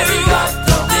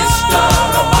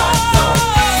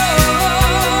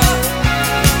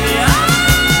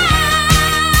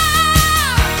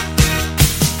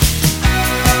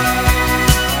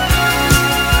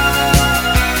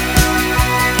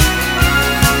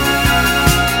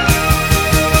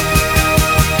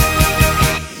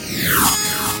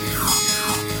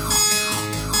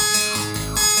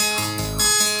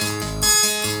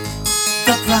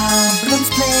 the problem's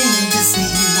plain to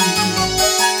see.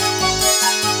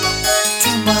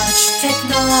 Too much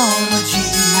technology,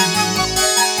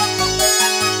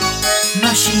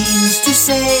 machines to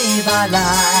save our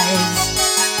lives,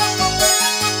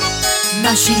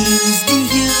 machines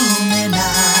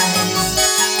dehumanize.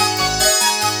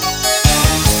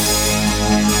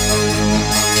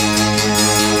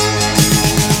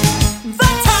 The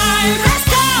time has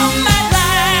come at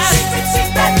last. Secret,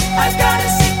 secret, I've got a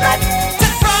secret. To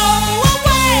throw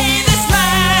away this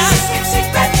mask. Secret,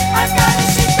 secret, I've got a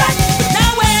secret.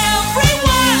 Now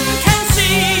everyone can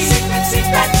see Secret,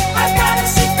 secret, I've got a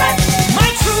secret. my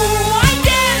true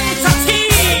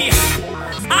identity.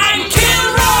 I'm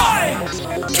Kilroy,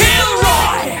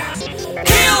 Kilroy,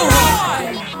 Kilroy,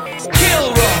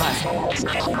 Kilroy.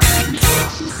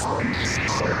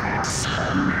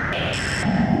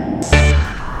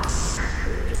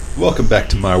 Welcome back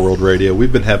to My World Radio.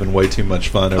 We've been having way too much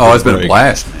fun. Over Oh, it's the been a break.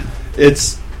 blast, man.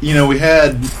 It's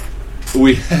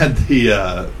we had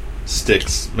the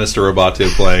Styx, Mr. Roboto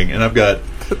playing, and I've got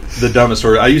the dumbest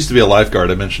story. I used to be a lifeguard.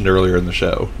 I mentioned earlier in the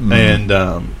show, and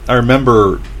I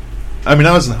remember I mean,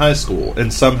 I was in high school,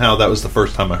 and somehow that was the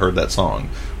first time I heard that song,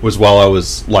 was while I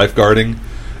was lifeguarding.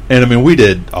 And, I mean, we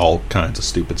did all kinds of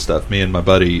stupid stuff. Me and my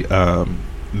buddy,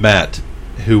 Matt,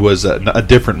 who was a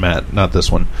different Matt, not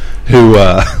this one, who,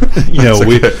 you know,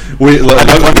 we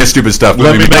let me stupid stuff.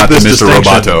 Let me make this Mr. distinction.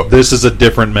 Roboto. This is a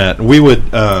different Matt. We were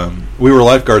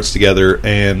lifeguards together,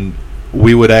 and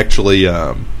we would actually,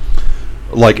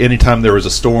 like, anytime there was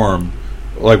a storm,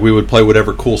 like, we would play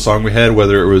whatever cool song we had,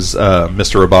 whether it was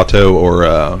Mr. Roboto or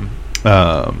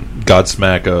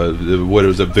Godsmack, what it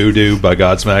was, a Voodoo by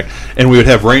Godsmack, and we would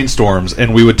have rainstorms,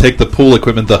 and we would take the pool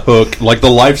equipment, the hook, like the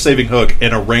life-saving hook,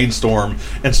 in a rainstorm,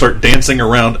 and start dancing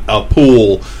around a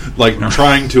pool, like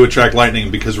trying to attract lightning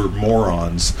because we're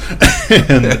morons.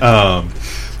 And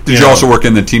did you also work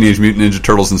in the Teenage Mutant Ninja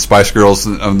Turtles and Spice Girls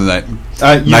on that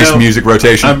nice music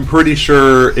rotation? I'm pretty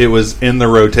sure it was in the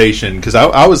rotation, because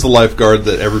I was the lifeguard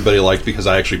that everybody liked because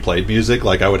I actually played music.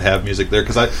 Like, I would have music there,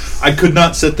 because I could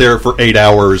not sit there for 8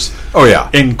 hours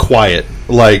in quiet.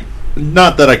 Like,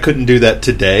 not that I couldn't do that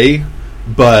today,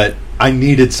 but I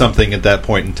needed something at that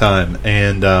point in time.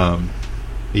 And,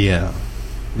 yeah,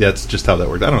 that's just how that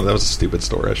worked. I don't know. That was a stupid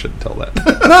story. I shouldn't tell that. No,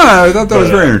 I thought that was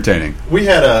very entertaining. We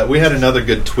had another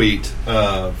good tweet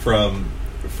from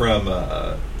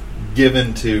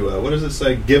given to what does it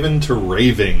say? Given to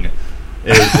raving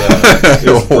is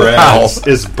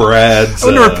Brad's. I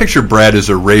would never picture Brad as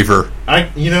a raver.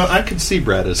 I could see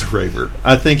Brad as a raver.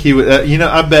 I think he would.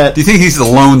 I bet. Do you think he's the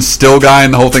lone still guy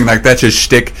in the whole thing? Like, that's his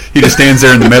shtick. He just stands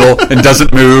there in the middle and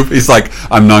doesn't move. He's like,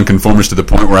 I'm nonconformist to the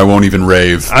point where I won't even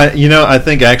rave. I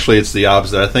think actually it's the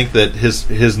opposite. I think that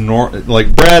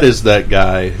like, Brad is that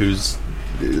guy who's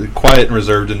quiet and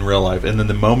reserved in real life, and then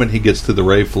the moment he gets to the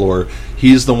rave floor,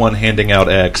 he's the one handing out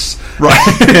X, right?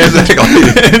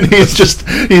 And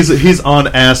he's on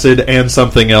acid and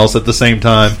something else at the same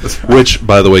time. Right. Which,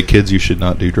 by the way, kids, you should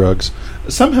not do drugs.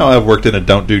 Somehow I've worked in a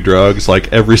don't do drugs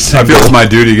like every single. I feel it's my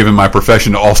duty, given my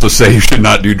profession, to also say you should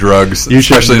not do drugs,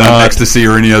 especially not ecstasy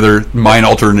or any other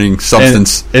mind-altering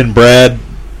substance. And Brad,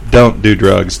 don't do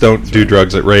drugs. Don't do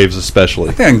drugs at raves, especially.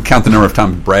 I think I can count the number of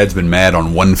times Brad's been mad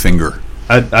on one finger.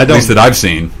 I don't, at least that I've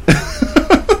seen. But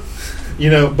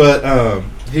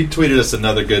he tweeted us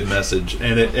another good message,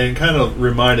 and it kind of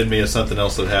reminded me of something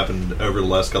else that happened over the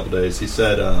last couple of days. He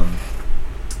said,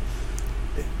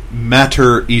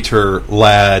 Matter Eater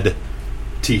Lad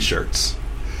T-shirts.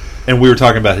 And we were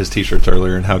talking about his T-shirts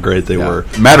earlier and how great they were.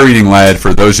 Matter Eating Lad,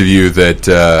 for those of you that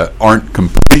aren't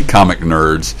complete comic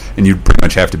nerds, and you pretty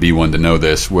much have to be one to know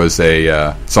this, was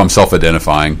so I'm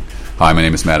self-identifying. Hi, my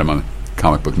name is Matt. I'm a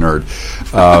comic book nerd.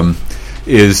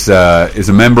 Is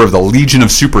a member of the Legion of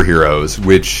Superheroes,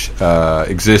 which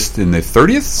exists in the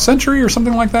 30th century or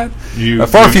something like that.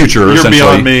 Far future, you're essentially.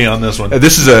 Beyond me on this one.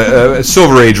 This is a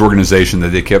Silver Age organization that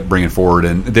they kept bringing forward,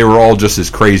 and they were all just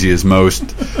as crazy as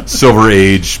most Silver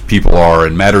Age people are.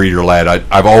 And Matter Eater Lad,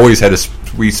 I've always had a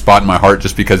sweet spot in my heart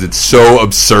just because it's so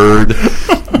absurd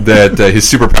that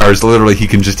his superpower is literally he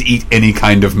can just eat any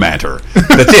kind of matter.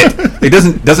 That's it. It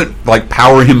doesn't like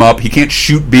power him up. He can't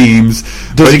shoot beams.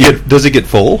 Does he get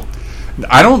full?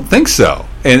 I don't think so.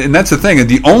 And that's the thing. And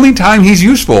the only time he's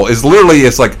useful is literally,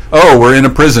 it's like, oh, we're in a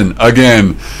prison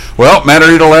again. Well,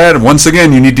 Matter Eater Lad, once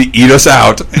again, you need to eat us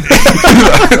out.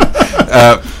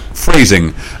 Phrasing.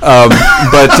 Wait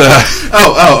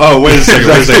a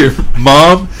second.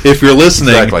 Mom, if you're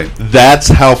listening, that's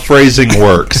how phrasing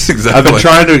works. Exactly. I've been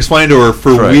trying to explain to her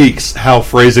for weeks how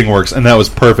phrasing works, and that was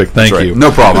perfect. Thank you. No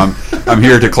problem. I'm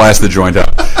here to class the joint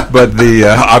up. But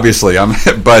obviously,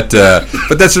 but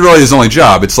that's really his only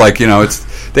job. It's like,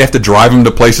 they have to drive him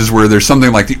to places where there's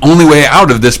something like the only way out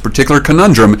of this particular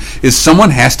conundrum is someone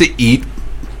has to eat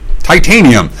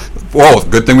titanium. Whoa,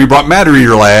 good thing we brought Matter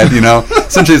Eater Lad,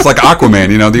 Essentially, it's like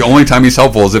Aquaman, the only time he's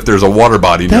helpful is if there's a water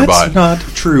body nearby. That's not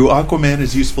true. Aquaman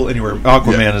is useful anywhere.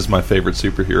 Aquaman is my favorite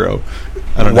superhero.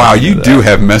 I don't know. Wow, you do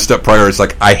have messed up priorities.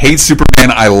 Like, I hate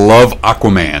Superman, I love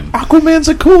Aquaman. Aquaman's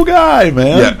a cool guy,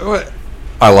 man. Yeah,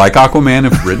 I like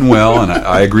Aquaman if written well, and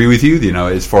I agree with you,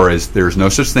 as far as there's no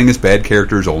such thing as bad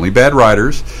characters, only bad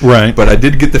writers. Right. But I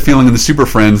did get the feeling in the Super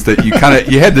Friends that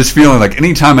you had this feeling like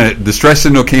anytime a distress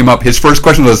signal came up, his first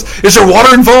question was, is there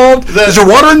water involved? Is there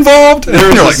water involved? And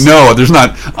you're like, no, there's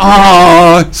not.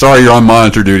 Sorry, you're on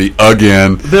monitor duty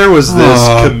again. There was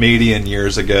this comedian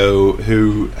years ago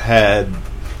who had...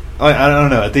 I don't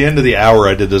know. At the end of the hour,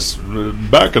 I did this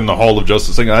back in the Hall of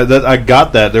Justice thing. I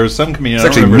got that. There was some comedian.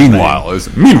 It's actually meanwhile. It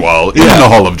was meanwhile in the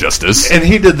Hall of Justice, and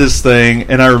he did this thing,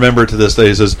 and I remember to this day.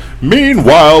 He says,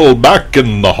 "Meanwhile, back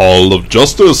in the Hall of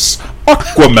Justice,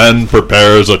 Aquaman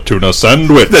prepares a tuna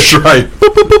sandwich. That's right.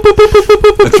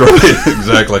 That's right.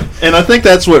 Exactly. And I think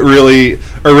that's what really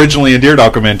originally endeared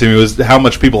Aquaman to me, was how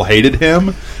much people hated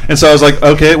him. And so I was like,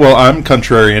 okay, well, I'm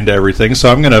contrarian to everything,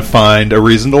 so I'm going to find a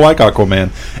reason to like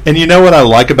Aquaman. And you know what I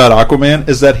like about Aquaman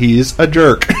is that he's a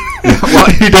jerk. Well,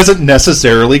 he doesn't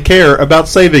necessarily care about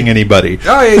saving anybody.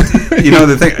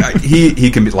 The thing,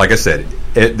 he can be, like I said,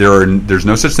 there's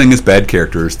no such thing as bad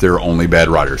characters. There are only bad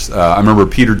writers. I remember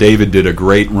Peter David did a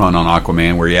great run on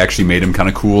Aquaman where he actually made him kind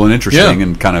of cool and interesting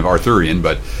and kind of Arthurian.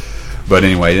 But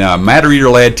anyway, Matter Eater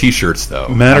Lad T-shirts though.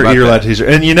 Matter Eater Lad T-shirt,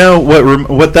 and you know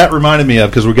what that reminded me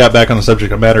of, because we got back on the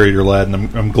subject of Matter Eater Lad,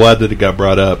 and I'm glad that it got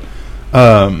brought up.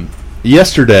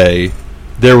 Yesterday,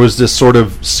 there was this sort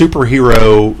of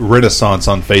superhero renaissance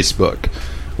on Facebook,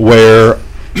 where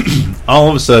all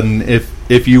of a sudden,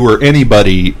 if you were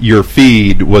anybody, your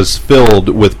feed was filled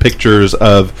with pictures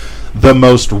of the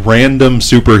most random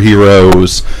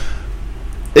superheroes.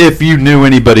 If you knew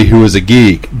anybody who was a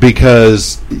geek,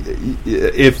 because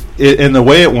in the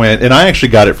way it went, and I actually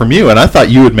got it from you, and I thought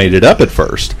you had made it up at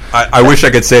first. I wish I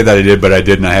could say that I did, but I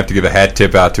didn't. I have to give a hat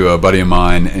tip out to a buddy of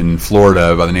mine in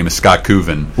Florida by the name of Scott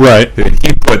Cooven. Right.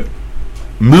 He put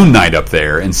Moon Knight up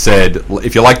there and said,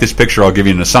 if you like this picture, I'll give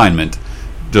you an assignment,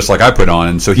 just like I put on.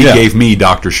 And so he gave me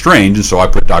Doctor Strange, and so I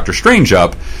put Doctor Strange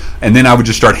up. And then I would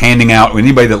just start handing out,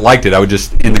 anybody that liked it, I would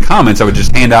just, in the comments, I would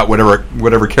just hand out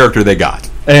whatever character they got.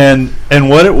 And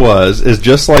what it was is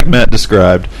just like Matt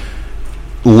described.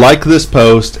 Like this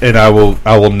post, and I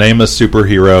will name a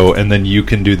superhero, and then you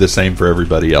can do the same for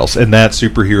everybody else. And that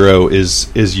superhero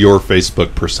is your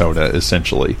Facebook persona,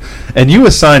 essentially. And you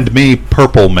assigned me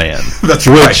Purple Man. That's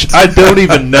which right. I don't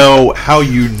even know how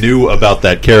you knew about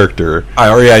that character.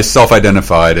 I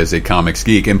self-identified as a comics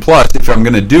geek, and plus, if I'm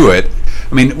going to do it,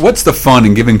 I mean, what's the fun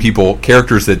in giving people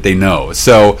characters that they know?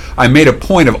 So I made a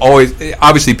point of always,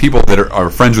 obviously, people that are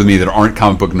friends with me that aren't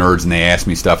comic book nerds and they ask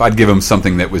me stuff, I'd give them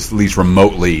something that was at least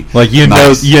remotely like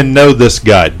nice. You know this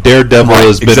guy. Daredevil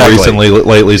has been recently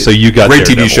lately, so you got great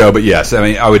Daredevil. TV show, but yes, I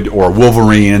mean, I would, or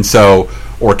Wolverine, and so,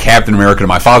 or Captain America.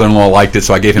 My father-in-law liked it,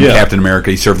 so I gave him Captain America.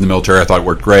 He served in the military. I thought it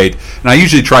worked great, and I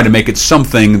usually try to make it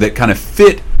something that kind of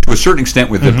fit to a certain extent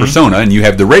with the persona. And you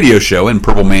have the radio show, and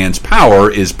Purple Man's power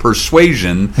is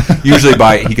persuasion. Usually,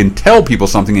 he can tell people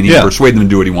something, and he can persuade them to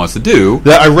do what he wants to do.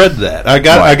 I read that. I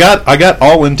got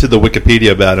all into the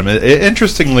Wikipedia about him.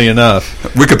 Interestingly enough,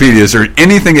 Wikipedia, is there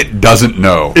anything it doesn't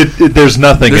know? There's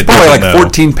nothing. There's probably like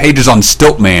 14 pages on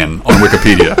Stiltman on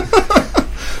Wikipedia.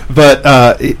 But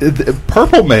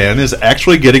Purple Man is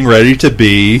actually getting ready to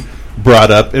be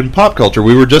brought up in pop culture.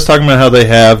 We were just talking about how they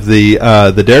have the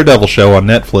Daredevil show on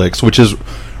Netflix, which is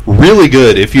really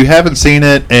good. If you haven't seen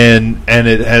it and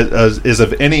it is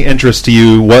of any interest to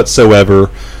you whatsoever,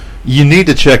 you need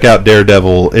to check out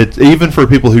Daredevil. Even for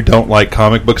people who don't like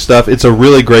comic book stuff, it's a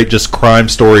really great just crime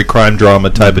story, crime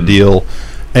drama type of deal.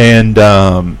 And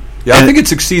I think it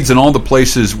succeeds in all the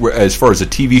places where, as far as a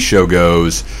TV show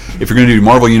goes. If you're going to do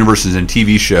Marvel Universes and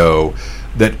TV show,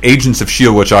 that Agents of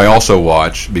S.H.I.E.L.D., which I also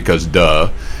watch because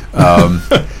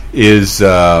is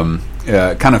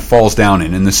kind of falls down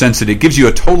in the sense that it gives you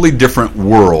a totally different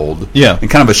world and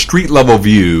kind of a street level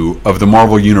view of the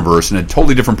Marvel Universe and a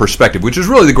totally different perspective, which is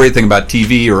really the great thing about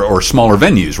TV or smaller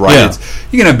venues, right?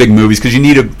 You can have big movies because you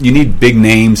need big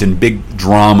names and big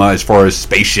drama as far as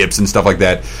spaceships and stuff like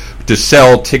that to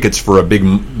sell tickets for a big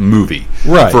movie.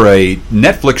 Right. For a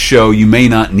Netflix show, you may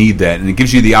not need that, and it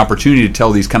gives you the opportunity to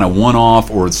tell these kind of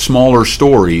one-off or smaller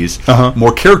stories,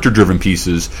 more character-driven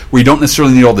pieces, where you don't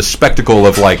necessarily need all the spectacle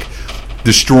of like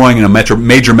destroying in a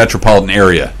major metropolitan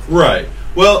area. Right.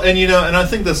 Well, and and I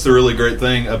think that's the really great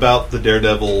thing about the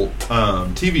Daredevil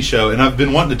TV show, and I've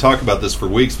been wanting to talk about this for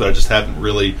weeks, but I just haven't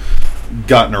really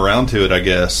gotten around to it, I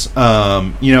guess. I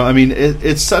mean,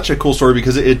 it's such a cool story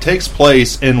because it takes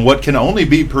place in what can only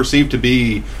be perceived to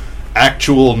be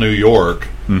actual New York,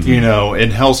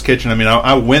 in Hell's Kitchen. I mean,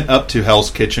 I went up to Hell's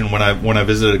Kitchen when I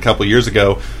visited a couple years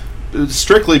ago,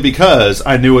 strictly because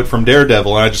I knew it from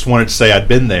Daredevil, and I just wanted to say I'd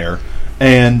been there.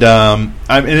 And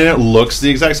and it looks the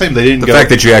exact same. They didn't. The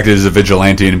fact that you acted as a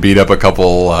vigilante and beat up a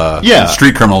couple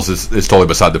street criminals is totally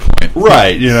beside the point.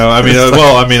 Right.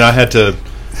 I had to.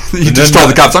 You just told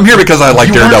the cops, I'm here because I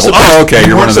like Daredevil. Oh, okay,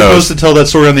 you're one of those. You weren't supposed to tell that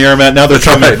story on the air, Matt. Now they're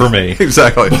coming for me.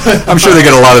 Exactly. I'm sure they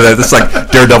get a lot of that. It's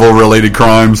like Daredevil-related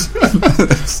crimes.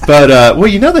 But,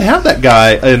 they have that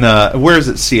guy in, where is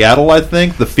it, Seattle, I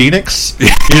think? The Phoenix?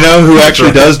 Who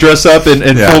actually does dress up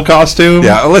in full costume?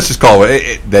 Yeah, let's just call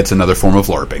it. That's another form of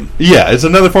LARPing. Yeah, it's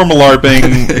another form of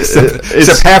LARPing.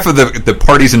 except half of the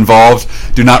parties involved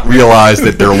do not realize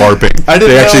that they're LARPing.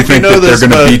 They actually think that they're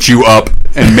going to beat you up.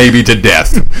 and maybe to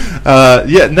death.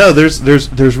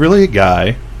 There's really a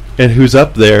guy, and who's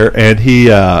up there, and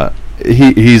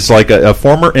he's like a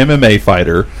former MMA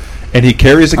fighter, and he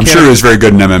carries a. I'm sure he was very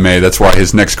good in MMA. That's why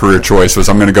his next career choice was,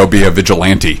 I'm going to go be a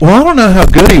vigilante. Well, I don't know how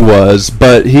good he was,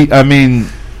 but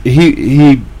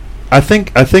I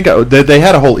think they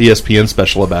had a whole ESPN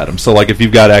special about him. So, like, if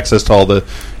you've got access to all the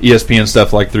ESPN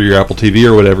stuff, like through your Apple TV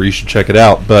or whatever, you should check it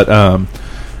out. But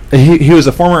he was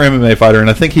a former MMA fighter, and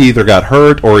I think he either got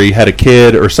hurt or he had a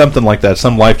kid or something like that.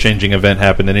 Some life-changing event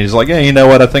happened, and he's like, "Hey, you know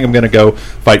what? I think I'm going to go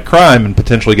fight crime and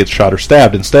potentially get shot or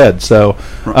stabbed instead." So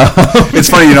it's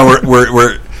funny,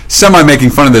 we're semi-making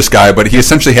fun of this guy, but he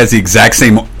essentially has the exact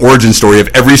same origin story of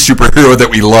every superhero that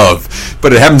we love.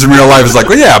 But it happens in real life. It's like,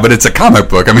 well, yeah, but it's a comic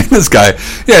book. I mean, this guy,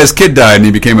 his kid died and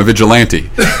he became a vigilante.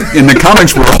 In the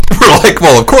comics world, we're like,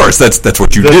 well, of course, that's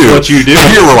what you do. That's what you do.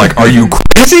 But here we're like, are you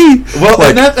crazy? Well,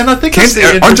 like, and I think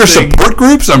aren't there support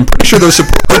groups? I'm pretty sure those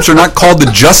support groups are not called the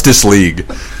Justice League.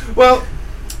 Well,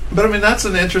 but I mean, that's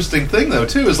an interesting thing, though,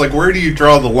 too, is like, where do you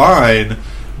draw the line?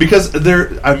 Because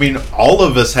all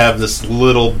of us have this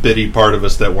little bitty part of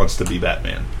us that wants to be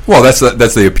Batman. Well, that's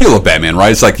the appeal of Batman,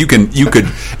 right? It's like you could.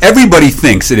 Everybody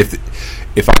thinks that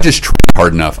if I just trained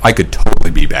hard enough, I could totally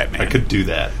be Batman. I could do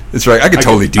that. That's right. I could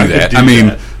totally do that. I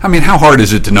mean, how hard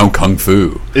is it to know kung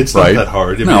fu? It's right? not that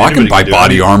hard. I can buy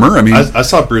body armor. I mean, I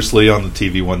saw Bruce Lee on the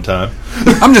TV one time.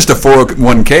 I'm just a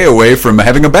 401k away from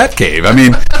having a bat cave. I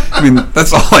mean,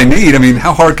 that's all I need. I mean,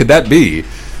 how hard could that be?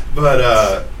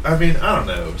 But I mean, I don't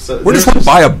know. So we're just going to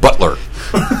buy a butler.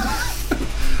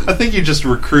 I think you just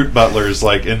recruit butlers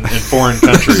like in foreign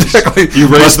countries. Exactly. You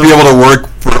must be able to work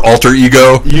for Alter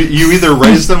Ego. You either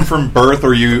raise them from birth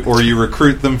or you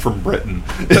recruit them from Britain.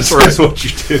 That's what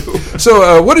you do.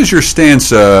 So, what is your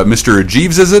stance, Mr.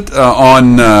 Jeeves? Is it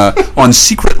on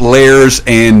secret lairs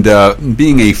and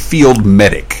being a field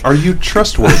medic? Are you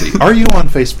trustworthy? Are you on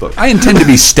Facebook? I intend to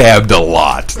be stabbed a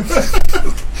lot.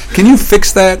 Can you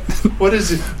fix that? What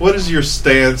is your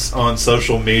stance on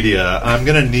social media? I'm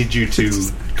going to need you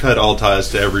to cut all ties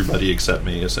to everybody except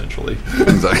me, essentially.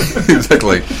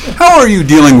 Exactly. How are you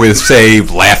dealing with, say,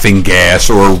 laughing gas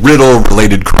or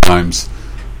riddle-related crimes?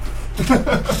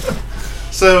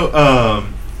 So,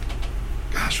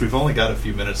 gosh, we've only got a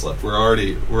few minutes left. We're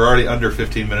already under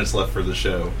 15 minutes left for the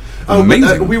show.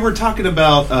 Amazing. We were talking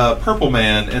about Purple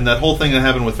Man and that whole thing that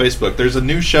happened with Facebook. There's a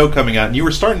new show coming out, and you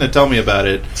were starting to tell me about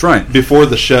it. That's right. Before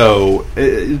the show.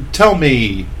 Tell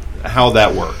me how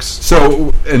that works.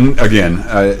 So, and again,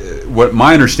 what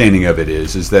my understanding of it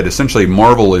is that essentially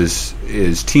Marvel is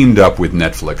teamed up with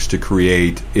Netflix to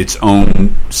create its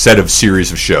own set of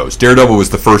series of shows. Daredevil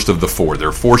was the first of the 4. There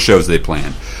are 4 shows they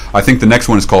planned. I think the next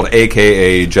one is called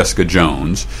AKA Jessica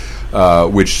Jones,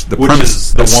 which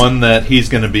is the one that he's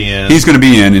going to be in. He's going to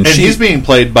be in, and he's being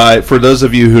played by, for those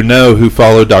of you who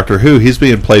follow Doctor Who, he's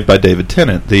being played by David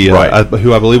Tennant, who I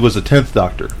believe was the 10th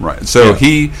Doctor. Right. So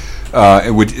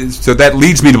so that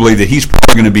leads me to believe that he's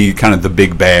probably going to be kind of the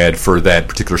big bad for that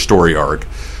particular story arc.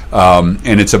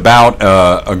 And it's about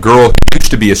a girl who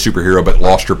used to be a superhero but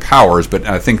lost her powers, but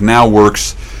I think now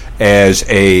works as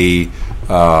a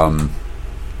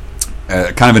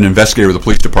kind of an investigator with the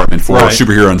police department for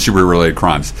superhero and superhero-related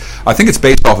crimes. I think it's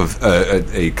based off of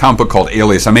a comic book called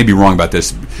Alias. I may be wrong about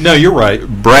this. No, you're right.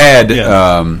 Brad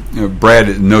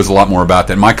knows a lot more about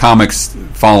that. My comics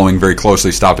following very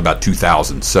closely stopped about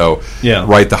 2000. So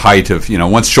right at the height of,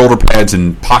 once shoulder pads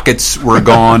and pockets were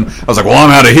gone, I was like, well,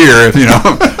 I'm out of here.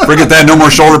 Forget that. No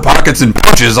more shoulder pockets and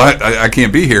pouches. I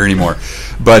can't be here anymore.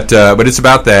 But it's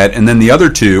about that. And then the other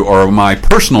 2 are my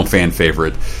personal fan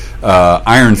favorite.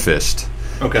 Iron Fist.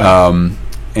 Okay.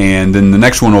 And then the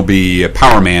next one will be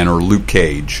Power Man or Luke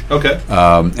Cage. Okay.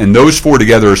 And those 4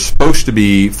 together are supposed to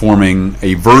be forming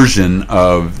a version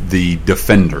of the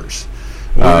Defenders.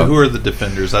 Who are the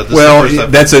Defenders?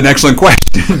 That's an excellent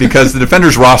question because the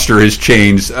Defenders roster has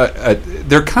changed.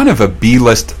 They're kind of a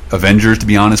B-list Avengers, to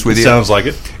be honest with you. Sounds like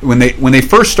it. When they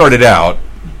first started out,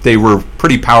 they were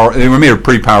pretty powerful. They were made of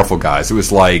pretty powerful guys. It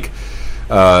was like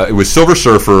it was Silver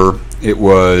Surfer. It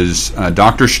was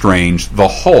Doctor Strange, the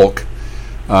Hulk.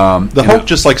 The Hulk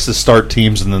just likes to start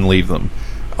teams and then leave them.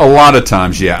 A lot of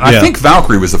times, yeah. I think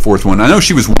Valkyrie was the 4th one. I know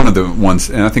she was one of the ones,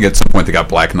 and I think at some point they got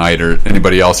Black Knight or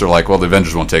anybody else. They're like, well, the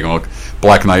Avengers won't take them. Look,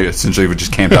 Black Knight essentially would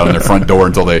just camp out on their front door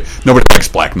until nobody likes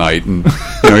Black Knight, and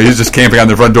he's just camping on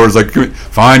their front door. It's like,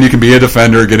 fine, you can be a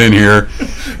defender, get in here.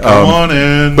 Come on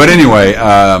in. But anyway,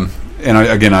 and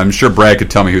again, I'm sure Brad could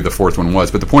tell me who the fourth one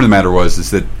was, but the point of the matter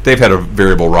is that they've had a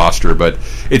variable roster, but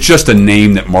it's just a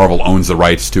name that Marvel owns the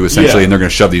rights to, essentially, and they're going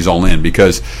to shove these all in,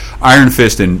 because Iron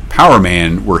Fist and Power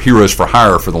Man were heroes for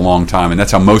hire for the long time, and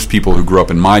that's how most people who grew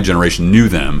up in my generation knew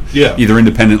them, either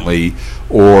independently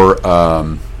or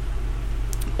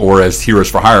as heroes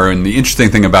for hire. And the interesting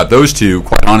thing about those two,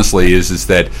 quite honestly, is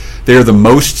that they're the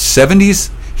most 70s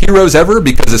heroes ever,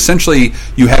 because essentially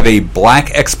you have a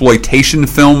black exploitation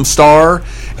film star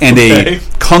and a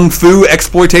kung fu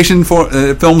exploitation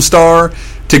film star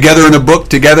together in a book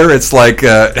together. It's like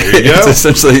it's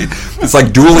essentially it's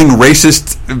like dueling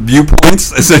racist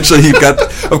viewpoints. Essentially, you've got,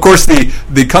 of course,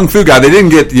 the kung fu guy. They didn't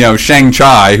get Shang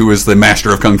Chi, who was the master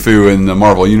of kung fu in the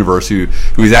Marvel universe, who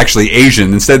is actually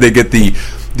Asian. Instead, they get the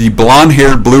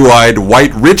blonde-haired, blue-eyed,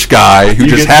 white rich guy who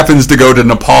just happens to go to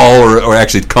Nepal or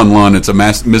actually Kunlun. It's a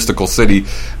mystical city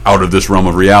out of this realm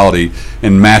of reality,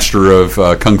 and master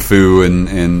of kung fu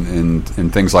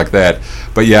and things like that.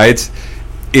 But yeah,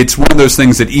 it's one of those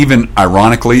things that even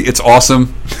ironically, it's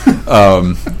awesome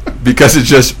because it's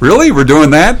just, really, we're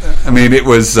doing that? I mean, it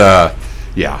was I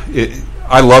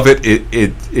love it.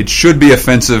 It should be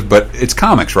offensive, but it's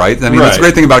comics, right? I mean, that's the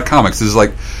great thing about comics is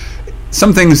like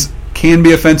some things can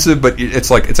be offensive, but it's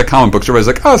like it's a comic book, so everybody's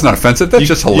like, oh, it's not offensive, that's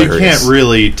just hilarious. You can't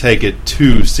really take it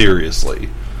too seriously.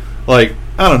 Like,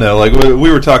 I don't know, like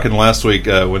we were talking last week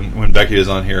when Becky was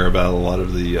on here about a lot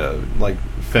of the like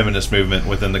feminist movement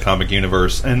within the comic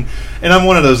universe, and I'm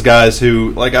one of those guys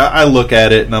who, like, I look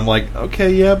at it and I'm like,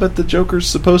 okay, yeah, but the Joker's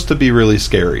supposed to be really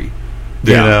scary.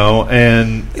 You know,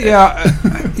 and there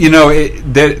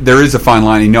is a fine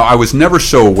line. I was never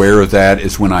so aware of that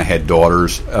as when I had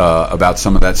daughters about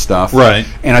some of that stuff. Right.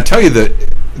 And I tell you that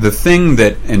the thing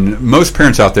that, and most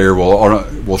parents out there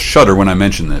will shudder when I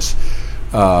mention this,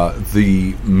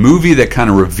 the movie that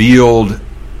kind of revealed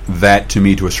that to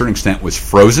me to a certain extent was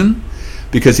Frozen.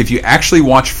 Because if you actually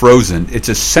watch Frozen, it's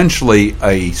essentially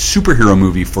a superhero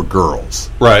movie for girls.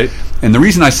 Right. And the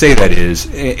reason I say that is,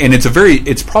 and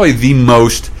it's probably the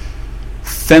most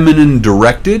feminine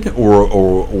directed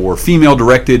or female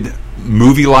directed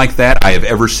movie like that I have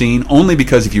ever seen, only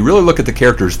because if you really look at the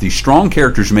characters, the strong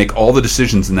characters who make all the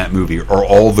decisions in that movie are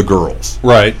all the girls.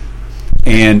 Right.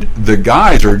 And the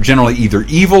guys are generally either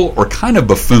evil or kind of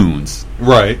buffoons.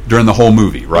 Right. During the whole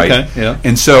movie, right? Okay, yeah.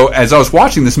 And so as I was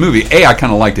watching this movie, I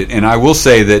kind of liked it. And I will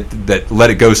say that Let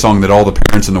It Go song that all the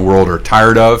parents in the world are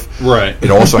tired of, right,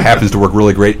 it also happens to work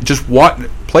really great. Just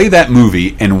play that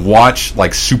movie and watch,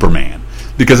 like, Superman.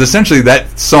 Because essentially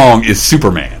that song is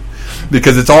Superman.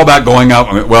 Because it's all about going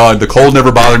up. Well, the cold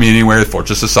never bothered me anywhere. The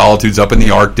Fortress of Solitude's up in the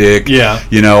Arctic. Yeah.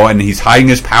 And he's hiding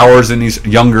his powers and he's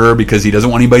younger because he doesn't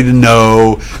want anybody to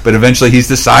know. But eventually he's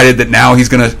decided that now he's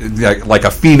going to, like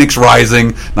a phoenix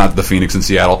rising, not the phoenix in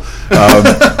Seattle, but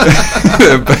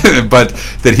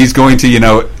that he's going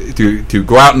to, to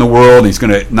go out in the world and he's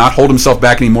going to not hold himself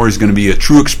back anymore. He's going to be a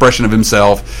true expression of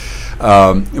himself.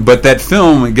 But that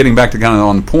film, getting back to kind of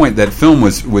on the point, that film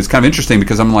was kind of interesting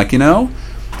because I'm like,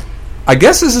 I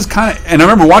guess this is kind of, and I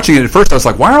remember watching it at first, I was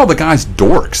like, why are all the guys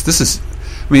dorks?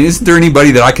 Isn't there anybody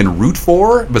that I can root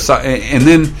for? And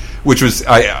then, which was,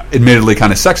 admittedly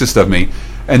kind of sexist of me,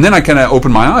 and then I kind of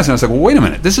opened my eyes and I was like, well, wait a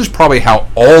minute, this is probably how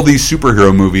all these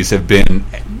superhero movies have been,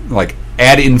 like,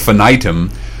 ad infinitum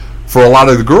for a lot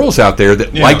of the girls out there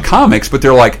that like comics, but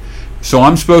they're like, so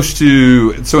in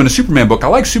a Superman book, I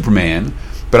like Superman,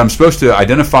 but I'm supposed to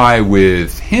identify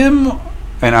with him,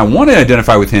 and I want to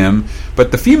identify with him,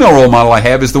 but the female role model I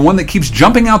have is the one that keeps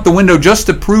jumping out the window just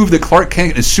to prove that Clark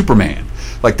Kent is Superman.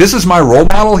 Like, this is my role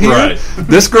model here. Right.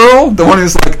 This girl, the one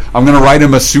who's like, I'm going to write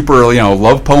him a super,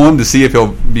 love poem to see if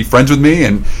he'll be friends with me.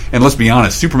 And let's be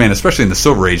honest, Superman, especially in the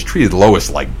Silver Age, treated Lois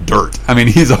like dirt. I mean,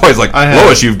 he's always like,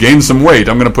 Lois, you've gained some weight.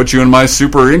 I'm going to put you in my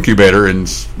super incubator and,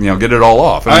 get it all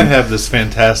off. I have this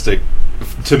fantastic,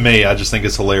 to me, I just think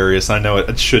it's hilarious. I know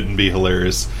it shouldn't be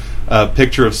hilarious.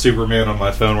 Picture of Superman on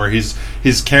my phone where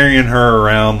he's carrying her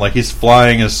around like he's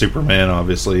flying as Superman,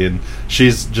 obviously, and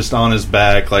she's just on his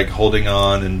back, like holding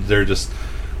on, and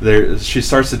she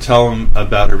starts to tell him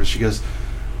about her, but she goes,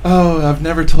 oh, I've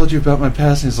never told you about my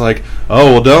past. And he's like,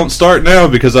 oh, well, don't start now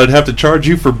because I'd have to charge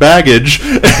you for baggage.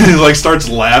 And he like starts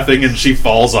laughing and she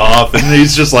falls off, and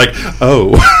he's just like,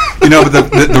 oh. But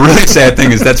the really sad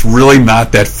thing is that's really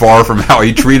not that far from how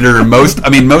he treated her. Most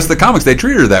of the comics, they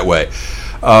treated her that way.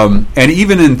 And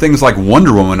even in things like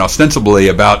Wonder Woman, ostensibly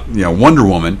about Wonder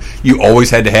Woman, you always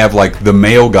had to have like the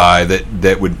male guy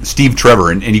that would Steve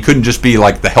Trevor, and he couldn't just be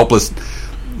like the helpless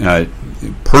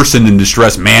person in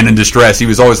distress, man in distress. He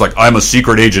was always like, I'm a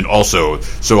secret agent also,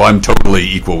 so I'm totally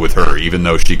equal with her, even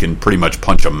though she can pretty much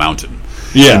punch a mountain.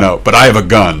 Yeah. You know, but I have a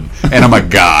gun and I'm a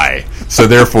guy, so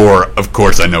therefore, of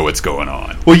course, I know what's going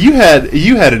on. Well, you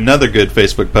had another good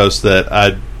Facebook post that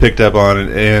I picked up on,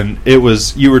 and it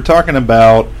was you were talking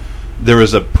about there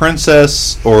was a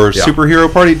princess or Yeah.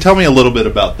 superhero party. Tell me a little bit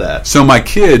about that. So my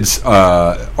kids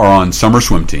are on summer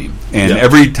swim team, and Yeah.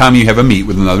 every time you have a meet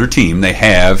with another team, they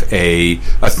have a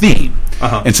theme.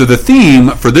 Uh-huh. And so the theme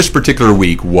for this particular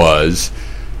week was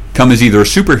come as either a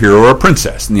superhero or a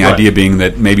princess. And the Right. idea being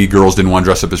that maybe girls didn't want to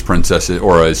dress up as princesses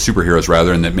or as superheroes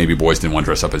rather, and that maybe boys didn't want to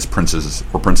dress up as princesses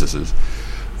or princesses.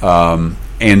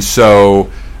 And so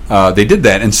they did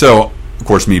that. And so, of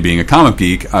course, me being a comic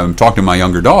geek, I'm talking to my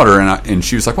younger daughter, and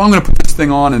she was like, well, I'm going to put this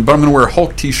thing on, but I'm going to wear a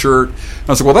Hulk t-shirt. And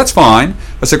I was like, well, that's fine. I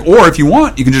was like, or if you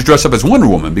want, you can just dress up as Wonder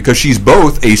Woman, because she's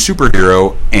both a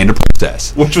superhero and a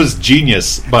princess. Which was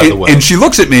genius, by the way. And she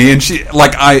looks at me, and she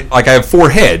like I have 4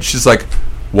 heads. She's like,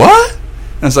 what?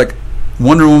 And I was like,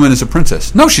 Wonder Woman is a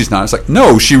princess. No, she's not. It's like,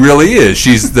 no, she really is.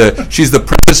 She's the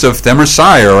princess of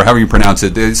Themersire, or however you pronounce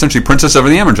it. Essentially, princess of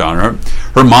the Amazon.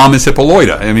 Her mom is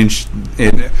Hippolyta. I mean,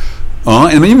 and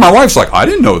then my wife's like, I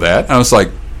didn't know that. And I was like,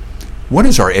 what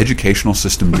is our educational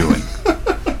system doing?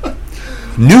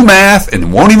 New math,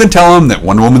 and won't even tell them that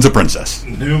Wonder Woman's a princess.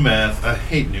 New math. I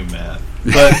hate new math.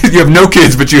 But You have no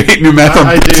kids, but you hate new math on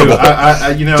I do.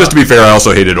 principle. You know, Just to be fair, I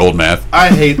also hated old math. I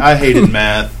hated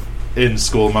math in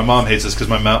school. My mom hates this because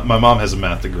my mom has a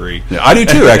math degree. Yeah, I do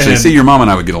too, actually. And See, your mom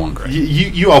and I would get along great.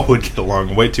 You all would get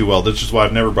along way too well. That's just why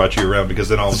I've never brought you around, because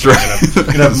then all of a sudden That's you're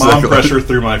right. gonna have mom Exactly. pressure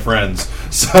through my friends.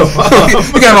 So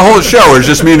We can have a whole show where it's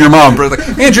just me and your mom. Like,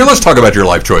 Andrew, let's talk about your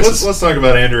life choices. let's talk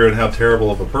about Andrew and how terrible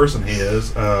of a person he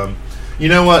is. You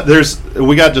know what?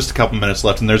 We got just a couple minutes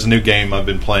left, and there's a new game I've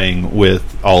been playing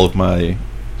with all of my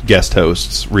guest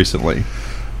hosts recently,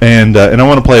 and I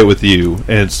want to play it with you.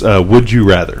 And it's Would You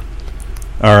Rather.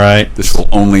 All right. This will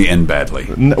only end badly.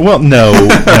 Well, no.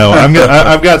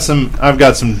 I've got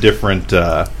some different.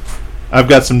 I've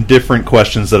got some different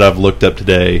questions that I've looked up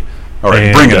today. All right,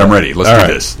 And, bring it. I'm ready. Let's all do right,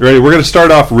 this. Ready? We're going to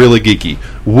start off really geeky.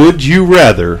 Would you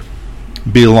rather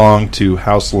belong to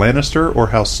House Lannister or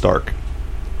House Stark?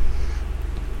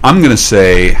 I'm going to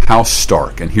say House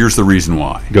Stark, and here's the reason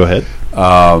why. Go ahead.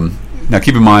 Now,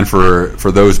 keep in mind, for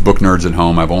those book nerds at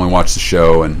home, I've only watched the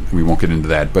show, and we won't get into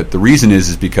that. But the reason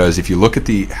is because if you look at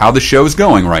how the show is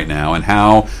going right now and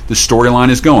how the storyline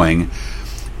is going,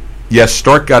 yes,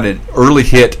 Stark got an early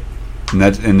hit,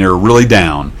 and they're really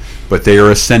down, but they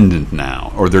are ascendant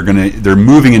now, or they're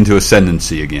moving into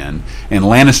ascendancy again, and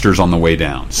Lannister's on the way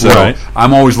down. So Right.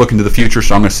 I'm always looking to the future,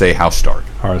 so I'm going to say House Stark.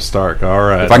 House Stark. All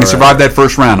right. If I can survive that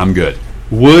first round, I'm good.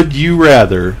 Would you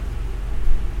rather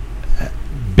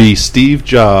be Steve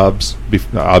Jobs,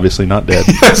 obviously not dead,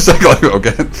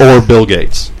 Okay. or Bill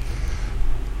Gates?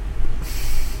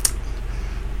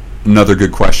 Another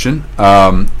good question.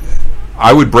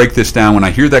 I would break this down. When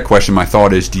I hear that question, my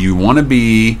thought is, do you want to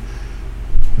be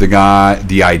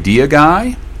the idea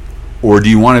guy, or do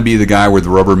you want to be the guy where the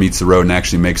rubber meets the road and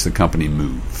actually makes the company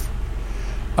move?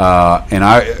 And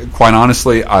I, quite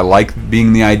honestly, I like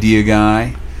being the idea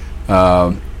guy,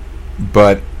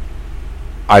 but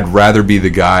I'd rather be the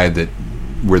guy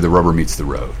where the rubber meets the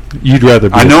road. You'd rather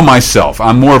be I know myself.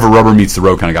 I'm more of a rubber meets the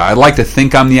road kind of guy. I'd like to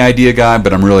think I'm the idea guy,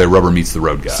 but I'm really a rubber meets the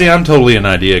road guy. See, I'm totally an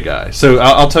idea guy. So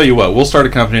I'll tell you what. We'll start a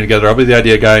company together. I'll be the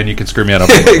idea guy, and you can screw me out.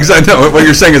 Exactly. No, what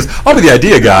you're saying is, I'll be the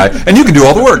idea guy, and you can do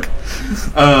all the work.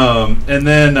 And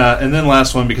then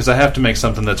last one, because I have to make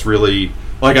something that's really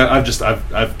like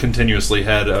I've continuously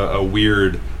had a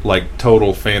weird, like,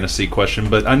 total fantasy question,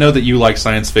 but I know that you like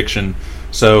science fiction,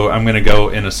 so I'm going to go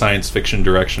in a science fiction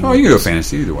direction. Oh, you can go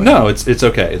fantasy either way. No, it's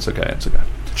okay. It's okay. It's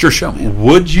your show, man.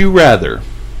 Would you rather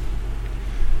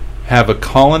have a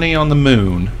colony on the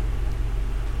moon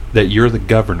that you're the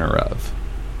governor of,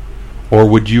 or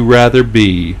would you rather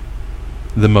be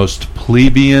the most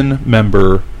plebeian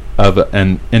member of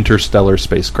an interstellar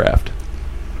spacecraft?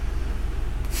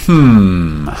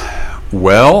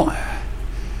 Well,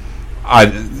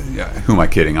 who am I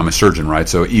kidding? I'm a surgeon, right?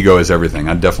 So ego is everything.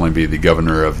 I'd definitely be the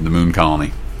governor of the moon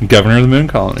colony. Governor of the moon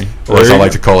colony. Or as I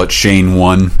like to call it, Shane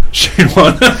 1. Shane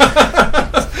 1.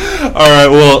 All right,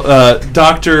 well,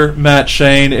 Dr. Matt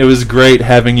Shane, it was great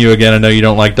having you again. I know you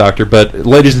don't like doctor, but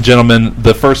ladies and gentlemen,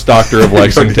 the first doctor of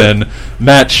Lexington,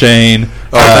 Matt Shane.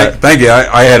 Thank you.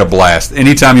 I had a blast.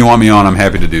 Anytime you want me on, I'm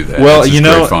happy to do that. Well, It's just you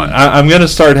know, great fun. I'm going to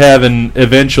start having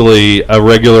eventually a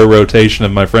regular rotation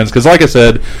of my friends, because like I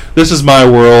said, this is my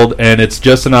world, and it's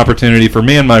just an opportunity for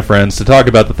me and my friends to talk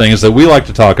about the things that we like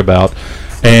to talk about.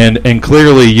 And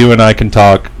clearly you and I can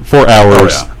talk for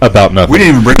hours about nothing. We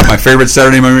didn't even bring up my favorite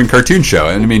Saturday morning cartoon show.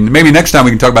 And I mean, maybe next time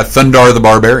we can talk about Thundar the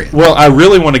Barbarian. Well, I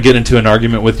really want to get into an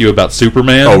argument with you about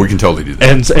Superman. Oh, we can totally do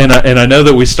that. And I know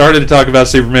that we started to talk about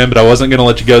Superman, but I wasn't going to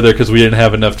let you go there because we didn't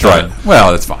have enough time. Right.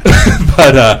 Well, that's fine.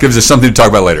 But gives us something to talk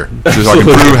about later, so I can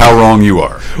prove how wrong you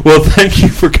are. Well, thank you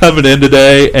for coming in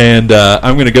today, and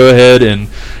I'm going to go ahead and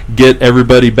get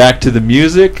everybody back to the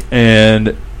music,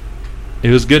 and it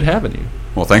was good having you.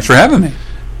 Well, thanks for having me.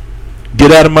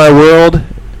 Get out of my world.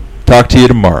 Talk to you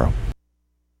tomorrow.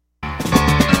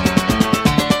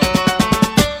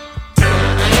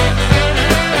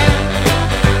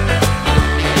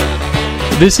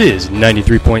 This is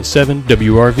 93.7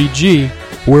 WRVG,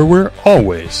 where we're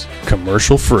always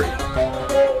commercial free.